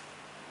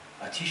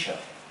 Atisha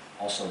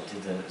also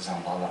did the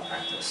Zambala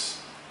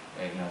practice.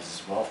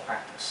 This is wealth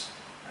practice,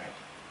 right?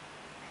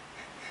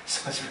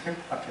 So it's very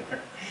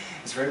popular.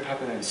 It's very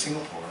popular in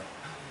Singapore,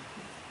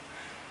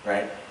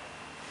 right?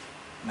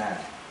 Man,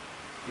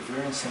 if we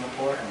were in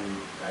Singapore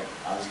and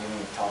I was giving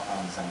a talk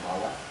on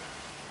Zambala,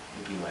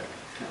 it'd be like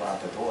people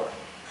out the door,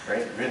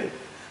 right? Really.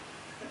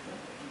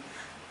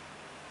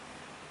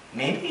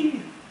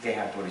 Maybe they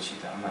have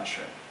bodhicitta, I'm not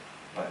sure,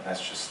 but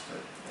that's just the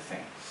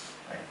thing,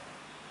 right?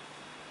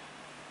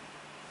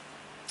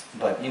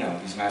 But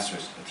these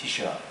masters,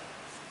 Atisha,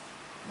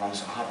 Lama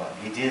Tsongkhapa,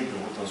 they did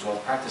those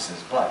wealth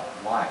practices, but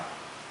why?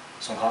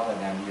 Tsongkhapa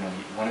then,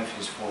 one of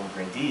his 4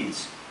 great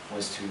deeds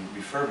was to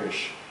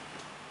refurbish,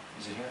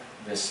 is it here?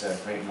 This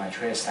great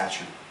Maitreya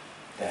statue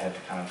that had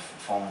kind of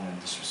fallen in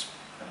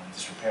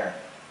disrepair.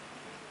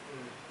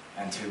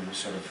 And to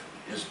sort of,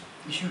 it was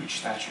a huge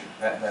statue.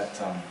 That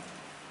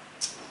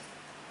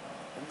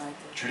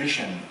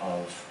tradition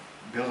of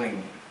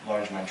building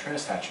large Maitreya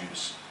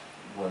statues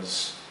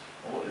was,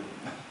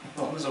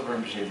 Lama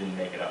Rinpoche didn't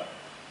make it up.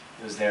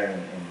 It was there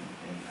in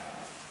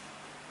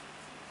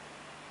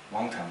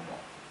long time ago.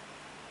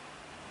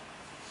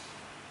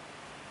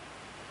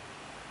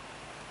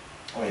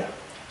 Oh yeah.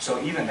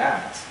 So even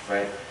that,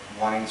 right,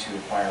 wanting to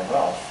acquire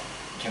wealth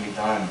can be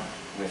done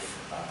with,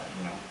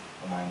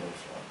 a mind of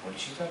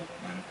bodhicitta,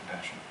 mind of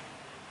compassion.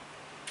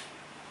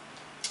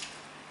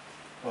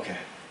 Okay.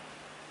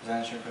 Does that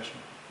answer your question?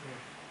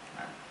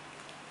 Yeah. All right.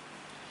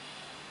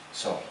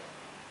 So,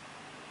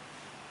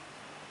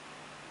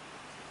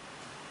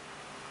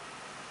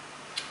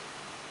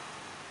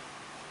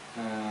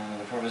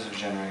 the purpose of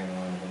generating the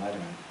mind of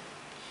enlightenment.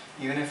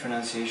 Even if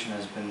renunciation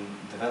has been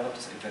developed,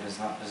 if it is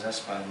not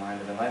possessed by the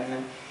mind of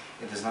enlightenment,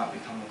 it does not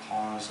become the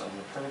cause of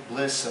the perfect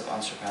bliss of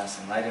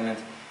unsurpassed enlightenment.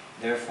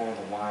 Therefore,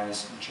 the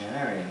wise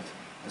generate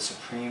the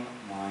supreme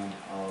mind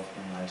of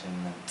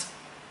enlightenment.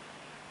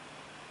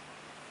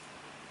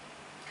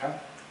 Okay?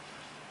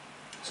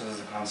 So this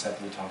is the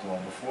concept we talked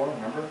about before,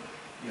 remember?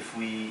 If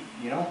we,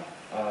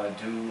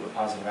 do a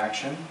positive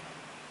action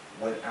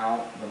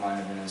without the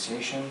mind of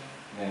renunciation,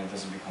 then it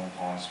doesn't become a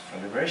cause for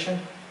liberation.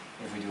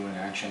 If we do an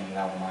action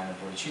without the mind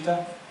of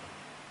bodhicitta,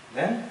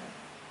 then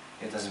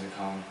it doesn't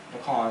become the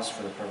cause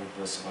for the perfect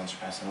bliss of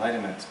unsurpassed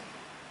enlightenment,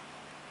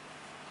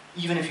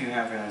 even if you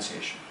have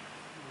renunciation.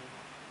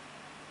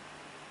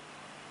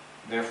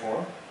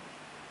 Therefore,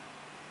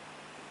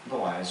 the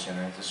wise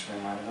generate the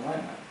supreme mind of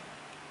enlightenment.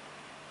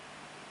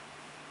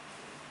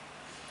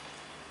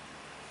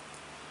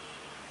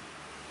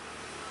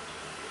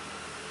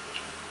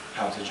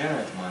 How to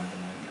generate the mind of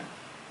enlightenment.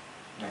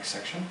 Next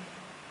section.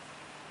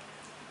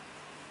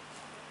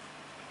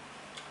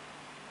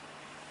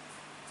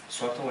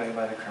 Swept away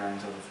by the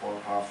current of the 4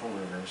 powerful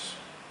rivers,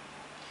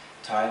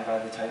 tied by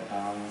the tight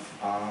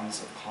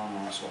bonds of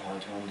karma so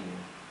hard to undo,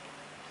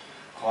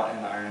 caught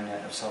in the iron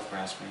net of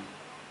self-grasping,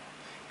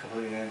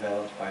 completely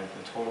enveloped by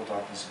the total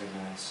darkness of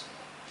ignorance,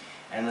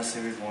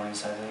 endlessly reborn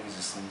inside of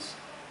existence,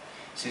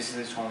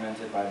 ceaselessly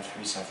tormented by the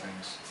three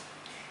sufferings,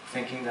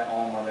 thinking that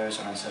all mothers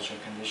are in such a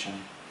condition,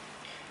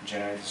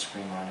 generate the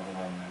supreme mind of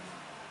enlightenment.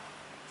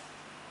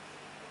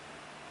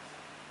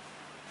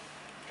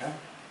 Okay?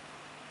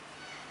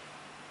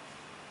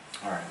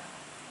 Alright.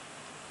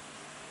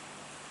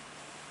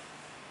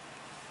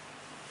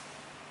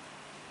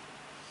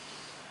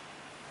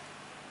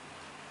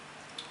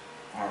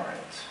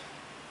 Alright.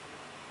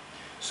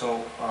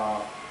 So,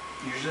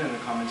 usually in the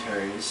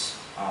commentaries,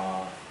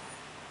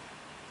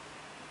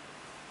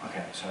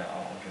 okay, sorry,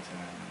 I'll get to that in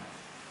a minute.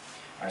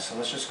 Alright, so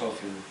let's just go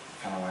through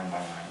kind of line by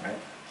line, right?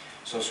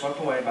 So, swept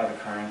away by the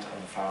current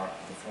of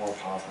the four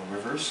powerful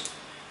rivers.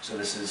 So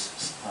this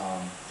is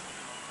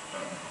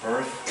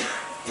birth,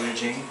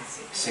 aging,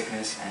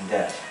 sickness, and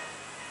death.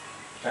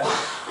 Okay?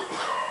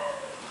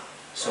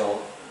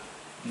 So,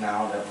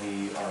 now that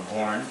we are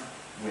born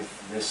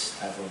with this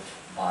type of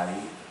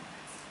body,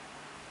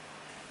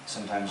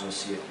 sometimes you'll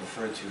see it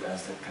referred to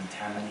as the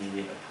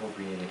contaminated,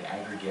 appropriated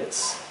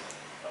aggregates.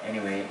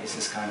 Anyway, it's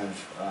this kind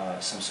of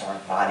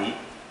samsaric body.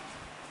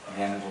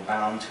 Then we're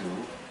bound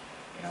to,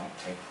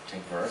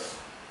 take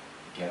birth,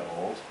 get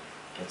old,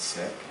 get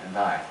sick, and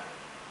die.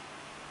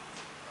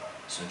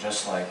 So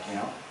just like,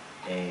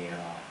 a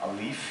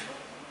leaf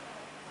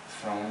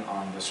thrown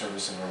on the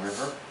surface of a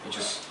river, it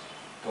just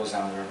goes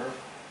down the river.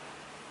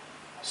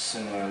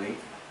 Similarly,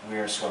 we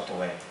are swept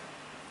away.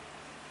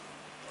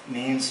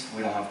 Means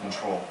we don't have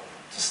control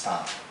to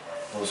stop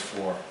those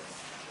four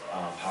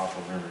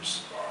powerful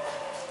rivers.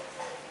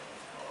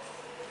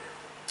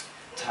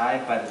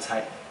 Tied by the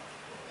tight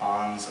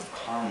bonds of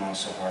karma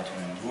so hard to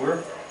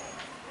endure.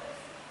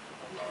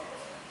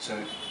 So,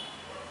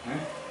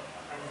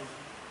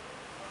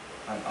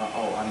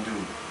 undo,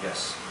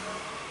 yes.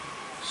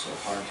 So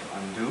hard to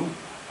undo.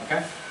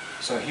 Okay?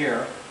 So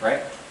here,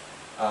 right,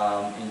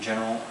 in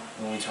general,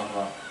 when we talk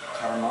about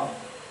karma,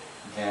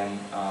 then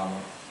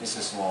it's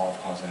this law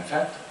of cause and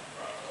effect,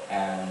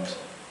 and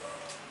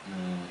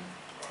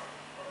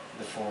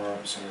the four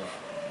sort of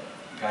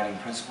guiding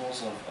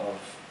principles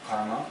of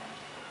karma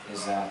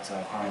is that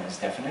karma is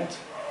definite,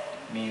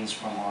 means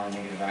from our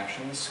negative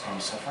actions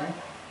comes suffering,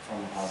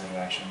 from positive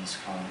actions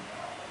come,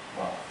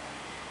 well,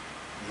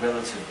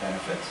 relative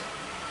benefit,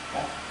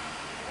 yeah?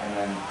 And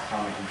then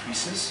karma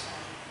increases,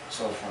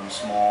 so from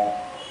small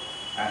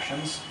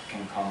actions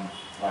can come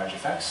large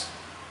effects,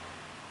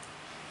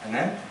 and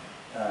then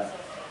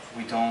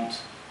we don't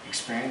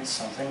experience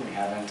something we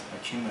haven't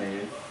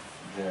accumulated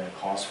the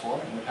cause for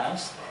in the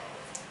past,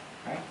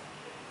 right?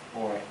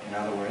 Or in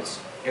other words,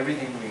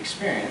 everything we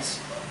experience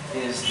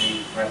is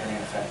the ripening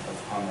effect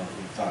of karma that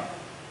we've done.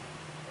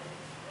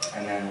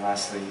 And then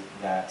lastly,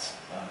 that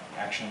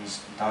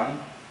actions done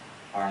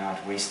are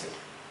not wasted.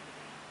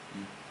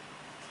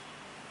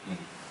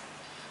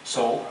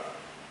 So,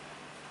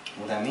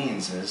 what that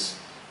means is,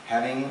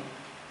 having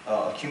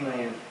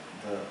accumulated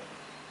the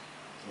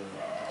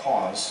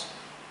cause,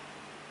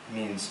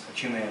 means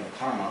accumulating the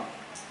karma,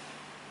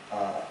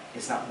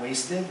 it's not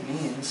wasted,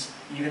 means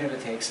even if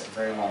it takes a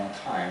very long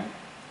time,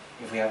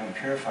 if we haven't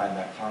purified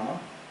that karma,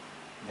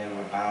 then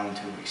we're bound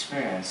to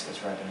experience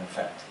its ripening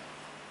effect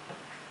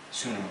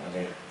sooner or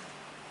later.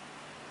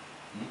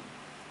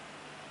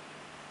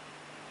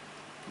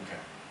 Okay.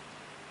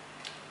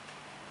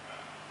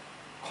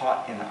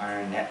 Caught in the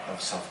iron net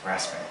of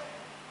self-grasping.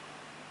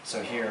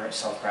 So here,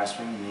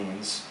 self-grasping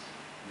means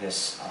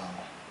this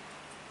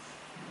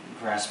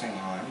grasping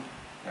on,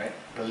 right?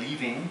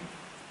 Believing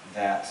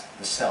that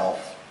the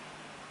self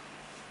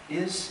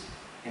is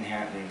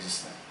inherently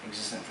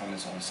existent from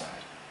its own side.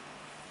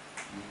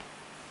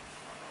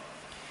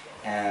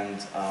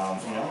 And,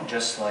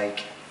 just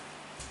like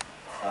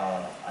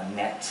a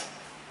net,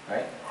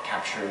 right,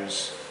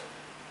 captures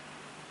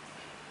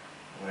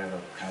whatever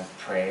kind of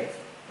prey,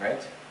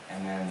 right?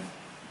 And then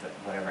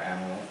whatever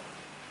animal,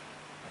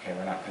 okay,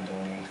 we're not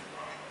condoning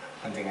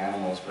hunting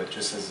animals, but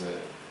just as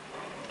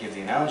give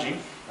the analogy,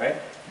 right?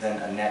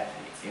 Then a net,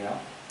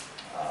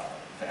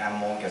 the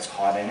animal gets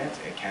caught in it,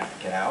 it can't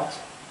get out.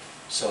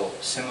 So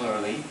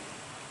similarly,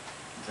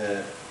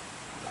 the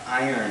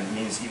iron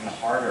means even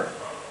harder,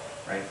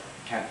 right?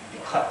 It can't be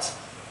cut.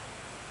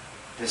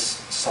 This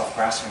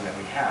self-grasping that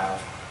we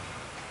have,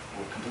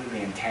 we're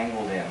completely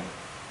entangled in,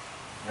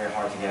 very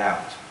hard to get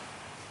out.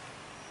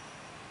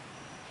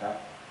 Okay?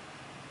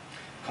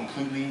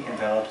 Completely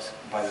enveloped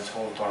by the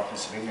total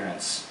darkness of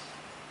ignorance.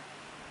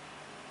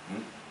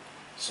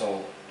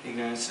 So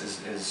ignorance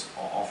is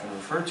often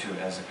referred to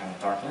as a kind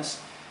of darkness.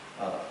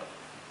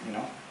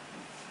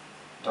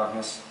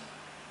 Darkness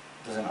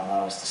doesn't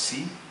allow us to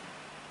see.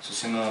 So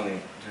similarly,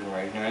 due to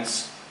our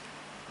ignorance,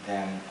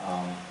 then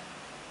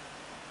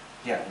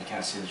we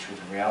can't see the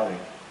truth of reality.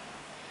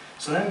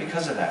 So then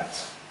because of that,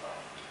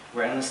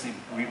 we're endlessly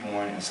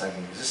reborn in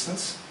psychic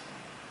existence.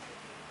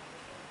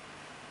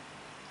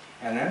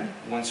 And then,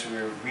 once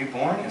we're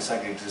reborn in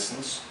psychic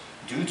existence,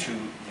 due to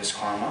this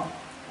karma,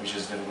 which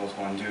is difficult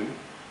to undo,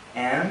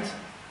 and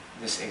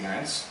this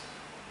ignorance,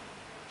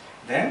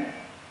 then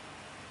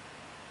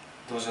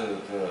those are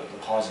the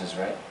causes,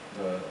 right?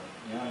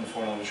 In the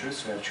Four Noble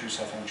Truths, we have true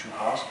suffering, true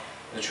cause.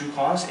 the true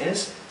cause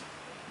is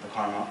the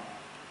karma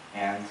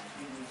and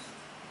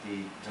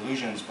the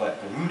delusions,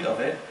 but the root of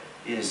it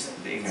is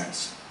the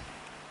ignorance.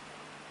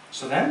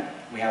 So then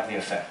we have the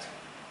effect.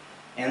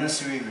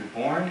 Endlessly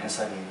reborn in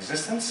cyclic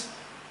existence,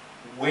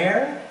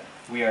 where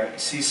we are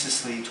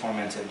ceaselessly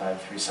tormented by the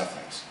three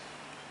sufferings.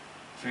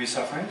 Three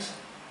sufferings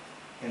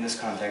in this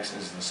context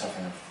is the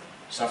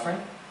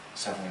suffering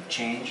of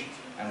change,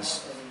 and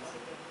the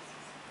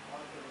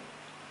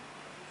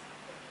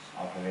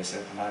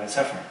all-pervasive compounded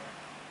suffering.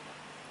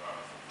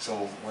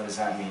 So what does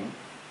that mean?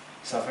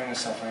 Suffering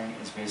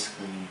is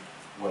basically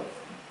what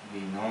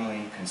we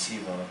normally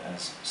conceive of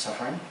as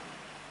suffering.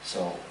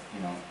 So,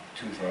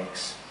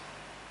 toothaches,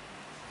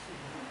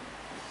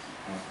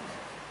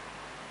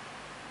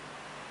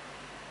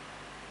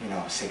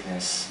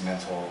 sickness,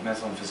 mental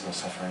and physical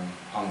suffering,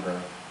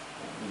 hunger,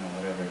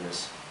 whatever it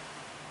is.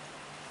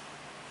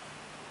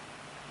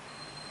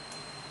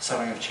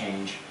 Suffering of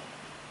change.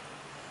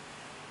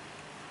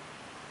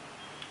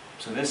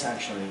 So this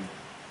actually, you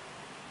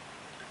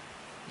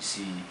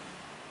see,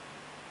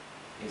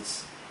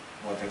 it's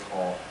what they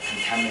call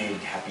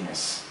contaminated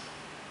happiness,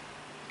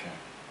 okay?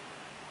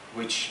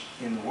 Which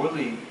in the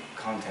worldly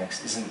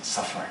context isn't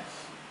suffering,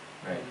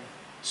 right?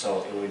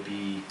 So it would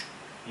be,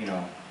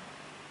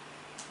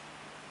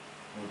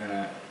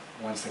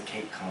 once the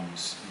cake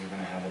comes, you're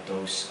gonna have a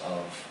dose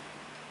of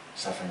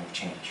suffering of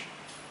change,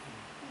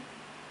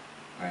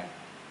 right?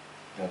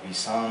 There'll be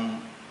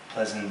some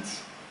pleasant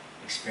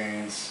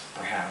experience,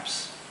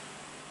 perhaps,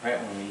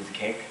 right, when we eat the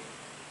cake.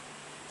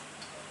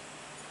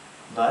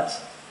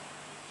 But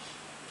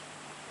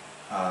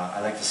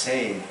I like to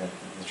say that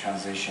the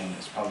translation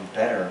is probably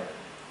better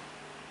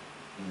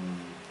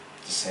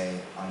to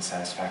say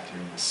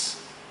unsatisfactoriness,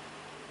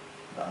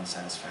 the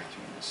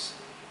unsatisfactoriness,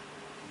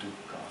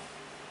 dukkha,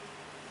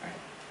 right?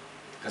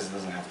 Because it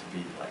doesn't have to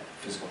be like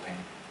physical pain.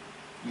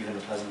 Even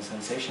the pleasant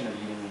sensation of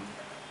eating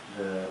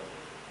the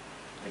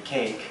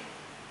cake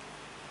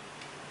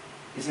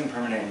is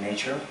impermanent in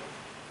nature,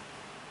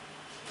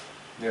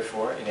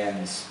 therefore it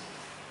ends.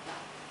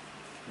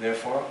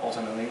 Therefore,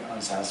 ultimately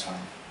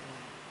unsatisfying.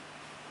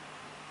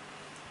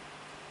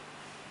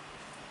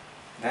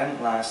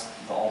 Then last,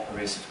 the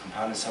all-pervasive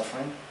compounded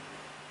suffering.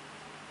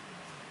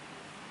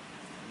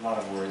 A lot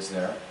of words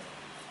there,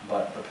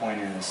 but the point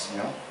is,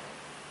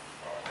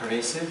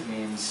 pervasive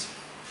means,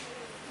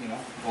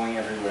 going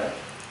everywhere.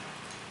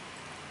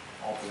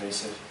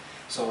 All-pervasive.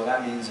 So what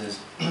that means is,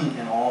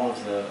 in all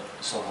of the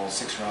so-called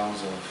 6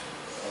 realms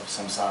of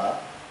samsara,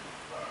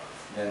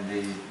 then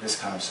this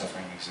kind of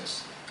suffering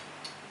exists.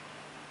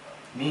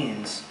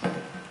 Means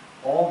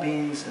all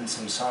beings in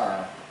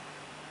samsara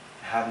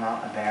have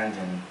not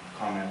abandoned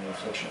karma and the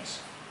afflictions.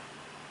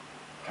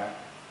 Okay?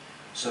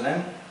 So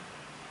then,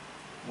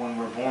 when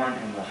we're born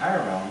in the higher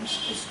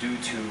realms, it's due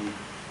to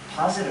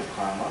positive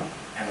karma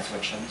and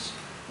afflictions.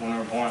 When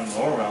we're born in the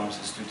lower realms,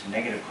 it's due to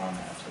negative karma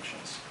and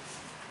afflictions.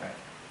 Right?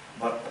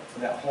 But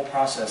that whole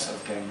process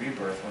of getting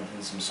rebirth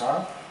within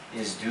samsara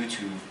is due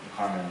to the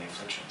karma and the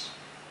afflictions.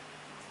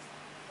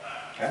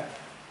 Okay?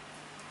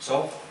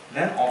 So,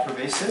 then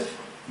all-pervasive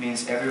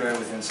means everywhere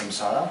within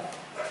samsara,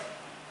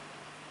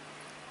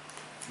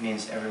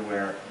 means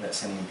everywhere that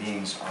sentient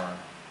beings are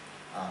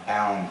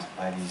bound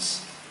by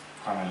these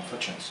karma and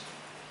afflictions.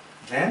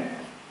 Then,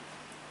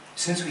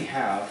 since we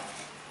have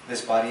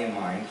this body and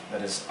mind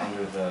that is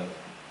under the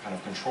kind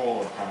of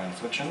control of karma and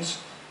afflictions,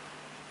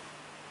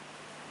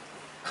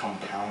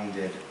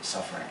 compounded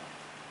suffering.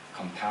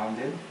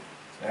 Compounded,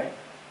 right?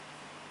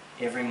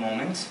 Every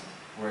moment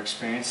we're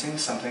experiencing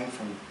something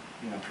from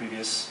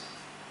previously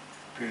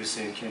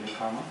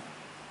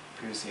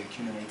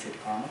accumulated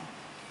karma,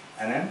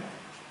 and then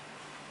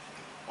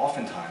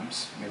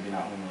oftentimes, maybe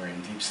not when we're in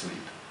deep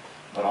sleep,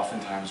 but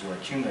oftentimes we're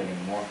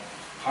accumulating more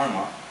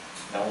karma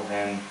that will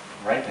then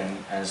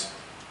ripen as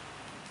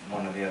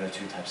one of the other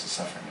 2 types of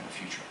suffering in the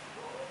future,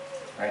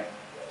 right?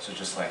 So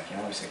just like,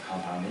 we say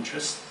compound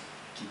interest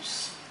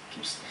keeps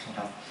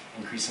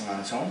increasing on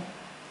its own,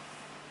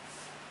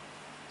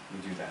 we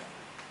do that.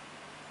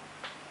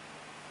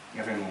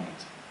 Every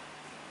moment.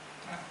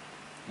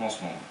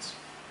 Most moments.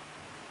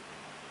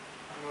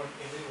 Not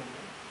every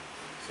moment.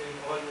 So in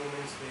all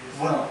moments there is...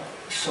 Well,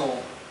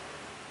 so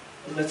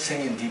let's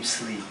say in deep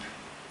sleep,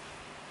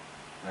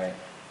 right?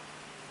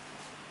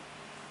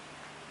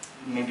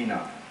 Maybe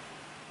not.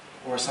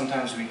 Or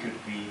sometimes we could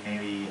be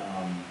maybe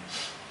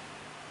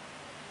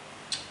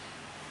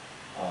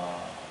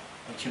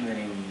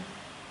accumulating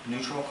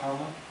neutral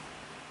karma,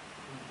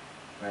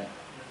 right?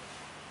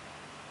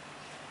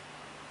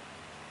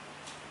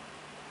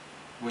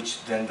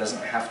 Which then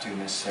doesn't have to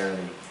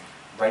necessarily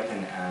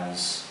ripen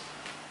as,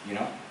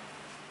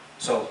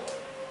 So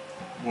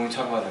when we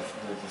talk about the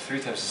 3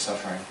 types of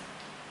suffering,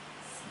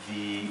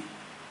 the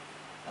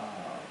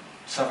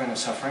suffering of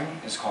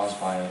suffering is caused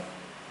by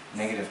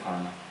negative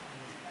karma.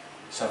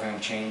 Suffering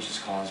of change is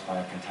caused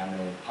by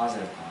contaminated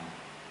positive karma.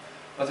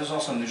 But there's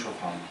also neutral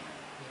karma.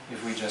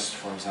 If we just,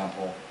 for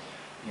example,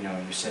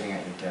 you're sitting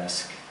at your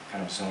desk,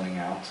 kind of zoning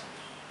out,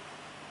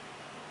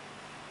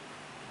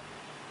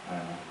 I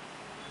don't know,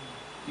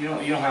 you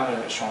don't have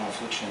a strong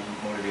affliction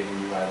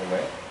motivating you either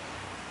way,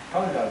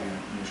 probably that would be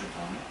neutral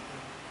karma.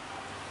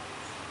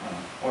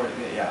 Or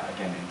yeah,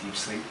 again, in deep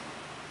sleep.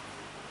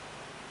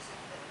 So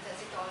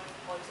does it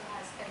also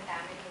has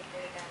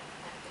contaminated and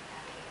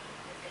uncontaminated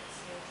if it's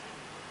neutral?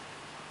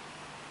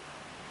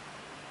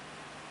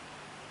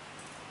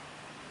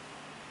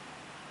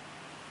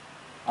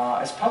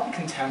 It's probably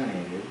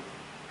contaminated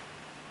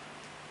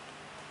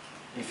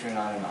if you're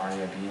not an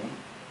Arya being.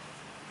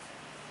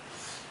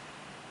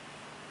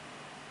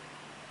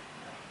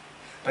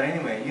 But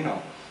anyway,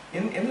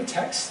 in the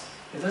text,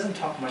 it doesn't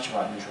talk much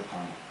about neutral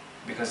karma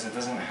because it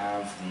doesn't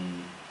have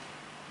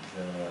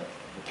the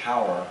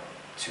power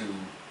to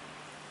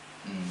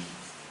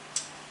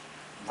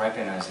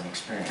ripen as an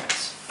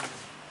experience.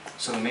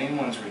 So the main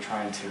ones we're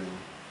trying to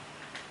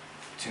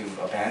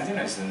abandon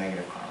is the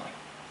negative karma.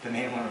 The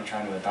main one we're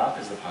trying to adopt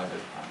is the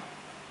positive karma.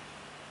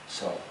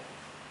 So,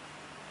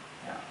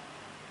 yeah.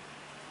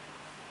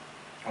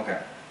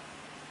 Okay.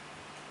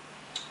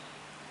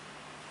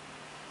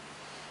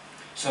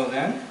 So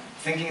then,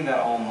 thinking that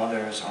all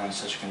mothers are in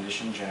such a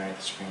condition generate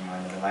the supreme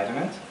mind of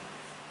enlightenment.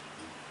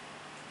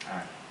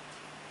 Alright.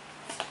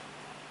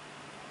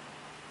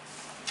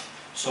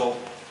 So,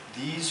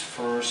 these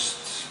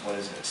first,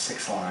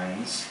 6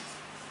 lines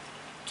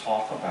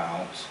talk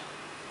about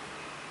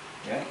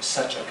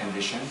such a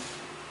condition.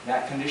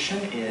 That condition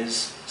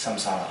is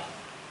samsara.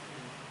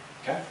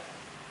 Okay?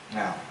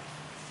 Now,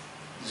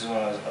 this is what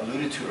I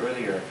alluded to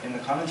earlier. In the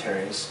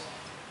commentaries,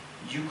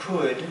 you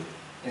could,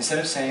 instead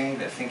of saying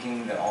that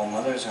thinking that all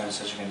mothers are in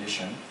such a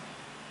condition,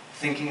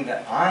 thinking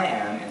that I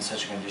am in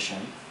such a condition,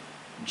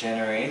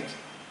 generate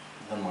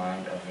the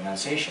mind of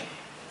renunciation.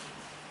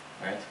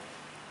 Right?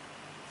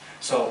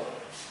 So,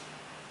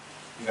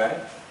 you got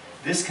it?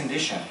 This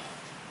condition,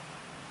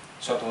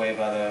 swept away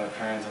by the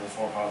current of the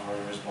 4 powerful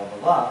rivers, blah, blah,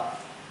 blah,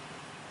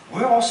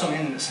 we're also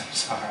in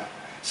samsara.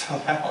 So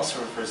that also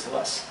refers to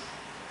us.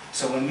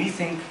 So when we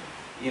think,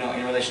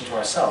 in relation to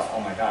ourselves, oh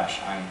my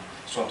gosh, I'm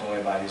swept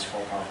away by these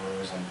 4 powerful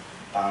rivers, I'm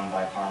bound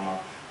by karma,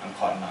 I'm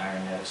caught in the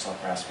iron net of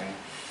self-grasping,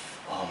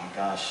 oh my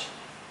gosh,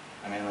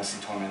 I'm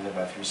endlessly tormented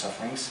by 3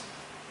 sufferings,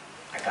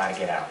 I gotta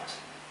get out.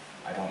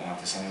 I don't want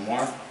this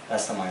anymore.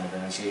 That's the mind of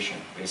renunciation,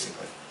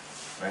 basically,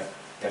 right?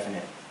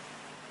 Definite.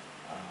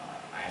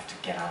 I have to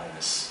get out of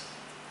this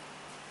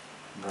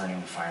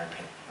burning fire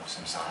pit of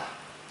samsara.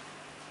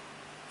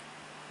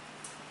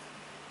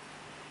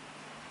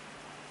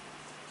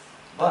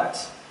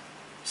 But,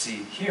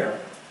 see, here,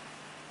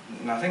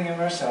 nothing of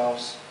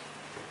ourselves,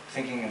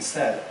 thinking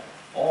instead,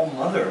 all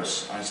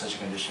mothers are in such a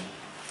condition.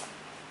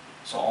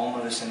 So all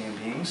mother sentient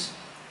beings,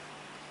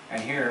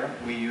 and here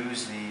we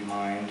use the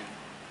mind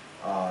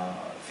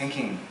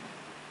thinking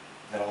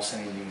that all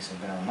sentient beings have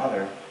been our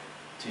mother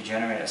to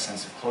generate a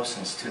sense of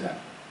closeness to them.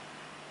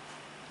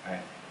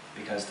 Right?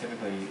 Because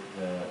typically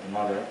the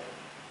mother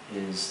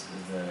is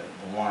the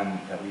one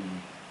that we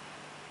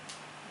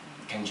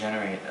can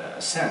generate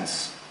a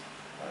sense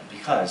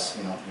because,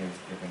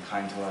 they've been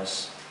kind to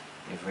us,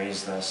 they've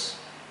raised us,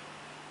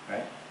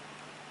 right?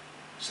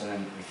 So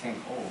then we think,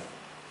 oh,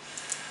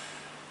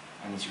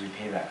 I need to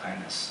repay that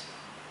kindness.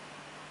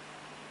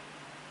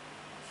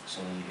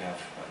 So we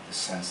have this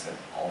sense that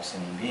all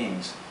sentient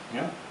beings,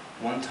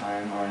 one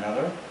time or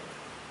another,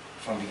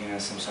 from beginning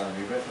of samsara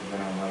rebirth, have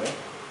been our mother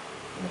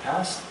in the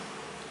past.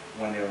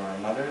 When they were our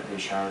mother, they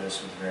showered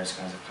us with various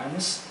kinds of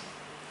kindness,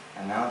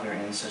 and now they're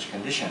in such a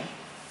condition.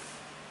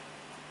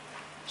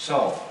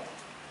 So,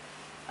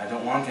 I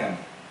don't want them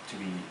to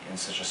be in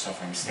such a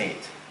suffering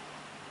state.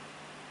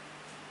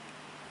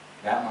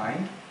 That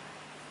mind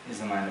is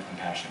the mind of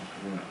compassion,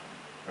 karuna,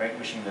 right?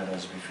 Wishing that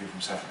others be free from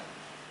suffering.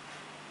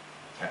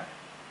 Okay.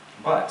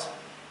 But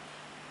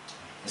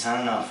it's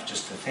not enough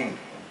just to think,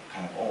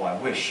 oh, I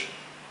wish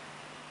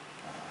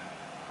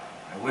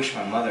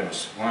my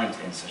mothers weren't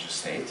in such a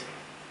state,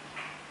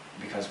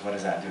 because what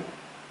does that do?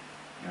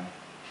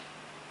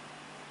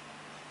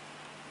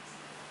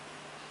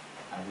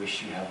 I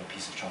wish you have a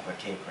piece of chocolate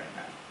cake right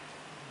now.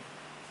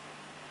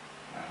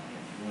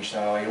 You wish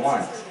that all you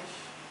want.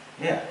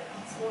 Yeah.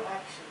 It's no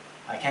action.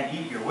 I can't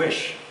eat your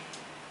wish,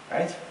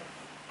 right?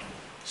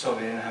 So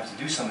we didn't have to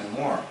do something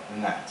more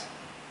than that.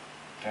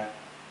 Okay?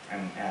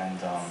 And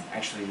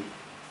actually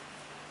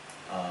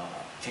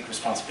take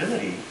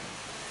responsibility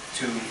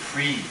to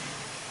free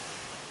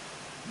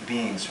the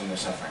beings from their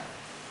suffering.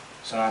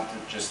 So not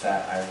just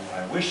that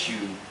I wish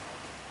you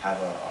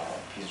have a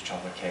piece of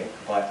chocolate cake,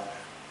 but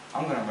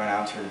I'm going to run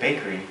out to the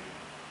bakery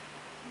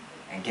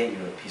and get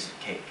you a piece of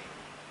cake.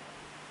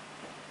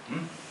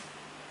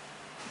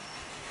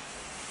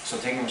 So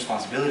taking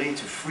responsibility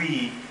to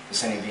free the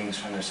sentient beings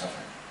from their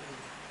suffering.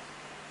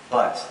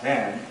 But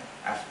then,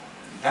 after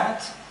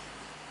that,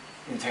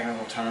 in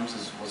technical terms,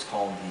 is what's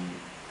called the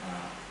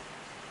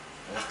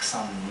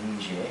laksam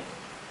ninje,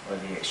 or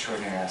the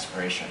extraordinary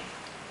aspiration.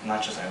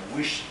 Not just I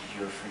wish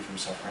you're free from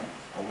suffering,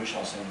 I wish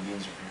all sentient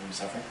beings are free from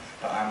suffering,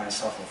 but I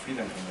myself will free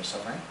them from their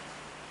suffering.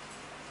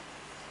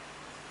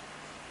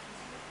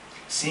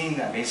 Seeing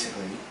that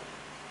basically,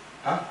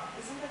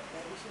 Isn't that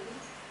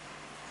benevolence?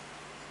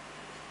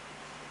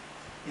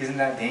 Isn't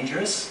that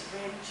dangerous?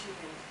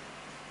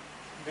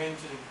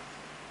 Venturing.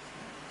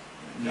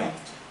 No.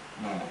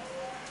 No.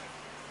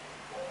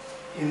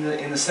 In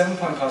the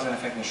 7-point cause and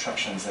effect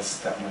instructions, that's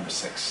step number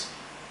 6.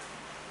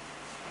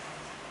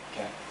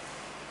 Okay?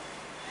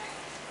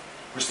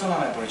 We're still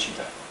not at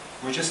bodhicitta.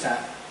 We're just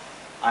at,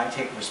 I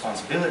take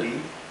responsibility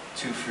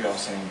to free all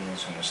sentient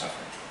beings from their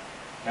suffering.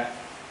 Okay?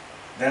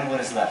 Then what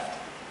is left?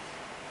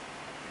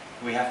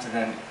 We have to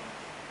then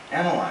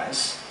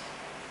analyze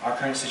our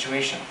current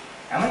situation.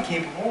 Am I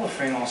capable of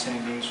freeing all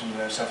sentient beings from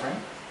their suffering?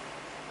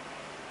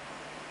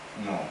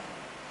 No.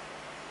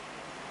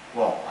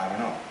 Well, I don't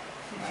know.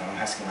 I'm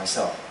asking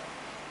myself.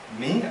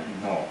 Me?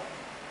 No.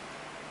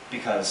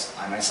 Because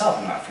I myself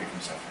am not free from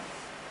suffering.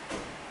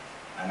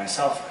 I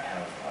myself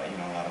have,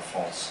 a lot of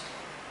faults.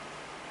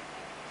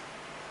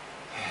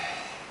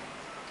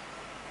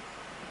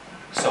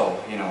 So,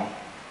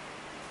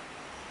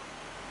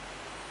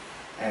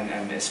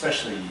 and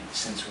especially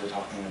since we're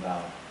talking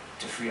about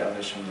to free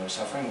others from their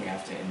suffering, we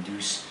have to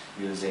induce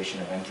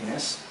realization of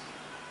emptiness.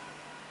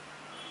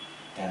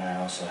 Then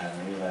I also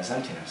haven't realized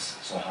emptiness.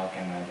 So how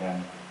can I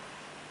then,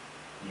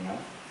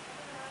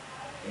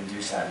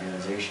 induce that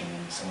realization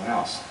in someone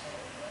else?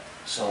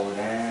 So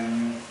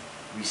then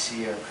we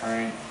see our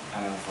current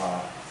kind of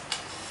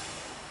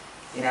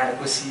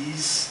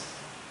inadequacies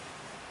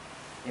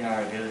in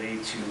our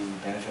ability to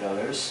benefit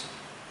others.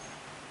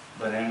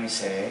 But then we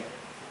say,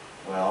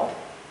 well,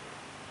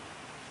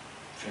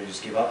 should I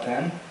just give up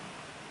then?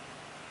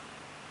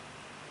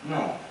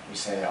 No. We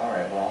say, all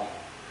right, well,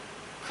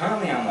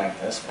 currently I'm like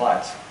this,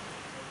 but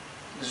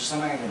is there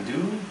something I can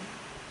do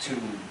to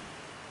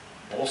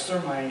bolster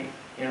my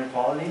inner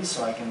qualities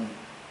so I can,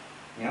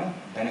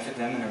 benefit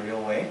them in a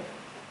real way?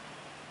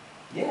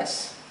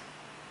 Yes.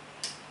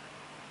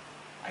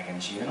 I can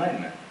achieve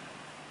enlightenment.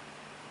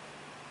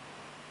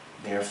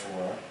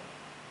 Therefore,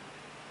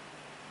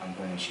 I'm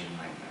going to achieve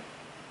enlightenment.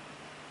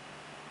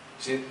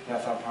 See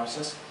that thought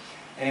process?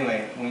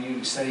 Anyway, when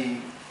you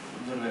study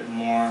a little bit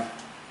more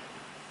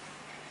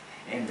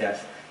in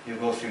depth, you'll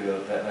go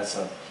through that's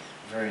a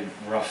very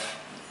rough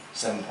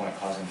 7-point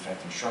cause and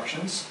effect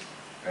instructions,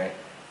 right?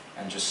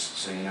 And just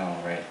so you know,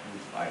 right,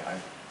 I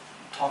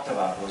talked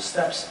about those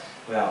steps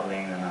without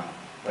laying them out.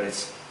 But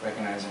it's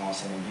recognizing all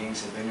sentient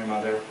beings have been your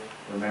mother,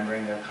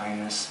 remembering their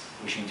kindness,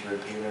 wishing to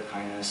repay their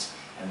kindness,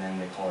 and then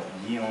they call it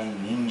Yeon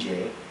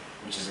Minje,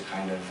 which is a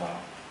kind of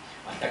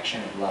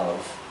affectionate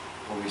love,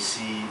 where we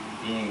see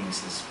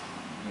beings as,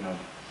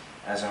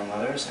 as our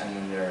mothers, and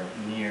then they're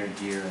near,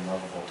 dear, and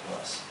lovable to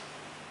us.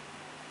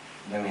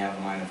 Then we have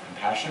a mind of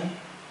compassion,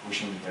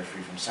 wishing that they're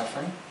free from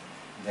suffering.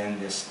 Then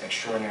this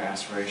extraordinary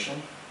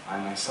aspiration, I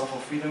myself will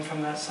free them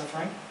from that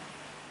suffering.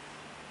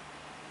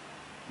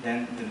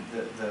 Then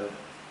the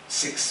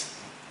 6B,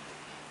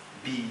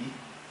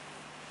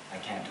 I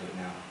can't do it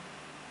now,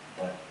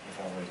 but if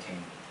I were to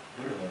attain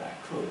Buddhahood, I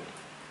could.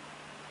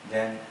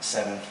 Then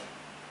 7th,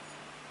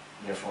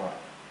 therefore,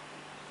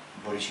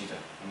 bodhicitta,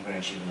 I'm going to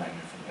achieve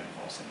enlightenment for the benefit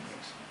of all sentient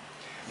beings.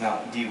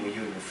 Now, D, what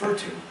you would refer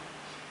to,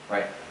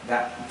 right,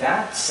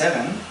 that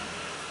 7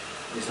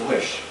 is the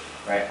wish,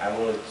 right? I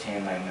will attain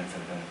enlightenment for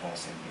the benefit of all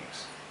sentient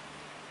beings.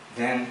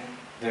 Then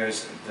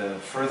there's the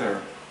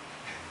further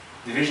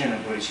division of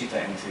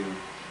bodhicitta into,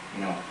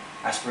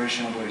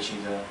 aspirational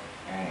bodhicitta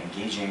and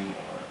engaging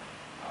or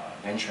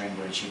venturing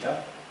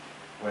bodhicitta,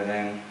 where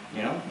then,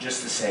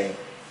 just to say,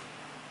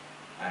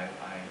 I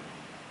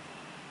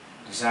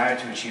desire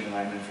to achieve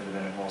enlightenment for the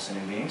benefit of all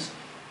sentient beings,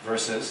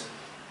 versus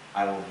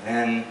I will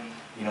then,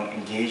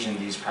 engage in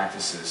these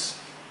practices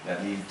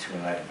that lead to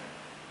enlightenment.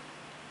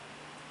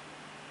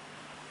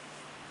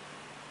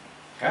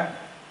 Okay?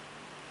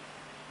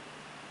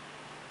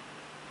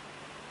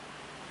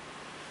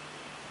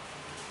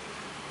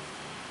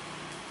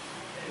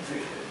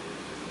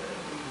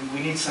 We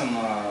need some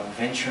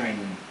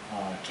venturing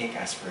cake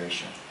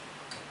aspiration.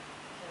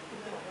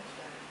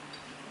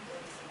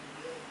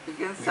 You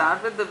can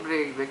start with the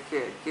break, the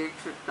cake. Cake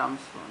should come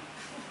soon.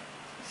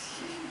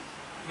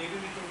 Maybe we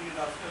can read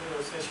after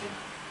the session.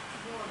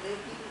 No, they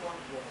people want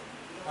more.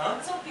 Huh?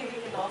 It's okay,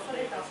 we can offer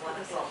it after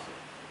the session.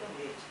 Don't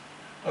wait.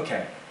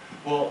 Okay.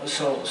 Well,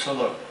 so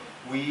look,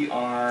 we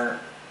are.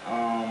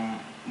 Why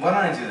don't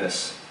I do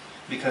this?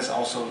 Because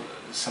also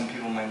some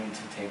people might need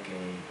to take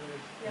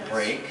a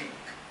break.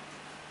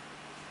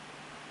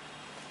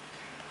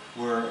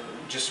 We're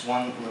just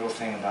one little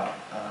thing about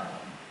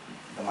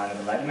the mind of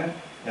enlightenment.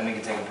 Then we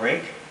can take a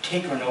break,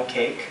 cake or no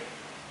cake,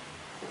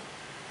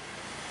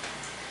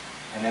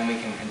 and then we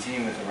can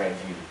continue with the right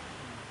view.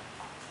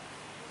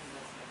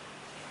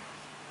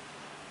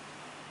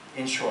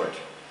 In short,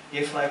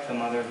 if like the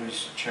mother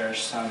whose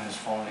cherished son has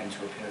fallen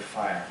into a pit of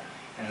fire,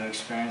 and who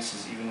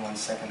experiences even 1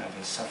 second of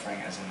his suffering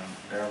as an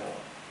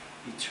unbearable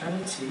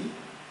eternity,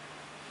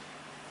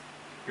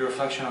 your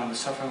reflection on the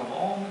suffering of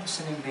all the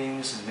sentient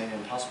beings has made it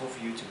impossible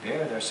for you to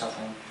bear their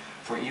suffering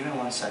for even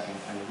 1 second,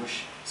 and the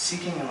wish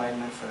seeking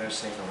enlightenment for their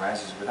sake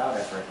arises without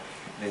effort,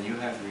 then you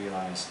have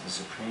realized the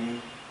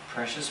supreme,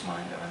 precious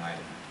mind of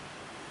enlightenment.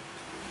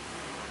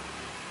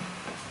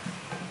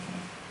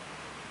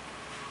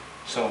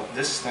 So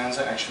this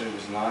stanza actually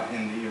was not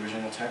in the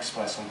original text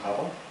by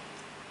Tsongkhapa.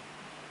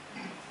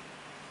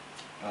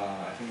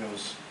 I think it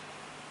was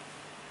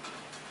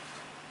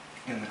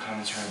in the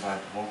commentary by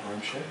Paul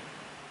Rimshit.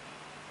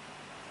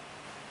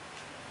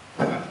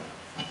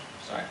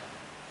 Sorry.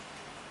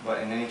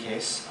 But in any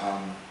case,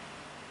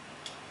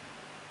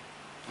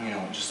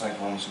 just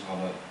like Lama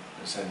Tsongkhapa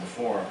said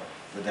before,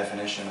 the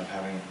definition of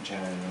having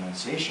generated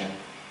renunciation,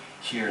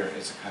 here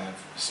it's a kind of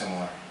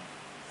similar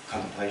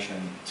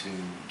contemplation to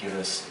give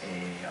us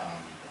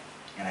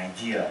an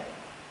idea,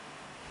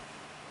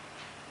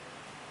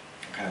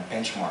 a kind of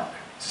benchmark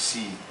to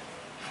see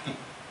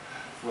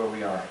where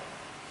we are.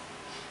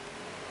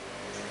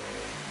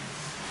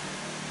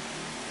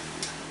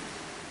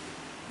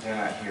 They're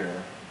not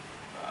here.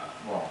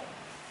 Well,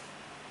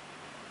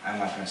 I'm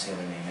not going to say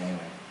their name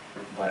anyway,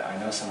 but I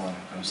know someone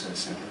who comes to the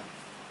center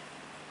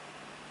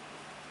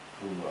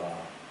who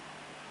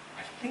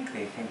I think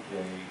they are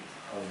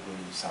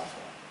the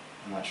Sappho.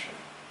 I'm not sure.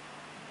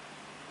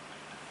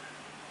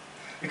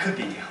 It could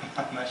be.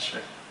 I'm not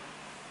sure.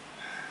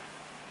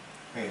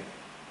 Wait.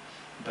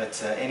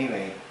 But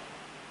anyway,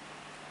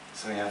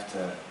 so we have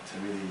to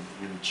really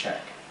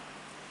check,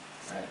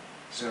 right?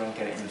 So we don't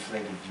get an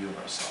inflated view of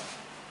ourselves,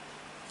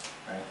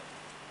 right?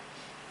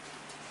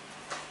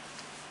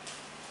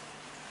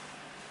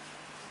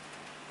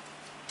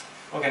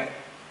 Okay.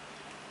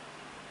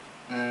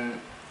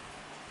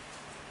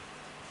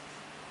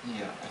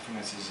 Yeah, I think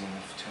that's easy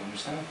enough to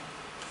understand.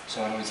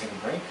 So why don't we take a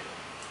break?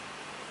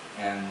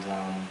 And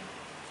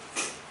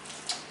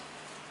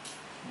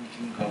we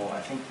can go, I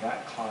think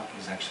that clock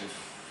is actually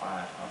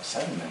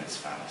 7 minutes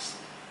fast.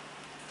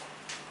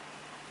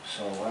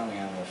 So why don't we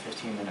have a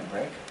 15-minute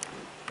break?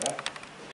 Yeah?